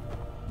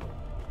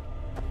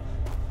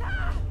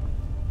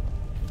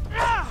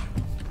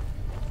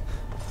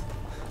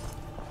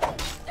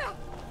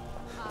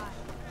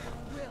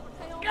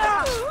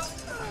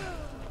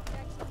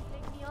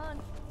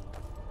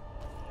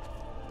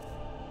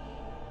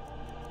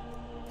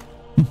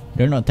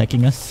 They're not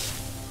attacking us.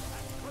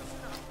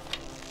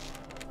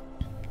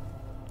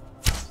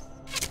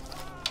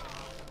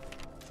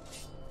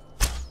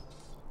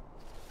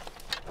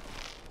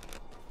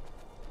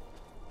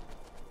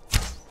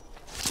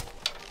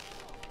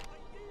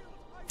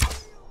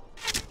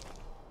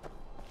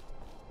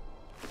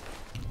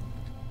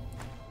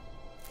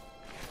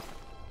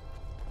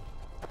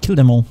 Kill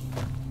them all.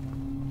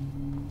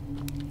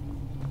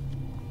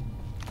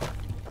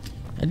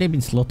 Have they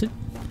been slaughtered?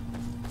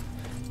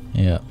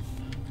 Yeah.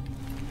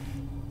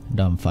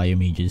 Damn fire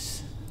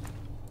mages.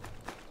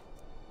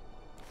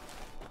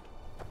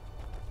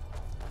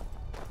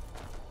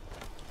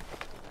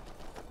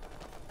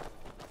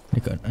 They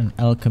got an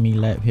alchemy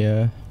lab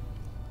here.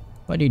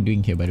 What are you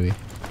doing here, by the way?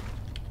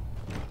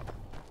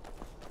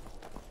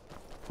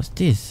 What's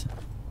this?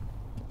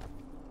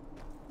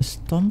 A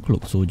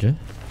Stormcloak soldier?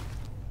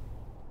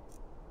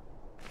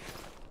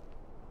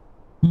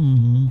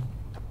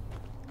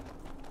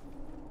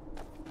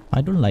 I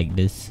don't like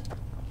this.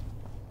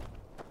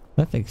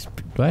 Do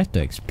I have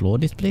to explore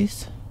this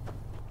place?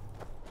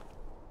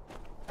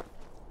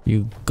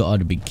 You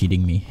gotta be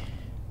kidding me.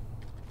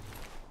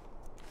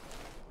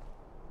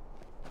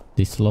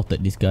 They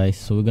slaughtered these guys,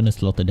 so we're gonna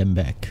slaughter them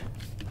back.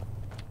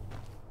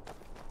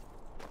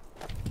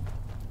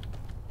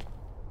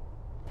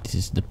 This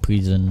is the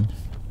prison.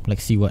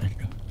 Let's see what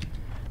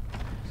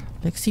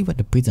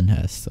the prison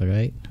has,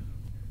 alright?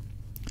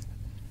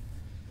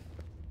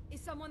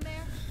 Is someone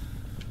there?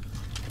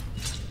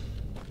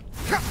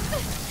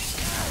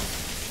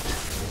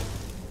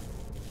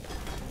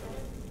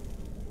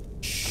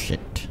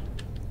 Shit.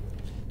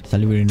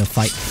 Suddenly we're in a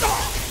fight.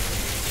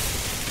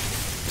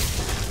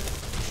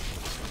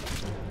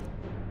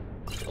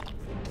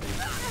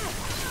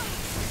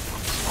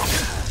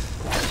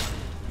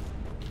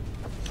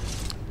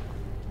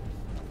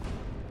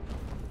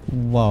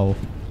 Wow.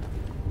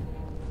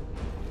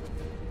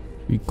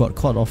 We got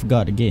caught off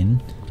guard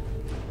again.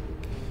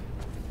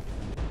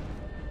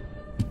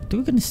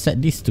 We're gonna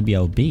set this to be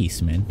our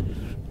base, man.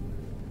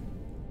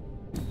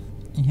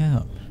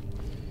 Yeah.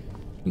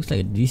 Looks like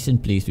a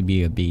decent place to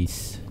be a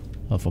base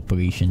of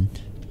operation.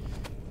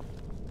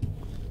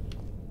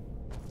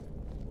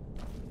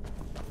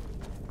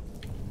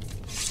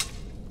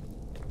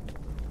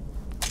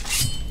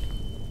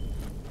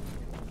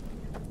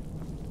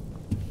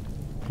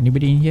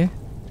 Anybody in here?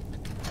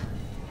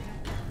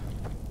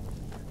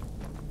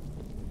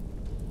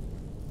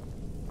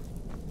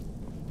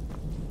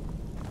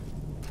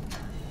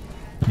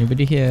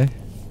 Anybody here?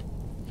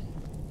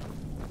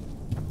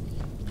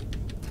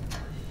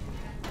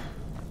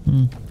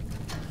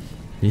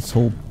 This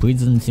whole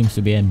prison seems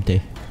to be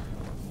empty.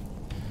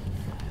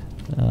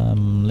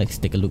 Let's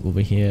take a look over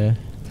here.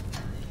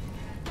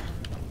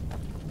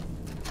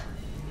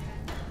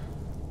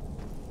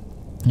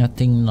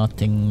 Nothing,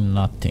 nothing,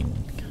 nothing.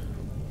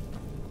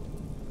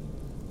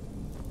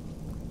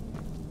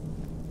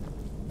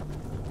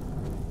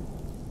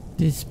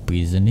 This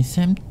prison is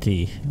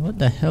empty. What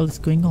the hell is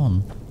going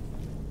on?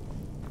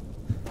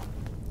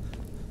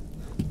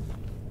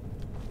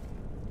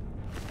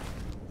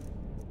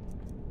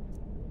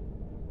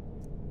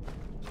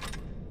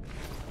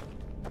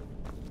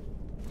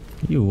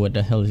 What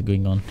the hell is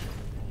going on?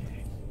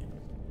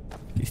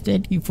 Is there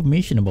any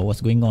information about what's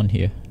going on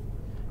here?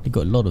 They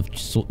got a lot of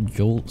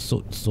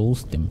soul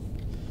stem.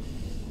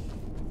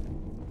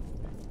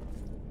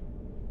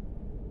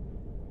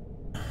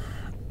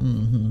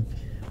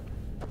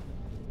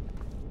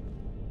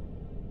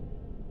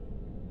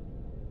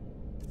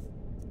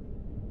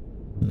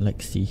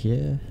 Let's see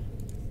here.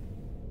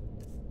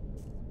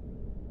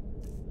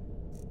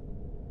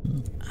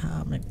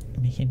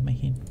 My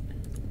hand.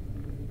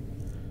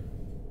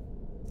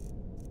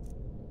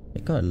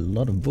 They got a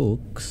lot of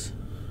books.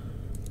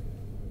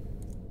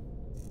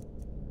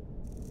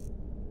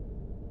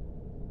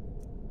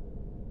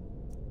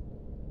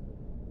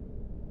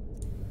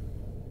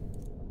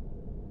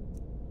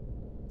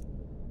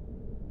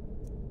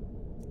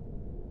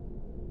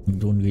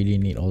 Don't really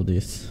need all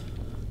this,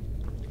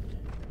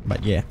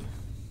 but yeah.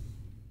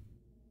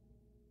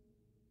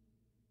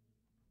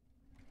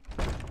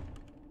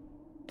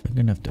 We're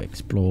gonna have to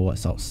explore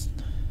what's else.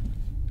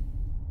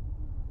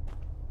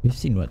 We've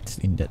seen what's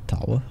in that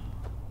tower.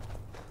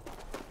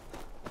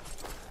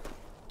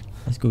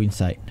 Let's go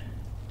inside.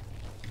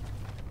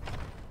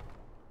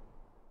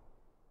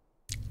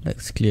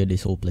 Let's clear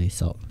this whole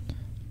place out.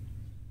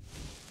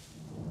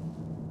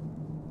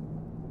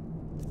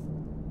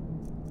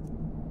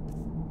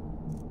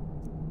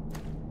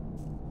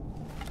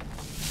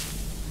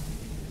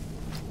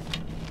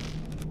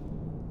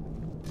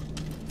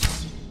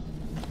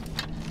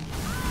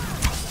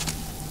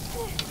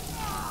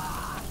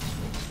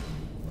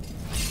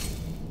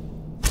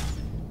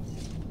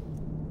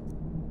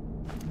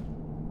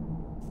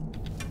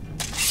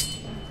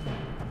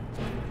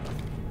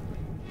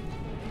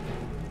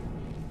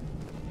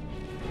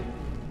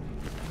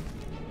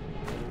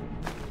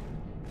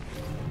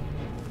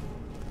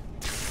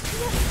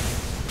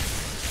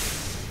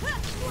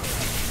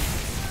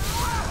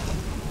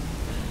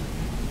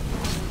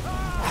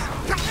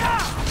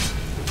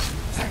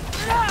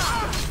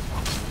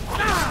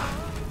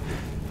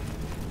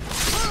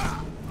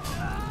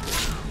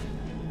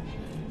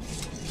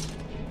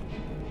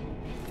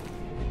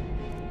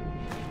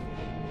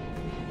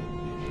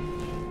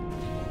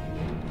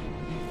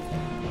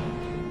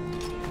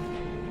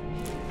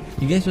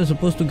 You guys were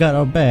supposed to guard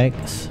our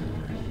backs.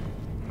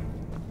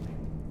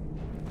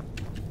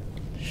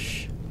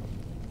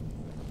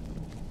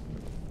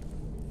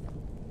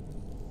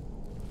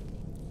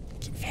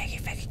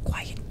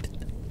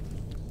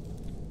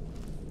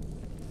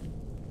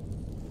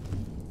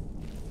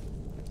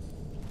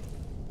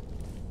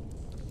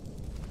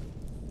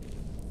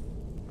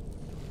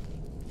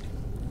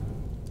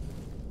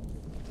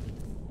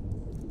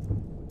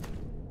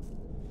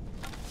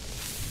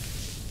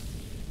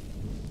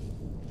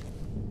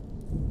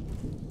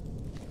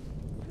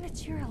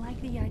 sure I like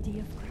the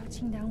idea of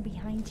crouching down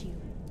behind you.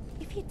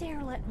 If you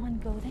dare let one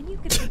go, then you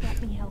could forget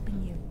me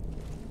helping you.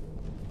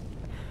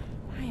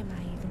 Why am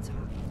I even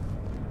talking?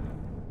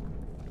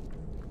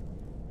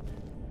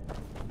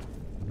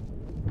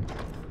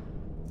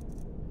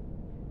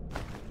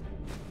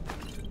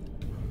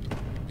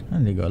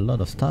 And they got a lot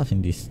of stuff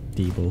in these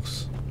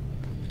tables.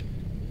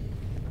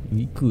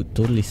 We could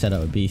totally set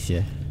up a base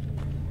here.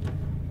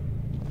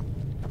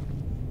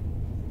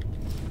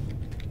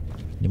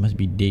 They must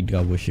be dead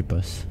god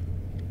worshippers.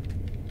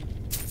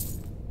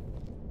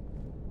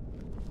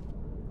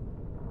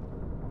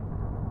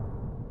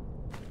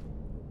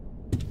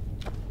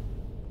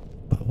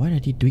 But what are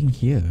they doing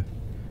here?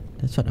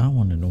 That's what I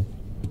want to know.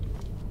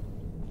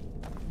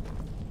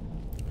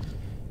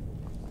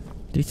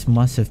 This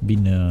must have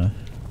been a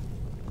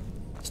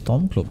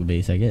Stormcloak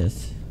base, I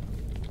guess.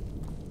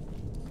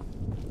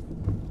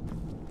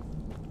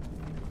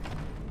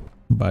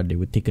 But they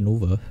were taken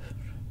over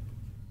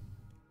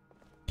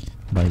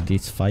by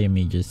these fire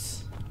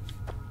mages.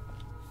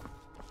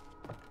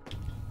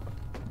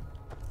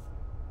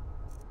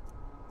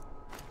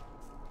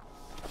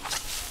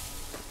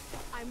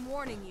 I'm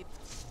warning you.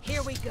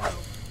 Here we go.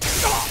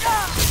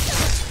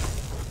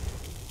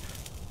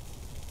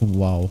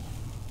 Wow.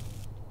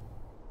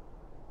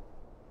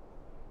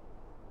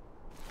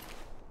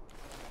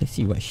 Let's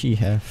see what she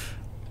have.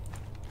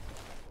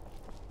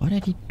 What are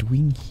they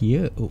doing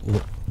here?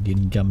 Oh,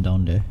 didn't jump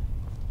down there.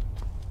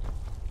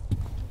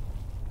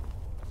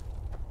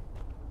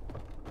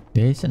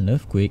 There's an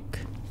earthquake.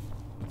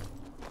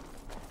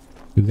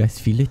 You guys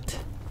feel it?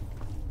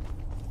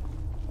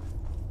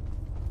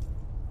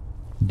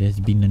 There's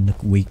been an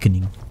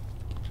awakening.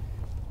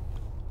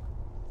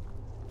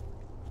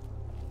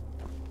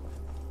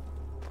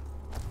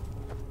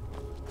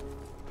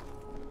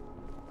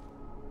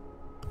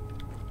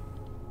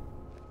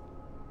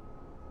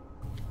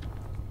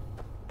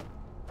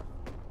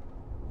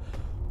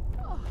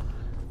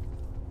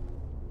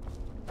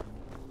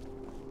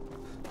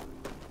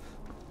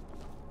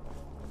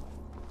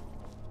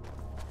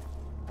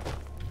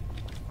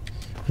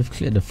 We've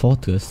cleared the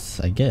fortress,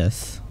 I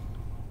guess.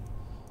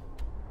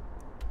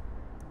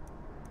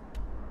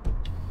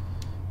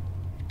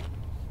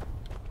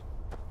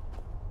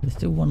 There's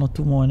still one or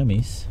two more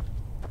enemies.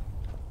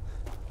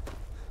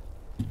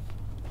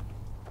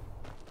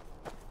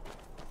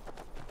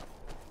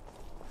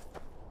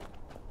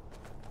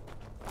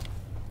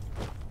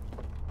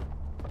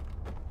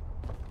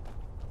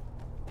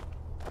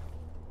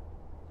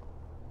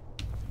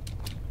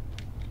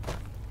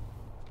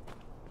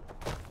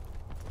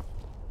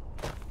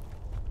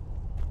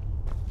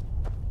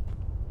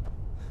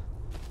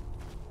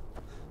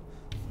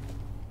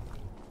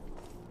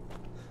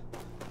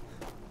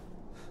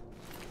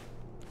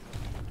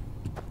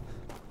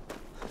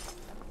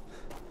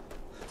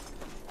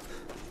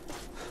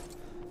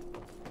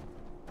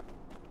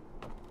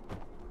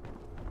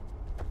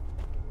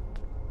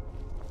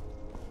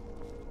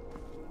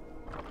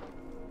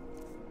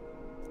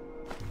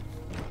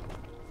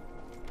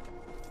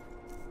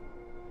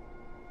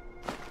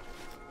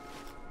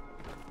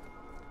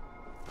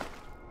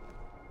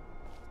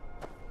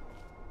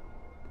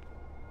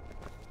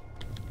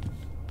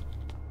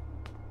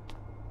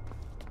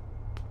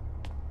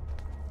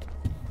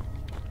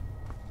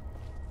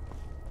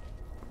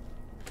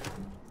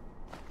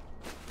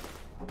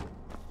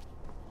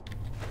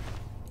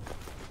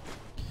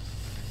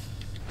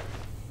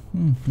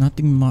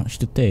 Nothing much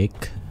to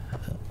take.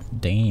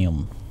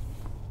 Damn.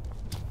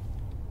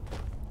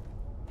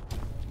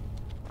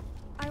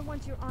 I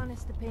want your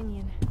honest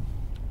opinion.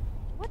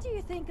 What do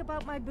you think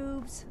about my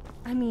boobs?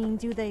 I mean,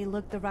 do they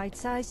look the right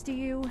size to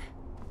you?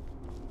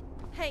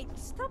 Hey,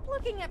 stop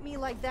looking at me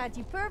like that,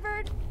 you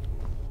pervert!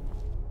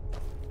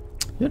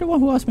 You're the one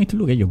who asked me to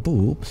look at your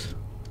boobs.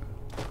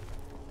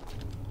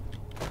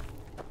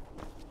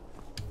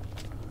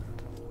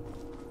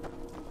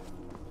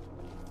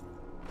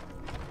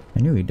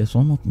 Anyway, there's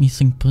one more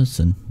missing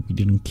person we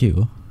didn't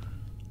kill.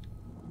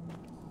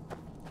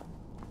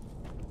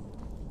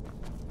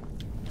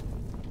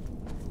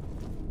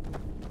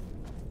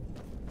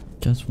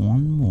 Just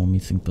one more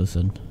missing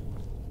person.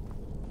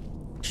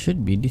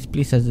 Should be, this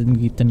place hasn't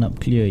written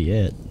up clear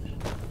yet.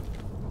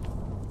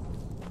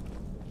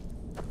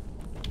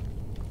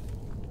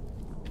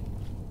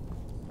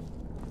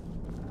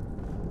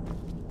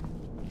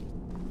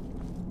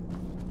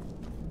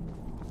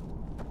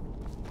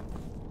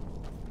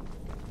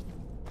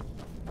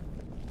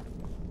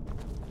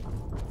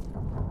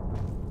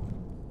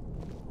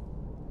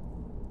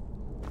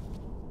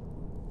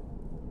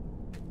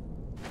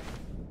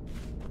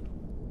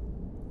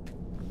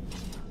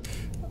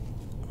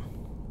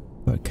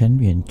 What can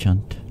we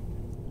enchant?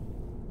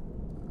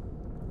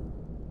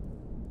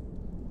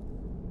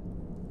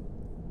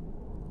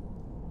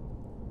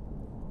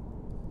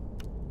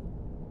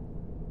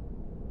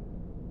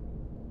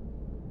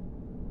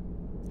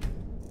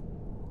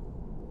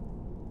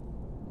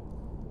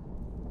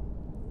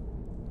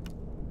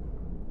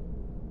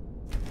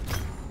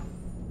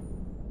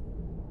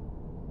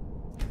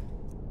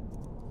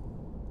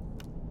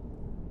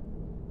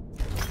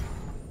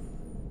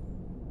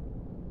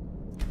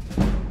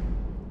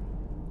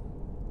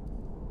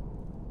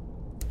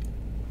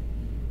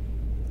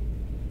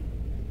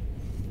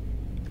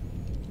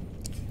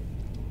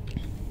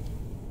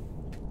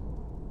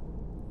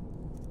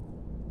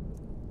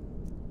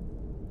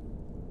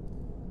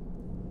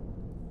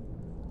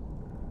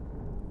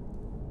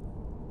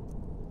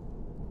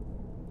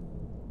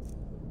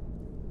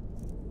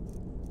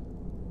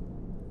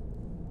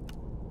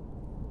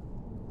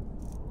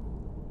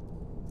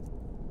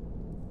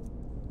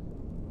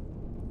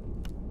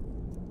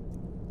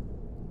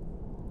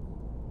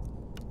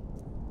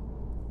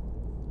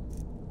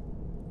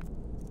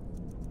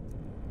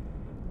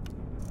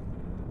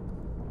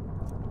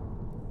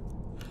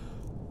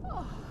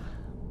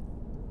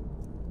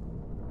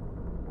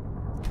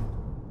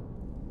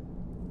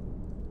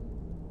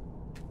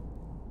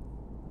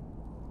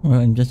 Well,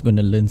 I'm just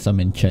gonna learn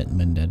some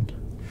enchantment then.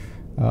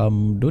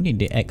 Don't need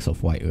the Axe of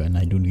Whiterun,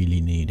 I don't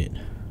really need it.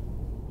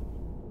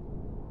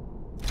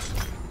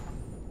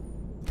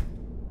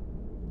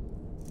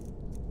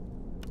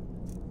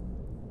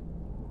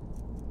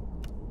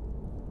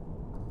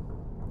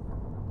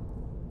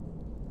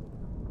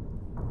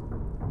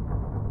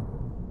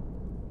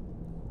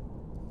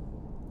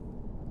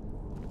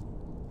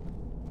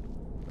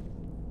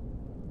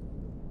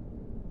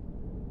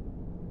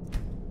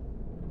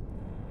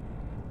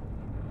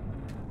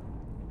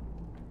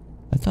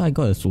 I thought I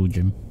got a soul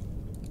gem.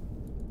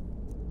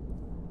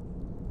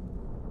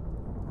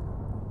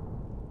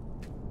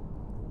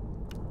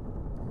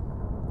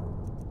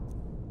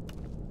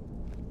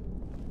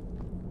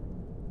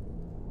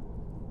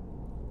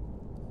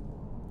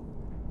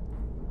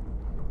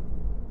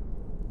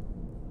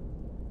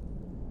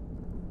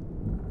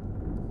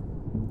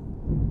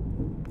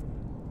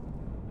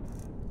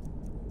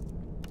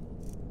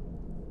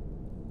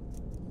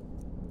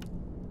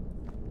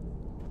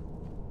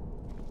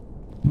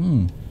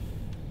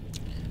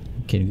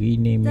 Can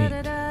rename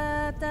it.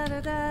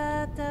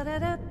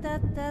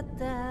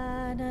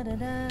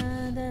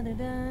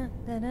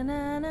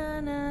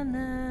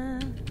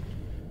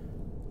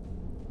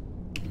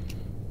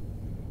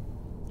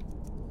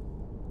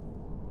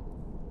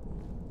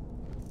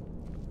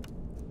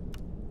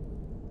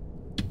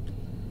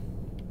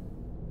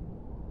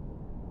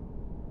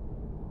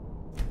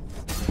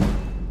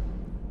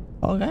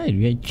 Alright,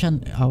 we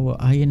enchant our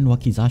iron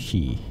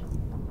wakizashi.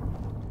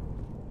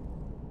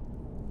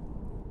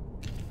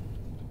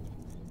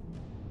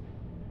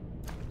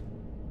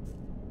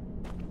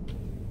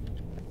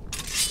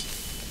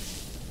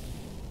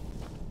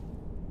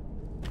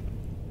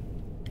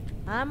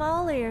 I'm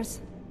all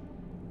ears.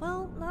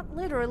 Well, not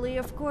literally,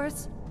 of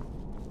course.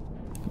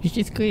 Which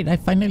is great, I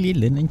finally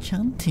learned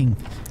enchanting.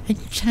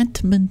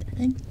 Enchantment,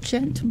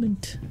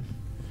 enchantment.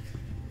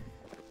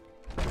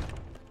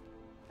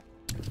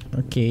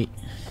 Okay.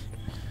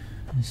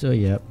 So,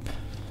 yep.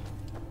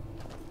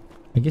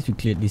 I guess we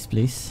cleared this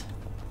place.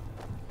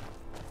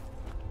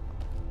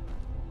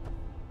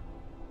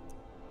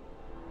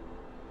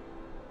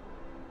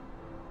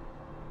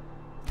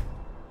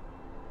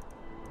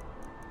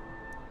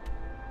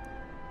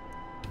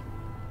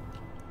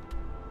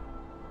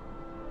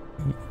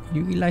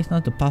 You realize now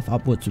the path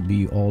upwards would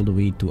be all the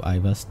way to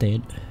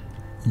Ivarstead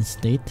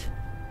instead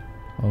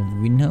of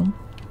Windhelm?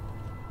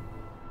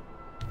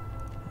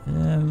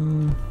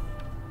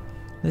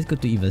 Let's go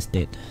to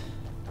Ivarstead.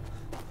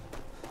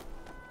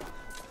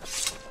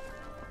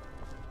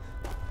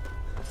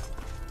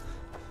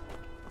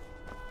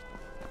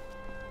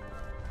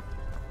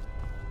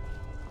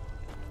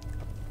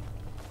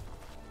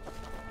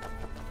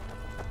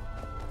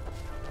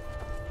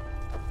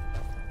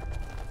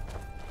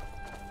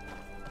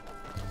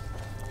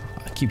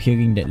 Keep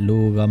hearing that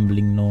low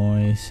rumbling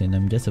noise and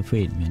I'm just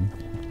afraid, man.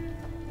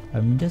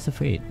 I'm just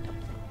afraid.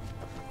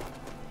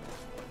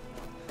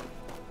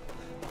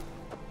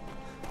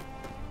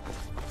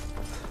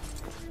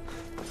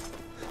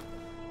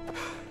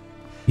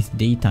 It's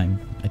daytime.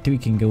 I think we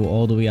can go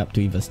all the way up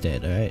to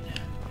Ivarstead, alright?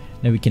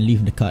 Then we can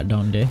leave the cart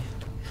down there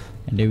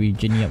and then we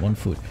journey up on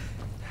foot.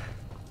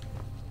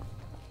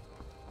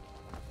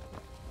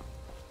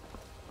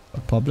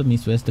 The problem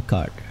is, where's the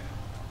cart?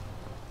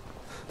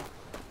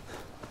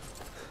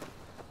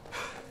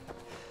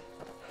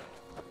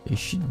 It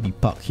should be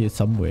parked here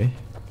somewhere.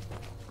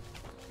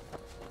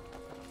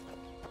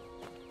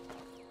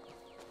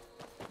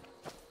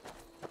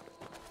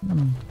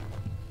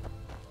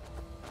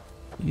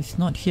 It's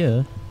not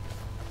here.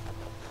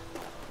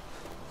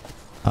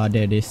 Ah,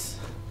 there it is.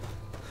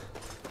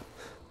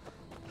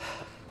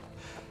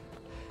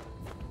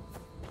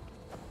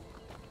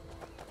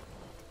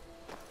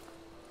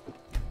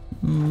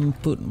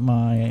 Put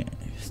my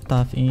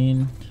stuff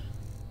in.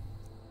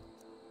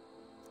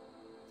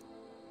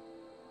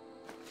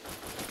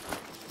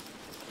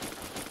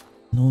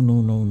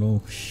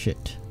 No,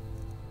 shit.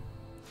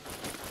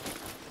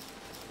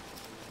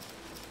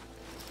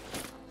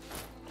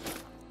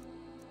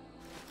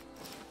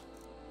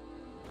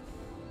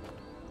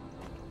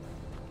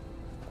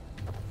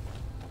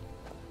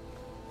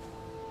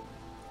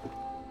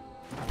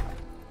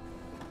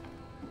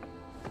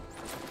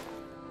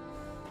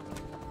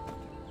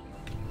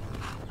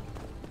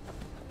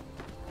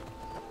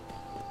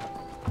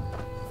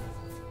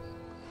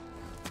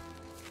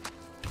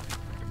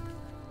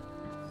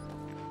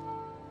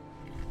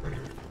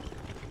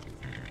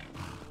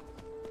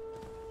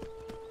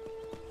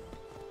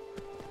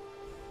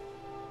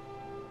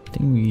 I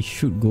think we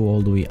should go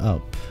all the way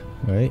up,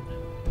 right?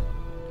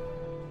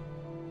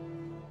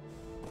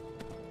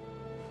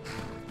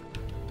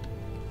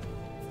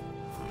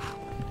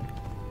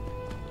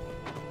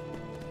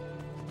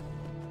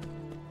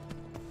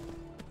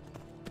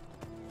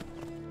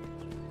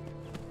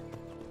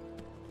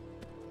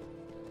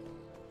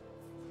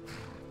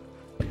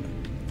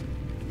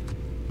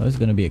 Oh, it's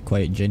gonna be a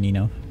quiet journey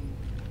now.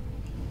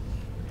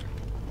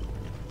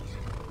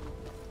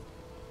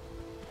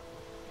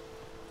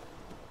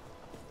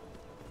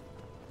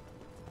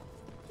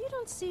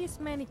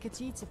 the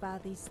Khajiits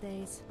about these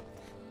days?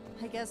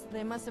 I guess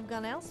they must have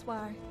gone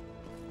elsewhere.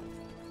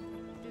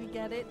 Do you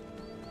get it?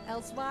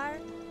 Elsewhere?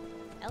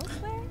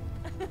 Elsewhere?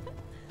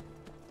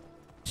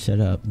 Shut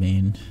up,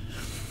 man.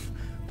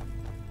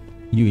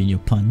 You and your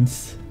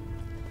puns.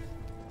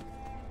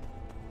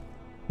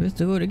 Where's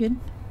the road again?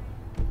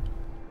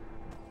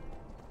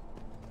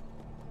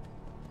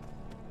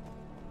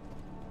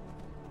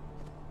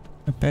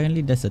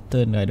 Apparently there's a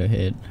turn right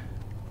ahead.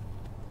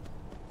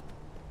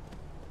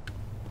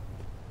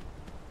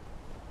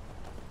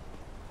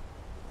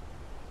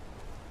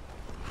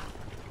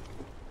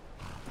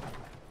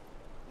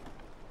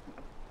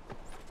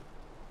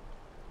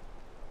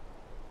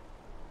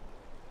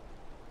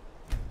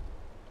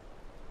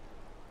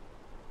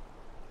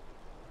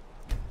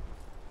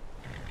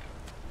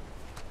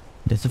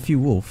 There's a few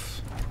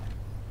wolves.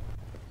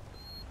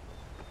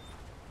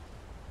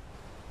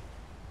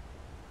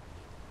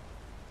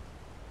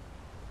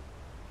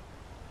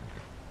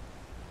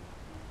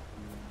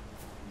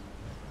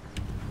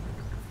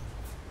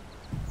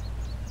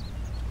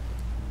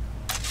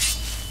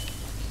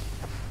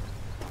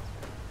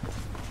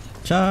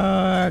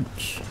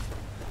 Charge!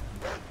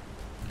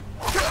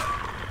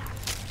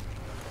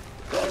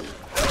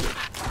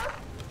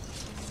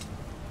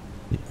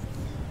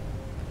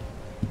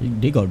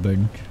 They got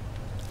burned.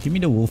 Give me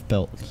the wolf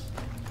pelts.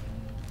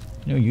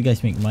 You know, you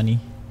guys make money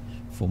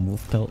from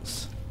wolf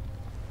pelts.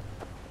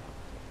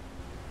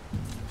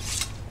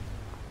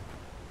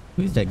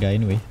 Who is that guy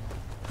anyway?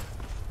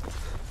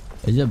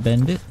 Is it a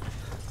bandit?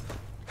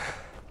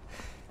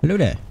 Hello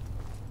there.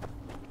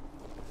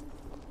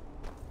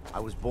 I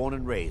was born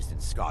and raised in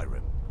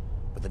Skyrim,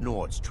 but the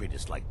Nords treat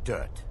us like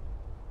dirt.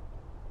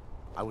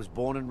 I was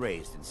born and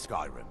raised in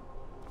Skyrim,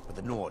 but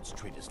the Nords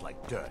treat us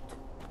like dirt.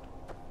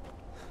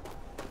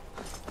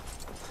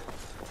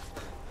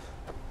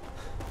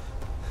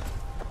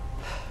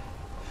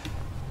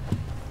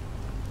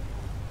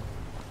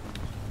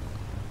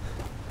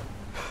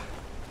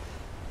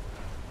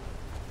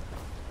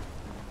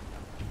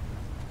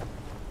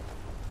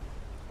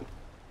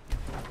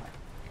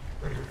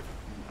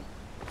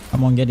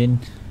 Come on, get in.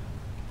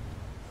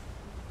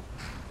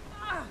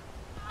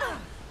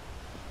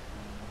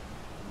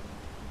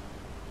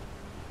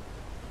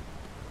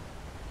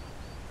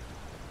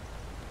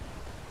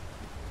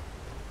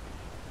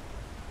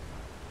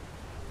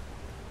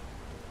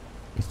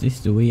 Is this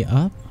the way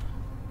up?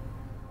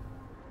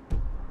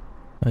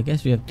 I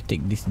guess we have to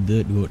take this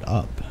dirt road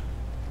up.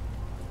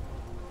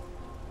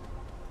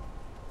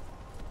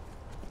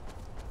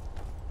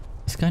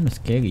 It's kind of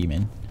scary,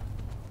 man.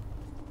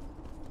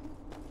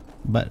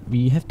 But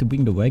we have to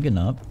bring the wagon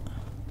up.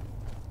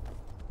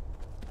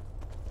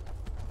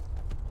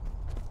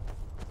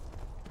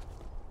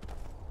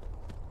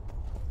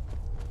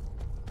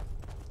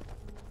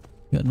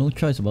 Got no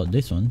choice about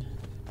this one.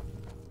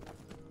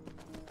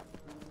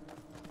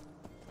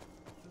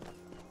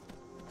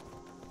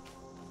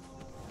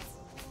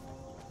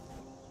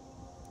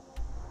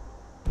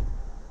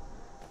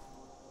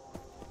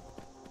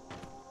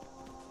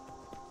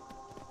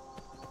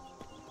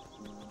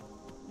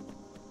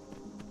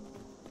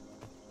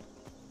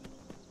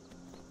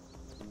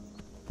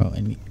 Oh,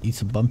 and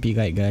it's a bumpy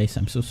ride, guys.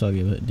 I'm so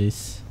sorry about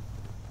this.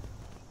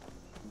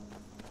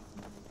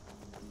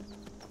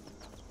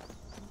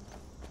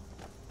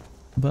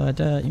 But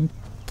in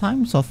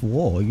times of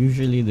war,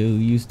 usually they'll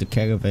use the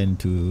caravan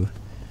to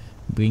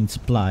bring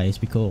supplies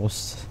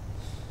because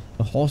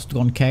a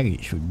horse-drawn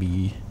carriage would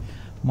be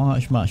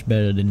much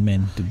better than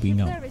men to bring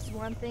out. There is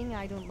one thing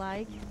I don't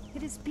like.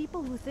 It is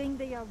people who think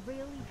they are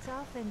really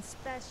tough and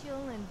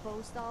special and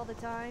boast all the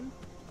time.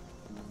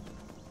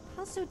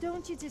 Also,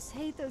 don't you just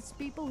hate those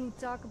people who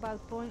talk about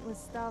pointless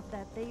stuff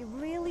that they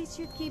really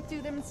should keep to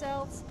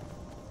themselves?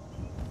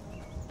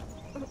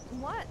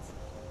 What?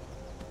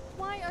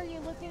 Why are you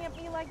looking at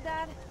me like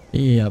that?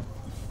 Yep.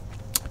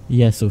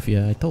 Yeah,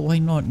 Sophia, I thought why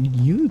not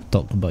you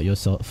talk about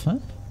yourself, huh?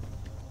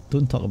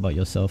 Don't talk about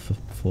yourself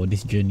for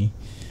this journey.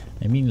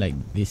 I mean, like,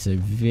 it's a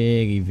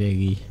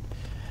very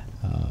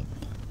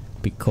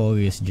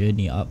precarious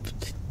journey up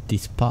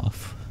this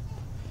path.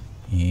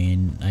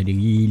 And I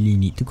really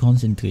need to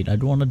concentrate. I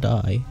don't want to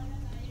die.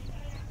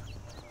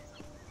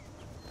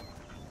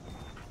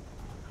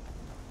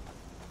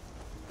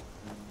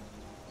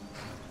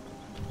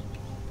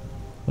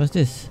 What's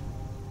this?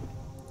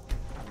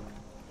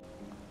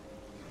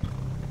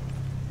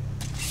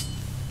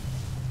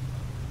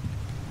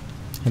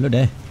 Hello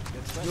there.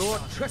 You're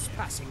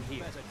trespassing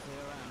here.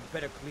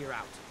 Better clear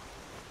out.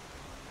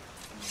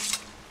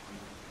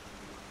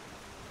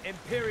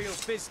 Imperial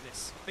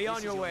business. Be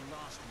on your way.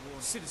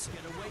 Citizen,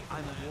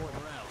 I'm a warden.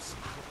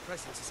 Your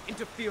presence is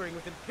interfering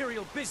with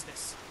Imperial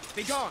business.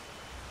 Be gone.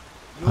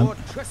 You're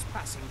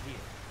trespassing here.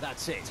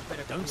 That's it.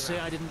 Don't say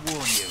I didn't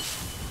warn you.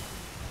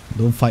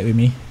 Don't fight with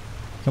me.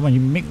 Come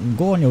on,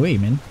 go on your way,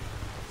 man.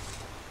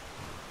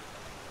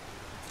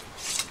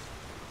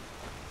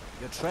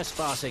 You're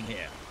trespassing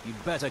here.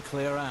 You'd better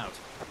clear out.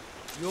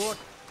 You're...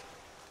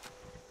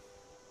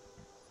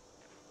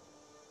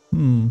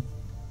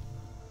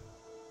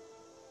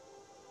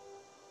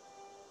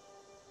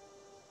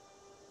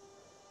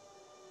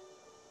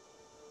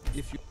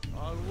 If you...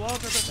 I'll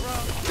water the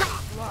ground.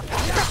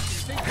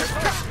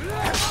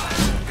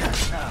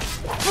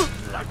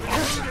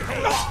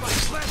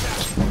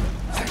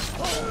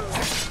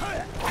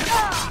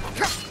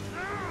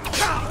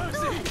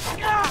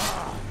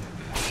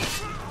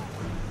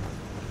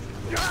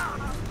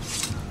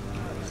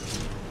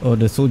 Oh,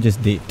 the soldiers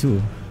dead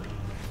too.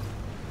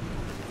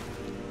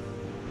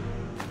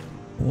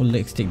 Oh,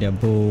 let's take their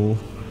bow.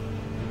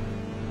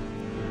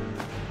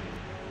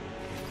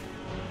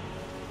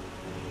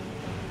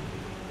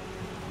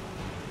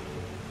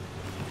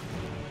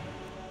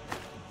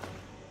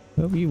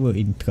 Well, we were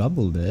in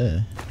trouble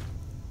there.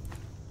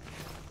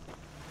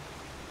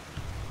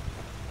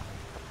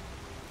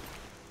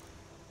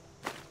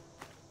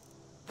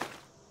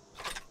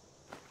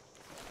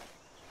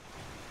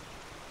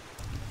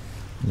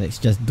 Let's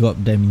just drop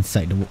them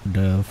inside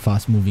the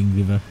fast-moving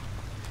river.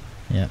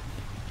 Yep.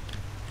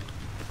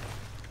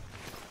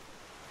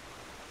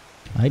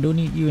 I don't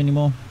need you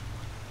anymore.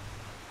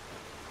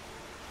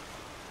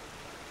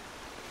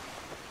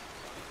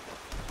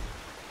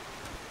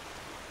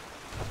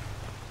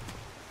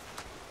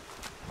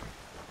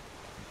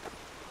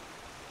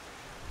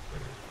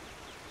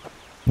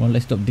 Well,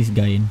 let's stop this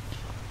guy in.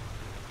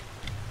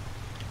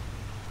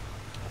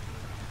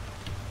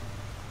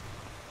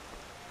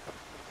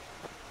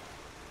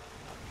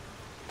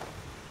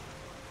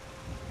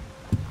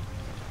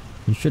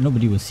 You sure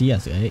nobody will see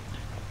us, right?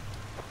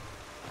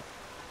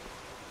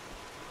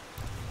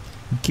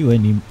 Kill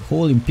any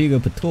whole Imperial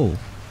patrol.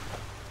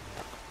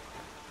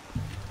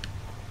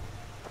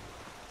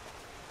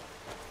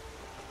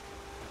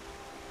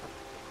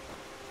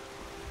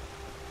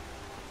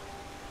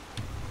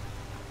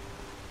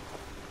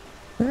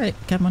 Alright,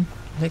 come on.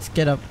 Let's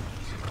get up.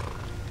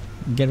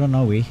 Get on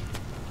our way.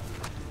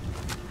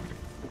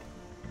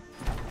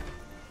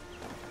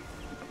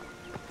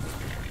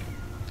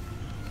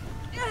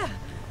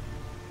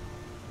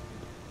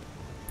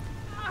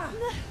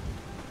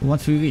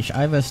 Once we reach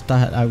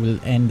Iverstad, I will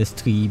end the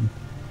stream.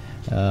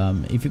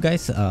 If you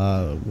guys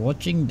are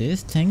watching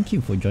this, thank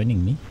you for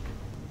joining me.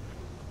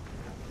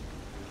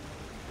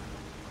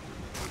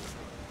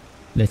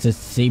 That's a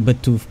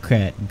saber-tooth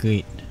cat.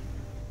 Great.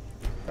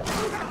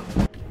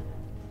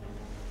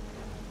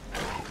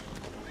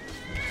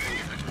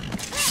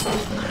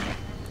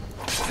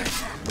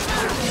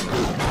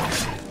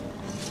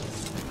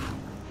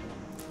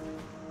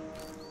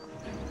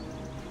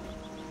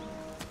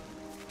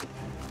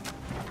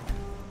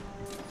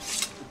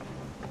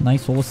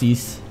 Nice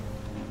horses.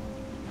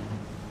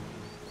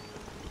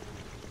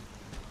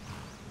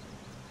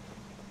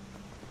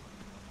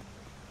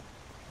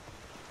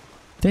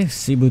 That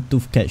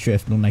saber-tooth cat should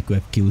have known I could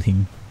have killed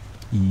him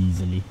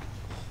easily.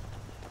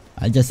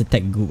 I just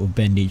attacked a group of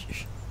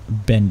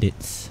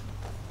bandits.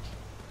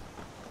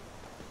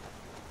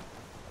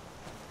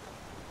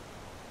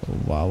 Oh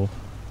wow.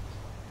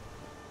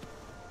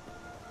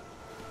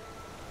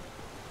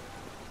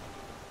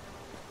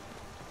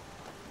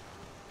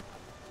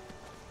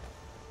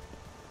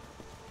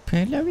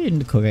 Apparently are we in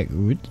the correct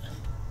route?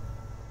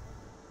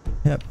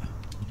 Yep.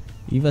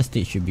 Eva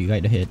stage should be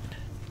right ahead.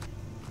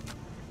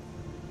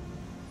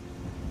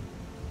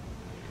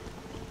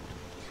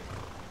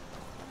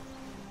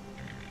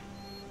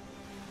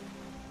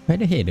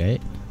 Right ahead,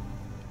 right?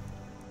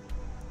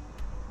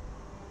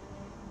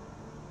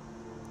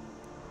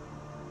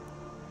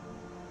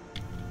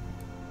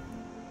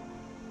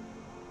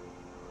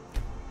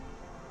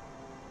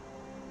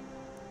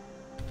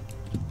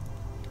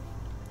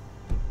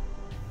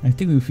 I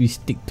think if we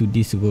stick to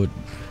this road,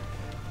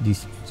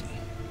 this...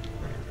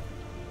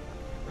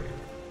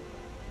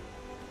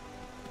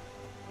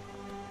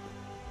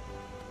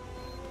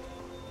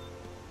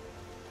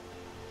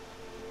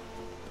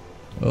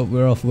 Oh,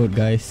 we're off road,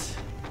 guys.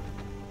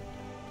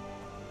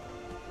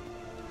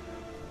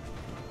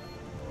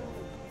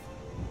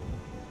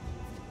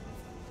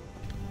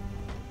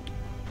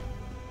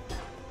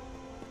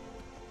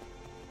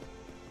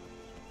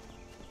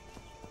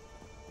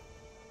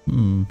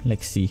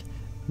 Let's see.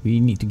 We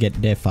need to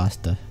get there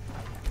faster.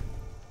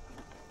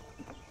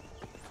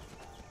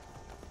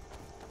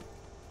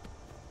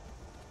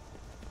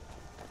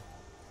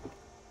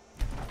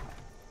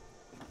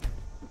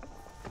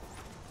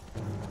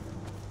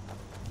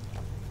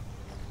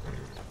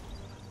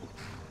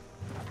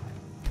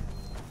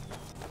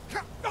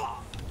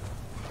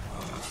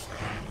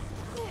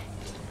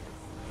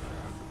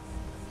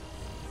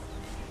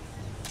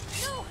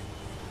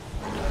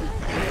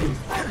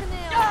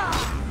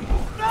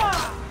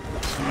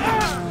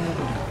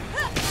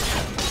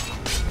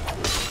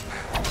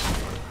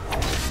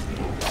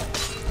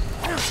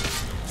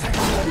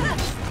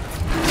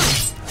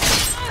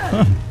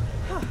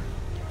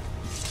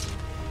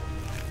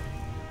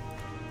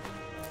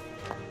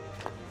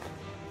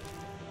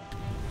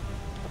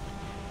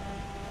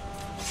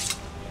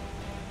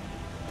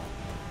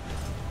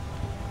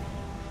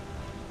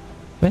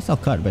 Where's our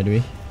cart, by the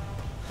way?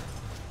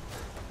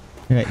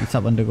 Right, it's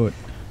up on the road.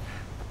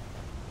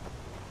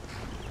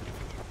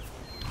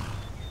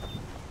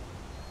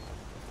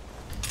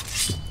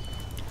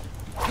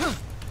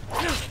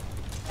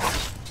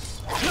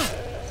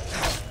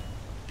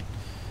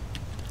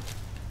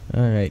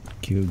 Alright,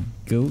 kill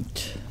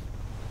goat.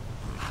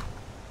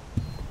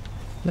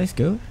 Let's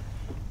go.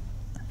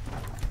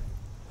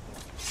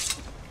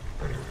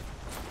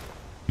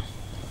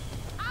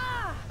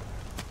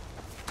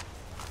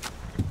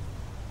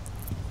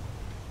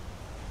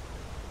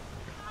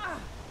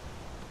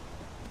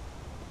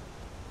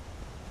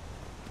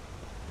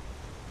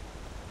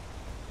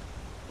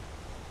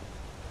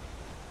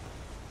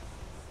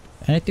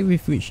 And I think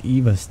we've reached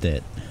Eva's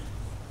dead,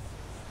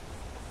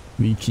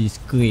 which is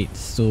great.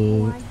 So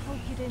Oh, I hope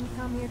you didn't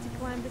come here to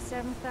climb the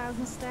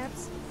 7,000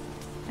 steps.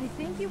 I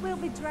think you will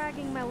be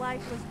dragging my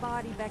lifeless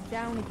body back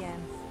down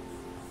again.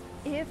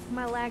 If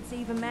my legs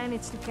even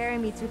manage to carry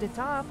me to the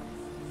top.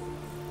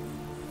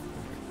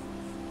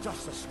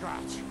 Just a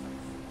scratch.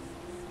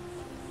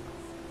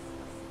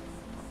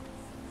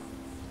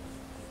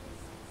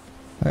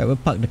 alright, we'll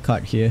park the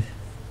cart here.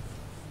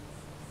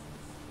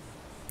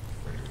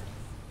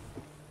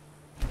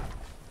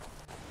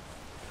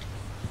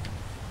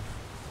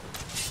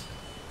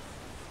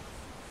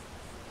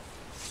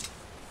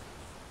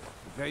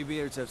 The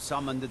Greybeards have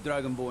summoned the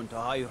Dragonborn to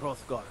High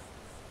Hronghagar.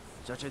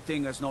 Such a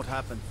thing has not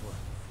happened for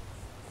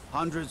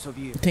hundreds of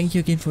years. Thank you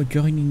again for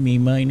joining me.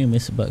 My name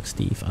is Bug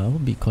Steve. I'll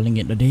be calling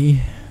it a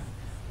day.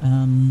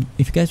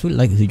 If you guys would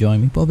like to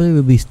join me, probably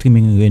will be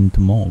streaming again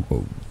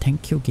tomorrow.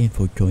 Thank you again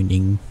for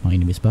joining. My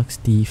name is Bug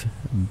Steve.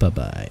 Bye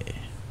bye.